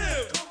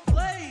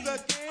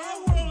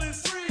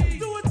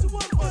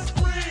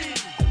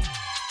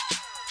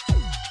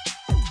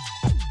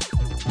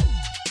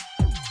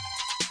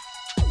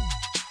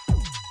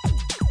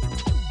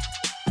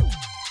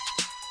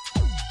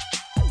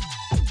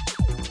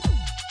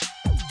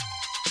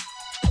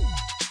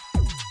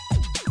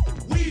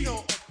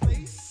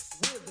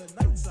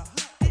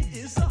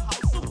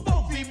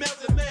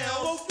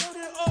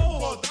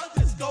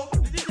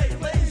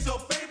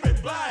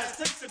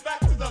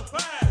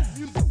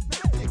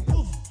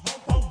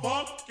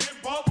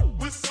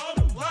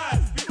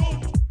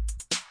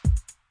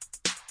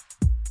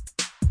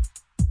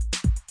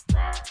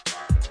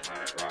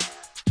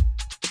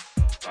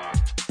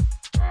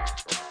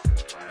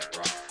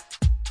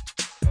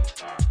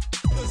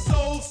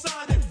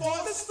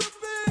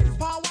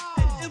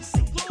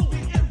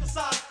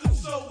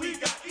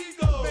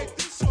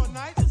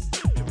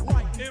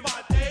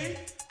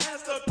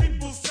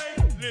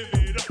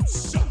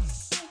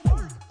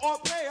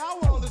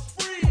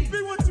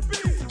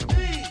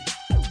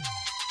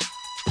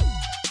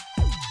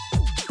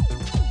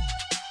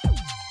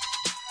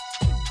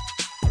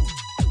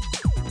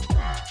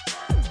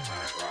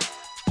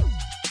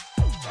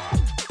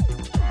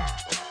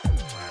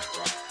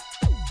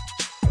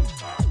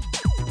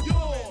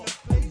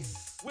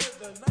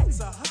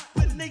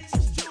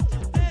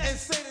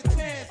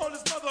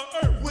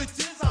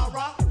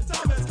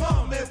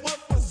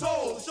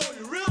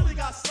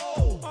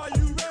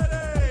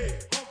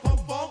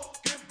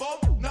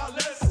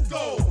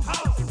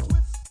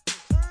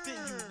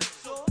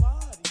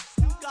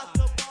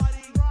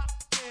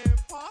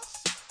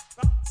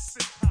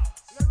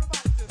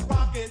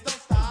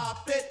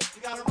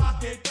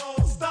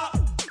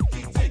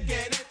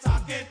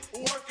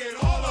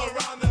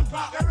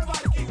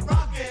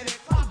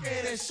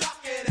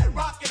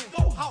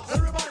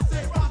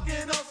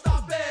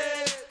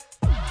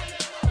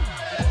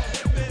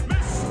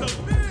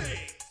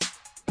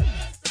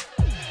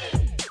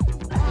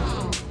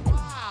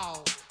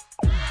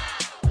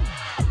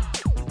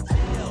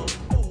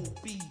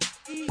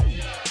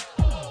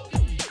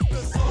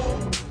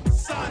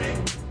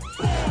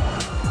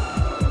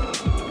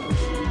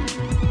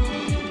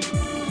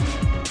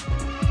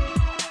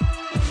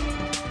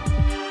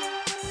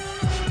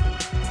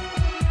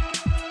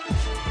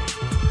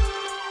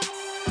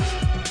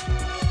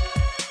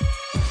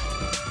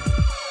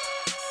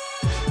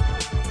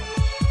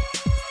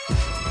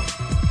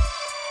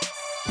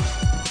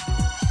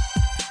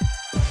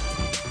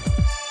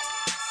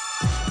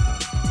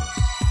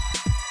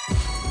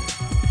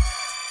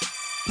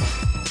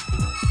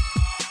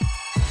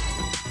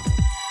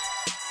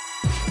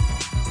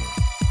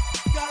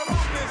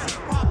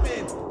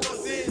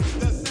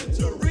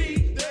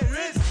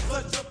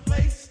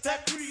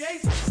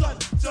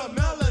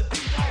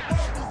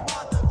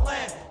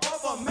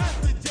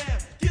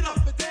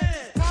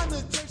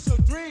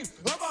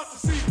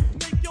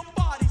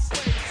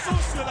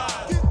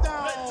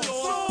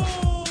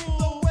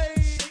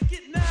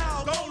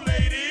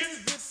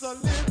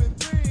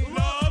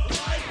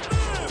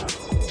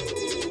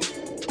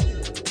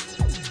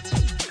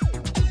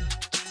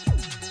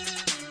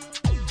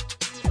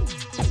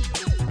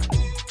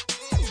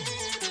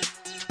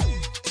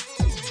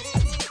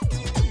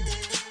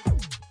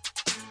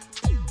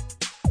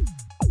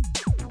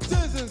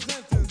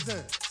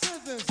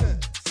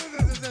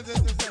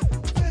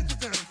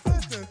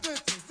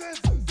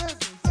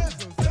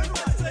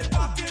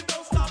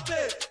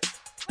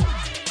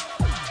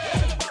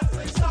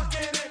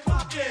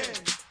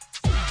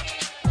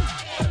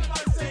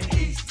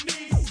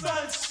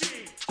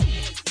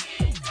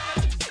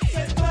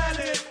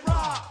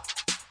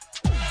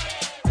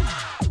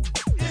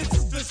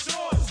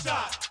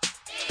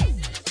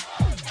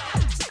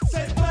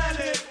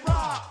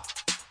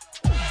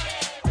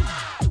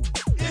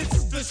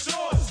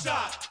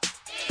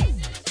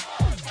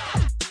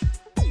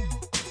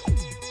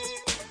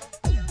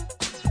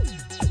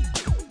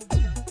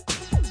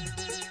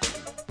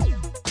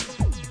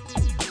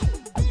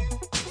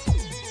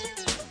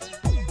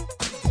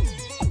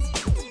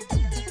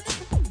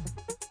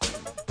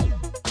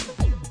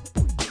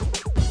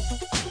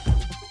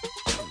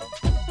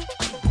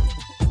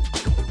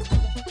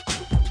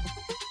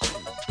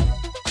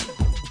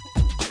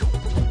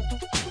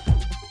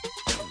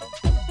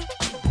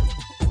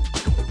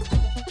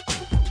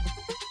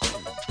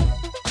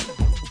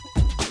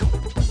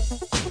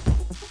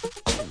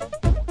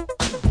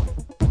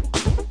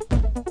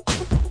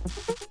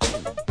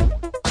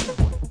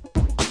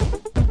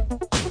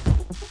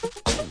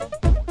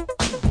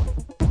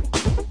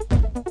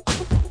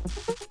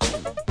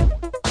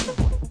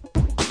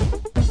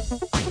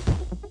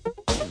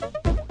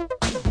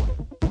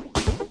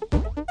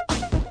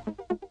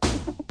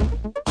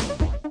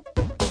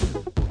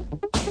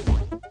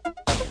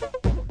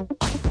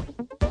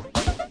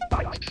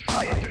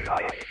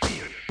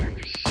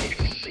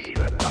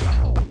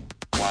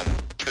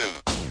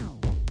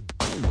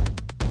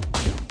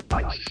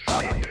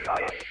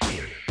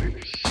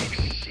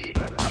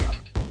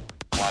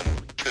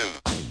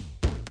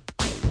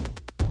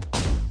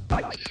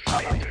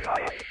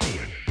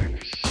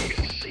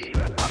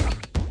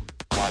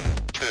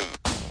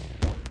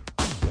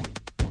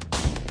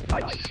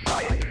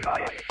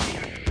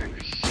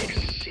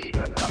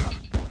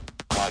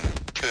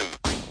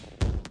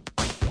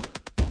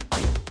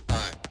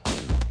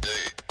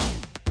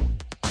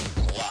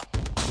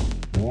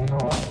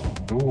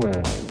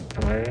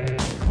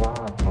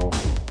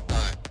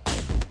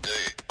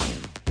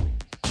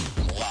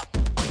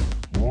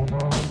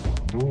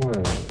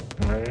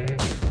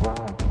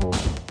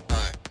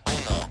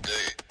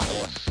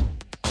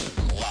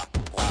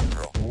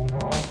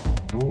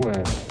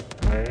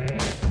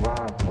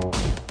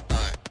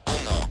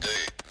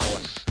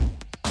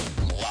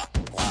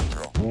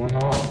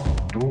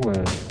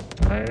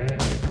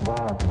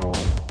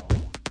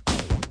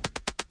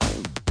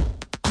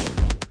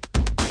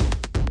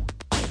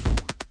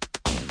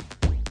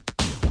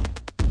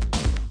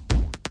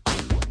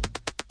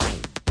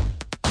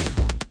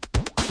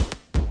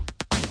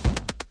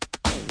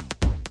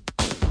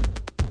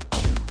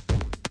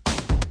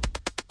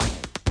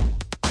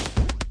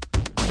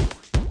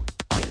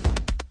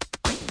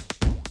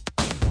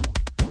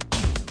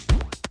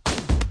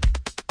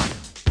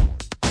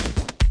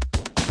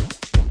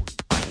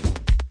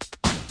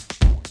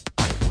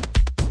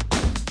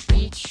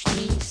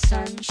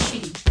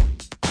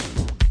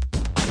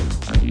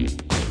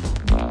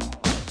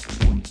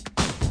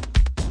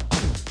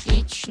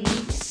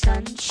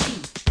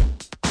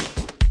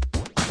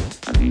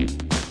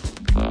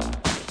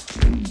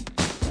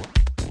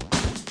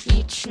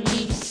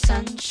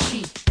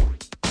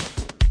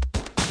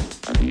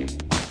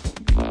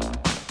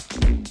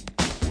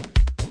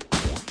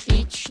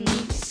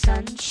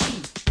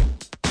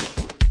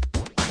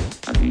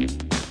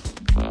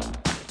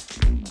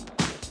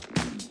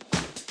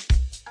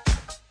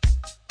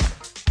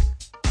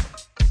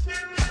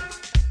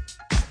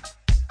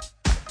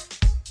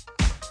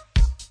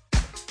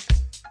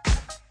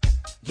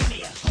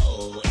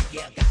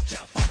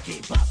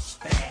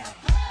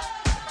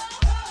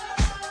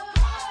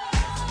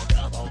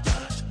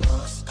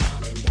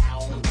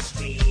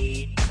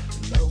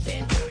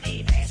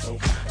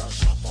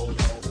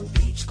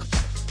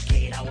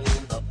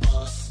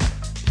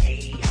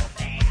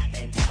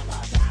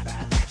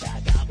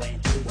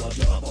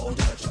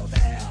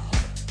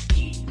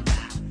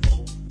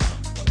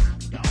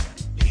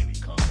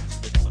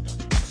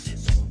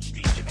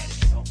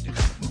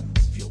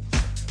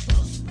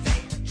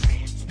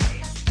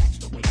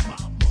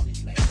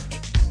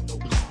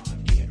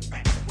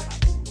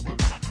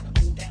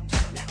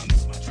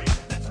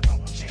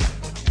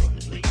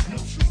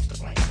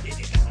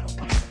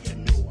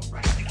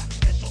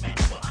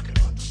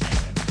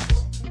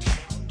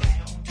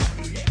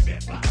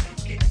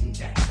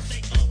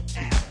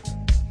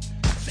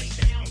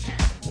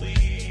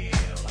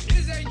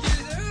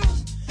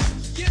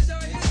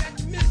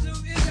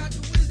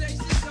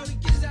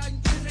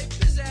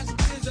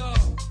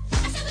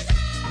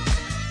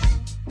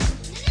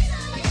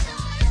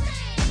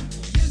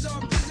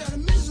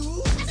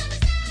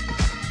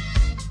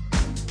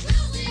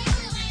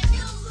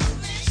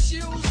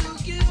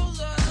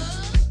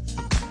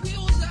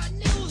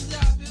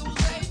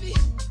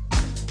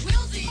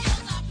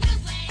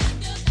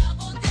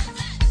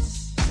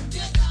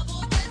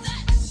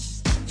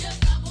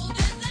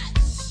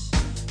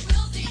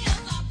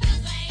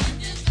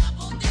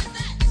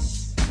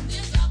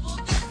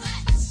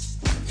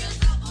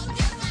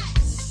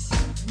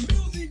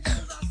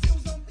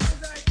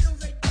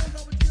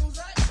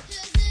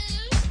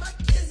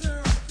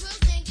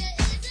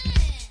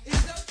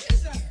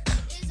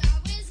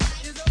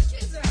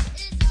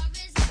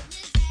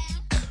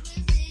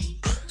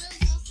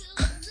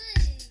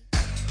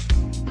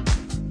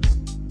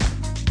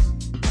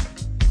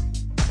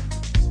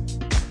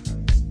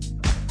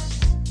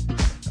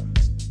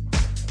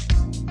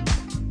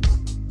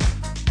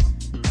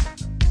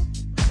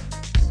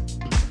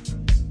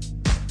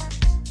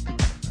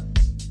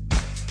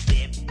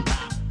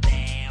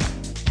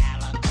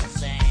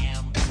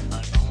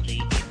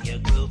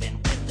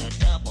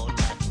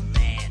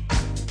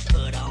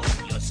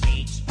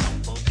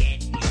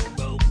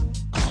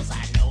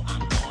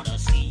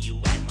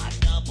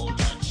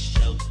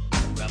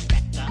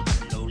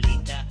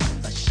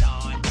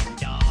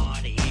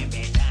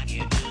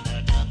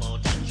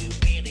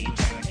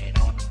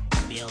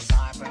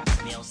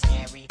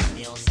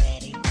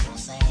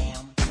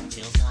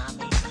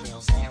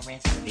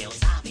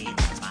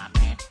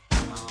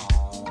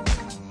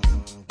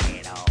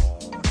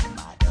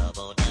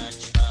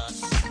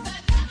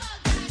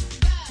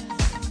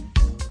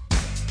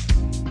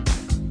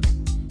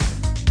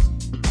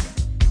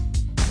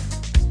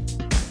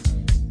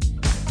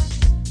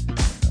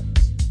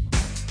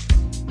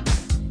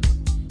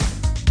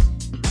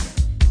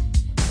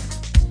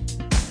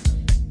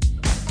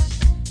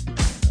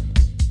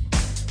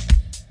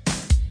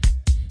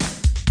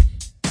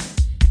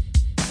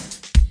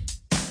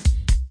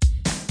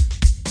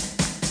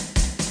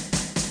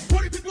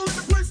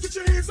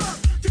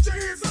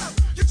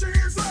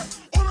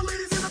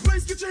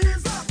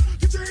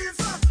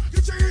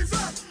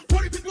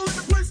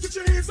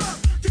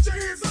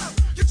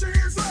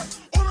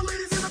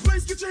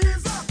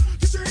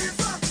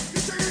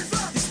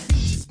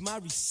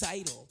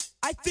 recital.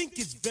 I think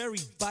it's very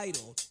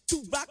vital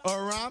to rock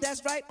around.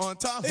 That's right. On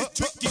time. It's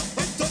tricky.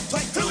 It's the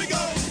tight. Here we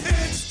go.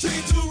 It's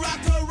tricky to rock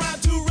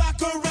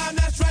around.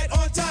 That's right.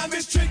 On time.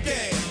 It's tricky.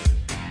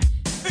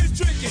 It's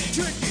tricky.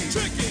 Tricky.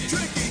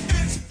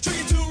 It's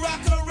tricky to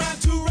rock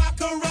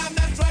around.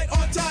 That's right.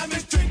 On time.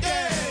 It's tricky.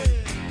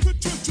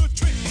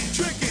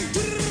 Tricky.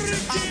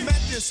 I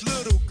met this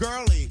little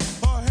girlie.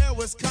 Her hair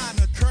was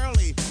kinda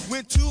curly.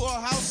 Went to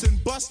her house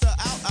and bust her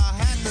out. I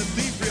had to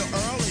leave real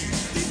early.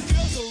 These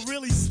girls are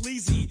really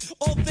sleazy.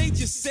 All they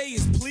just say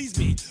is please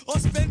me or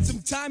spend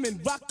some time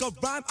and rock a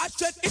rhyme. I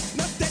said it's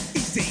not that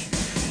easy.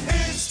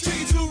 It's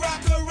tricky to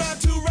rock around.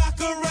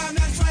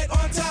 That's right.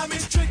 On time.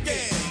 It's tricky.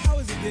 How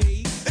is it,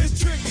 D? It's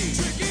tricky.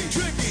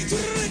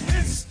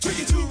 It's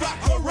tricky to rock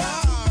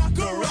around.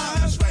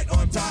 That's right.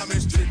 On time.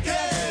 It's tricky.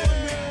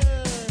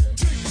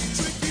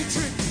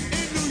 Tricky.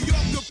 In New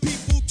York, the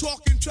people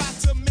talking try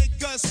to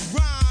make us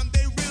rhyme.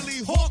 They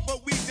really hawk,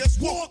 but we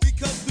just walk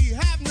because we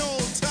have no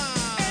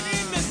time. And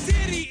in the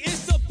city,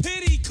 it's a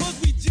pity, cause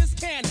we just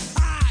can't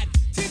hide.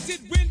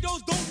 Tinted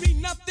windows don't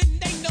mean nothing,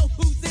 they know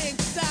who's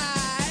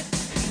inside.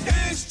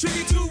 It's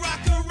tricky to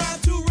rock around.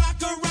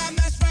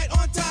 That's right.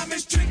 On time.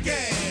 It's tricky.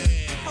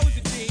 How is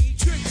it, D?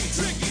 Tricky.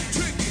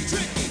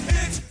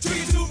 It's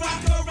tricky to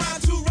rock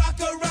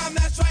around.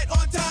 That's right.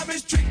 On time.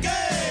 It's tricky.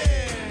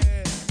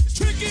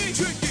 Tricky.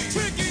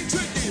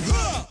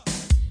 Huh.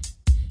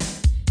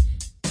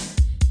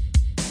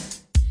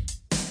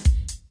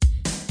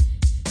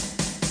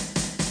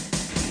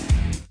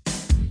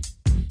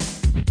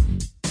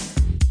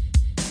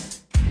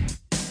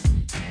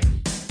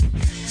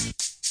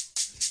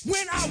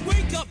 When I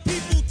wake up,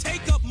 people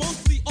take up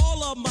mostly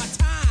all of my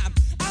time.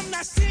 I'm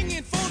not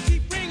singing, phone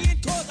keep ringing,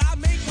 cause I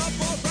make up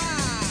a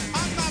rhyme.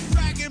 I'm not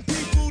bragging,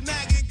 people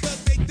nagging, cause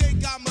they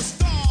think I'm a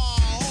star.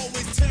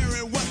 Always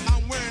tearing what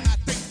I'm wearing, I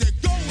think they're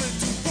going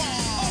too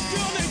far. A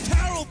girl named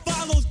Carol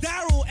follows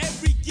Daryl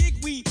every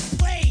gig we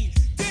play.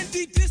 Then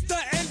he dissed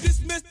her and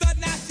dismissed her,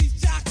 now she's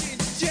shocking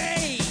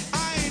Jay.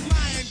 I ain't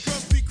lying,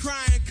 girls be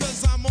crying,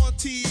 cause I'm on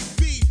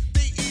TV.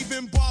 They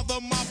even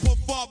bother my poor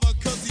father,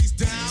 cause he's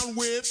down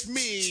with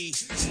me.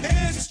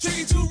 It's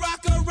tricky to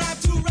rock around.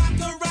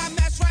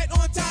 That's right.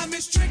 On time.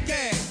 It's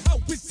tricky. How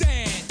is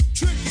that?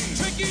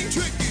 Tricky.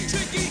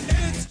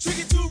 It's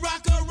tricky to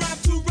rock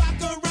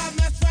around.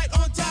 That's right.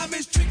 On time.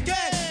 It's tricky.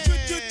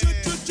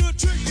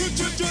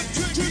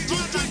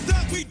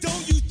 We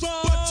don't use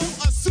drugs, but you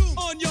assume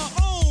on your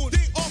own.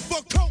 They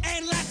offer coke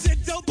and lots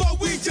of dope, but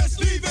we just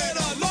leave it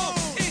alone.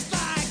 It's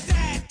like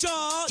that,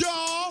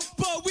 y'all.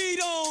 But we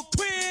don't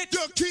quit.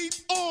 You keep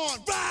on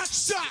rock,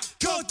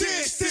 cause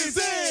this is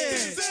it.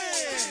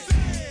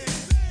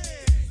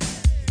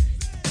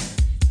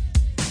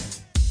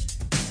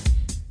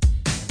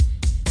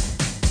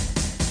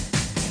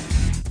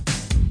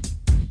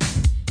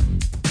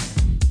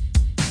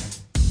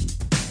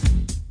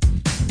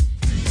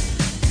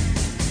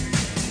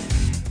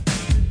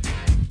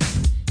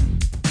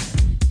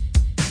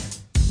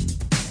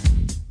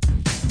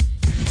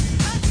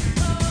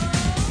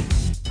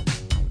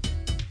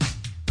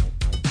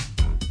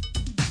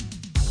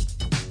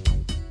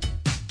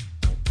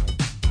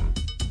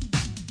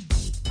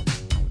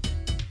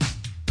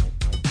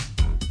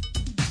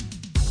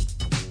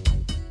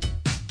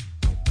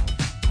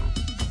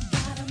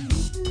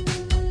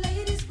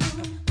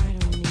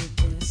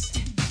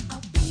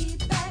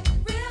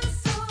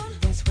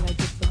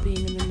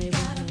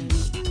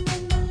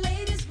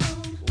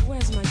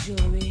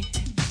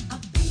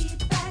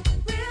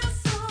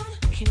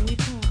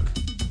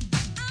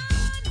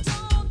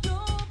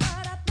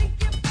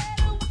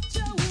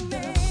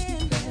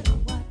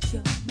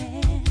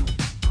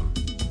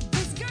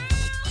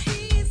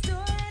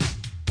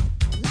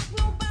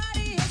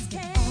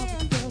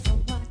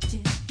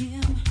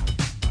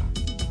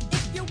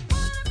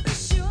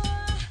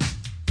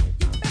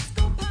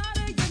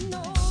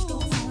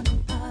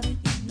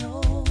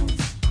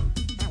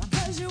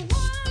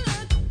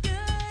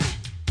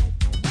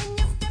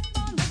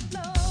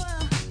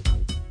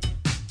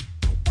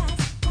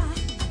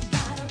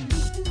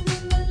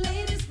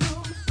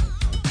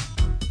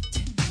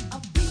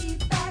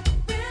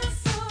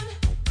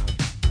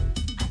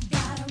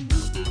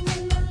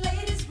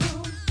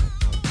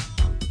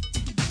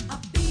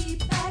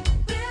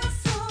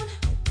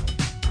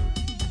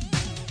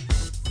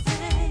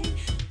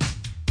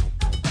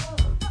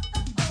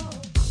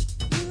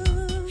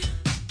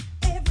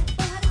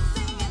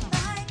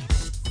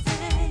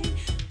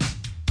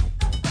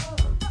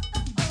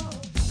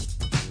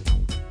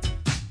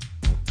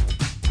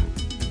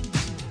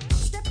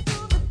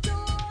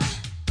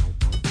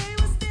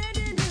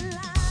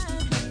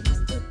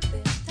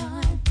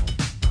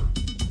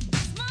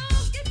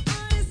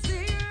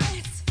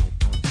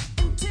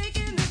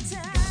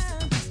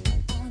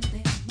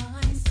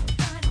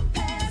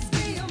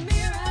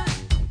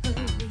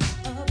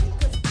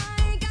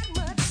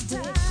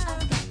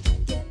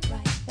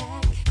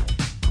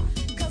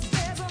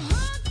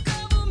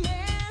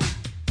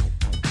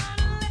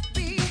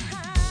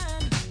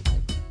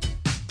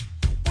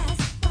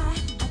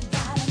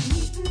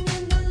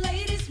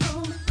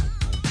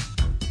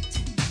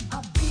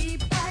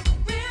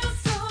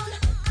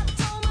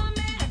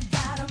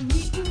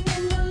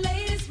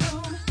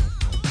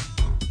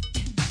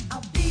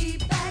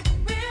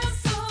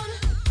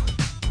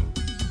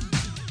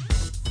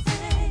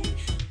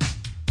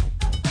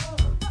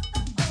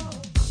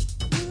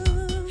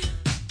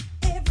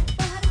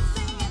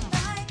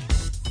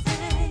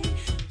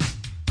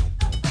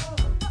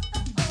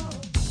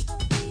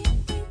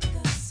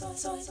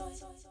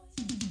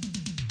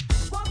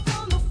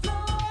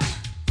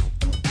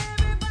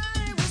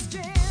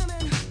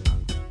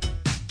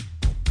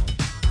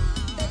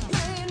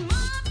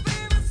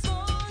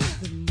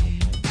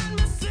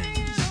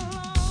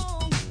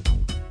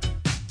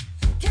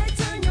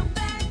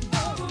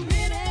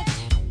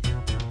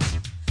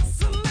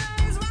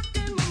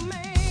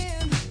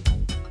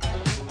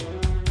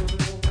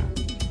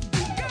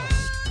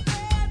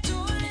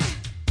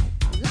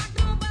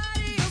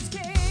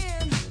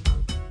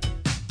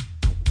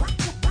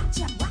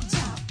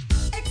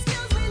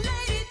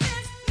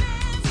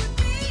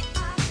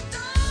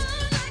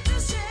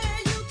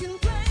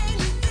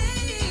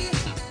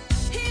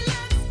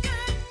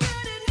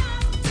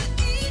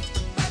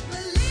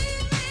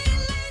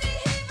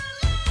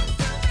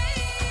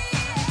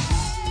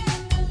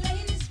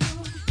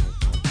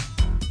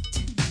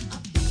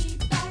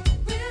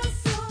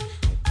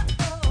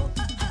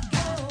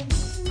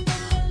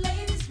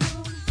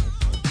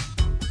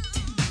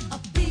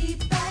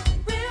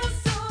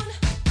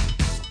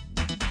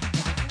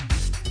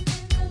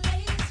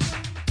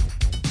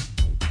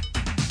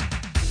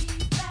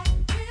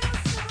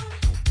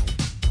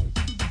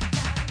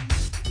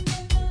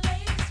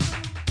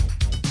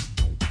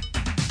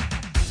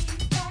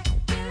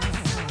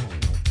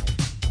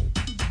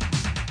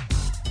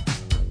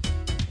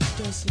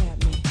 Don't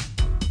slap me,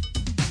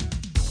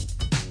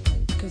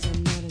 'cause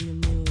I'm not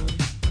in the mood.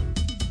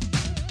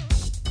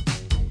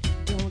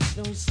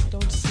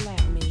 Don't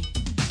slap me.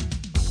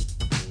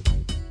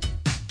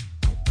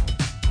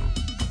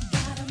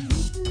 Got a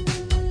meeting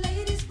in the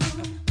ladies'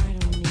 room. I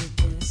don't need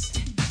this.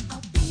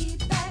 I'll be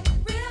back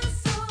real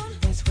soon.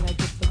 That's what I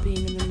get for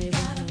being in the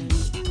Got a neighborhood.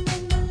 meeting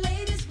in the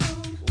ladies'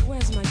 room.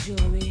 Where's my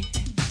jewelry?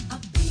 I'll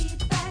be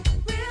back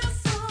real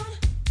soon.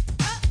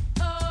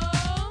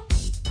 Uh-oh.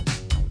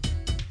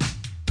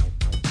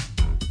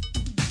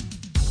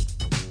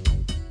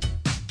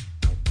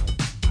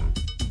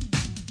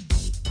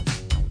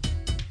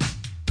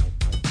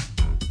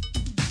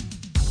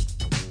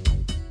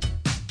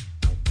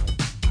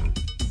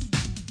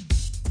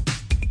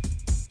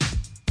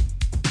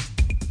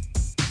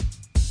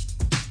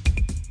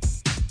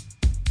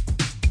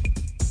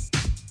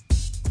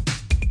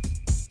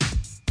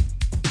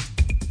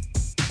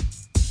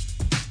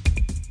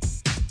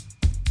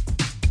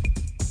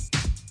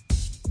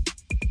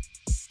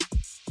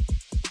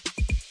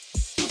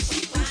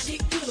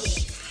 Supersonic good.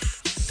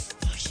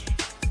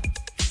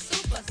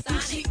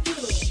 Supersonic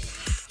good.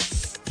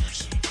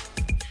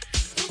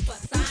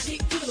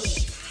 Supersonic good.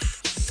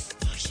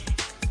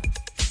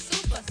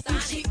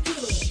 Supersonic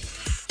good.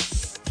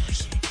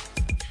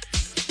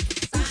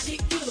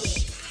 Sonic good.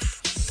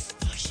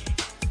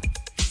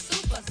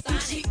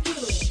 Supersonic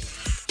good.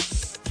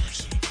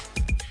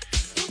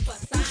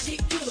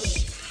 Supersonic good.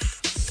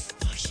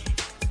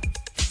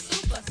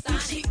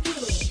 Supersonic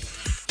good.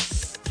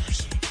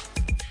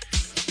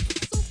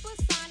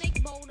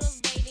 Supersonic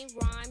motivating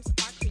rhymes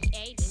are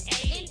creating.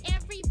 And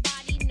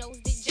everybody knows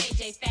that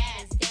JJ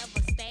Fad is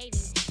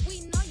devastating.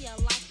 We know you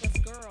like us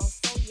girls,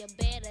 so you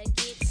better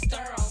get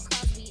sterile.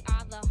 'Cause we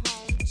are the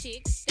home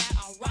chicks that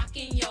are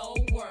rocking your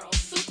world.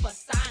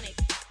 Supersonic.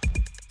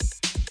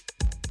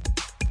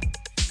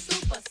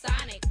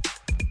 Supersonic.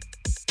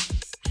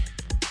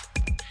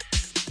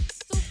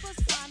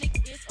 Supersonic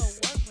is a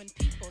word when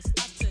people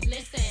start to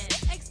listen.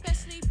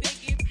 Especially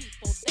bigger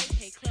people, they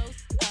pay close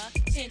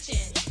attention.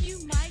 You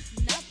might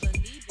not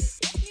believe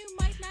it, you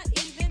might not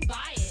even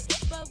buy it.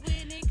 But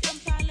when it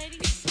comes to our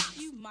ladies,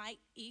 you might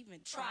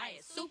even try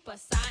it.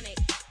 Supersonic.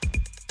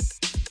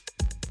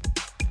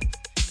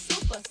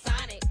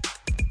 Supersonic.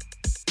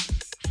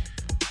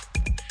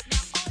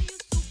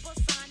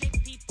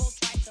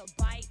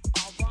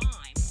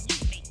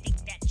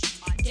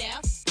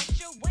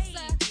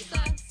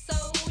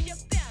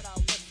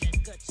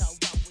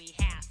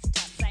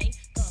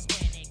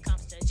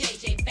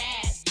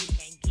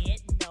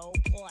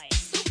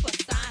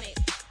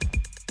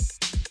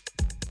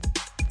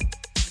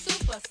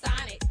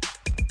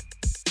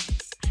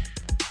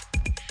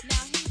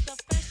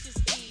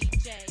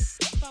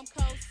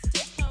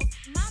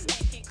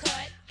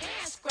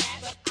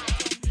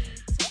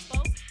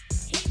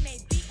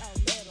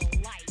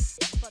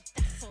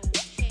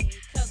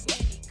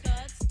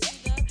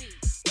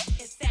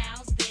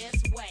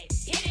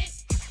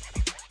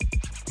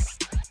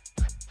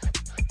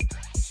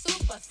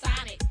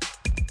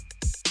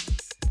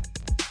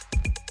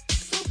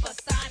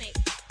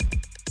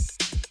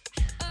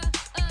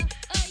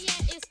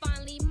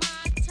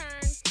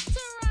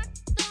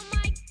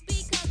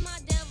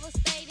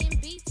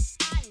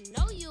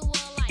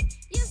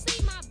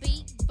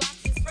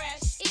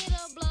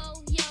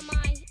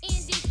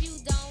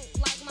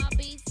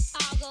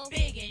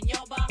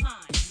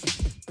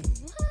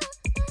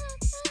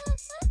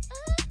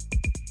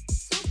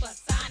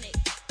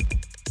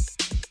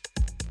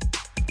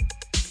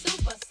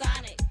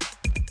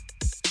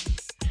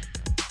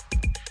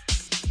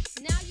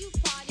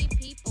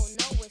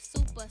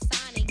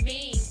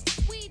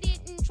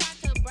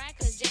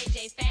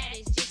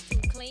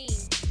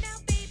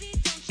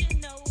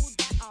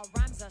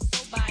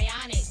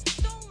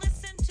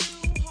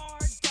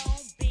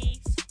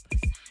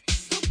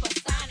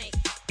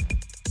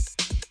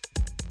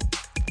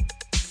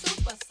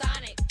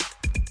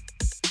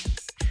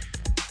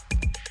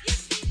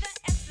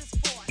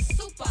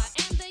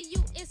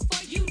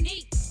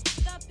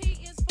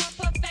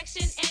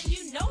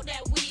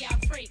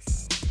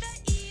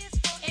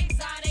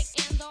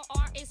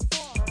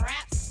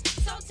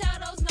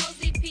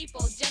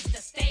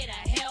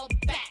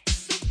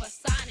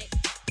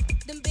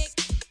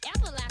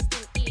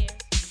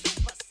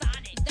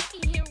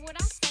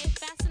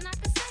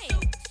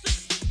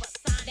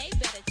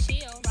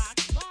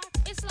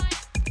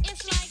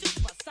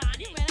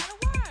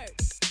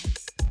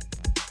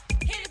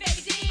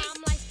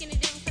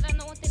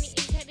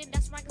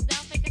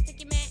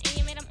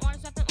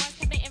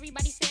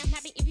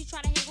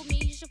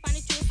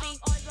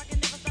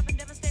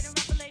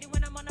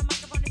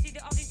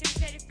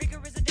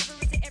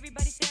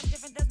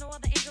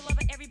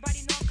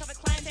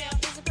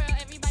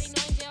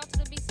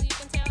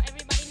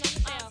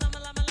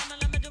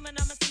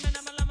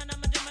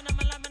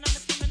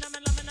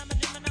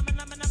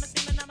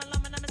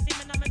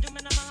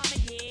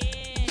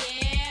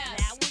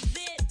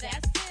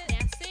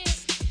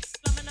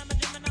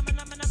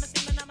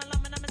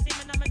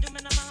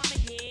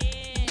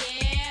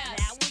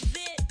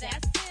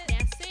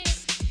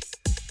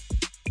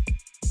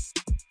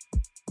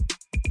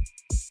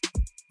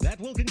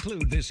 will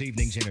conclude this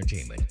evening's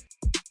entertainment.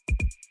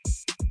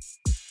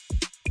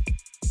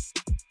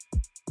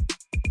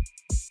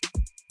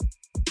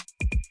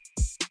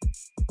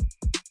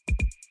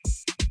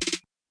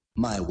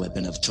 My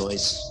weapon of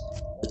choice,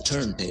 the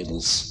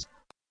turntables.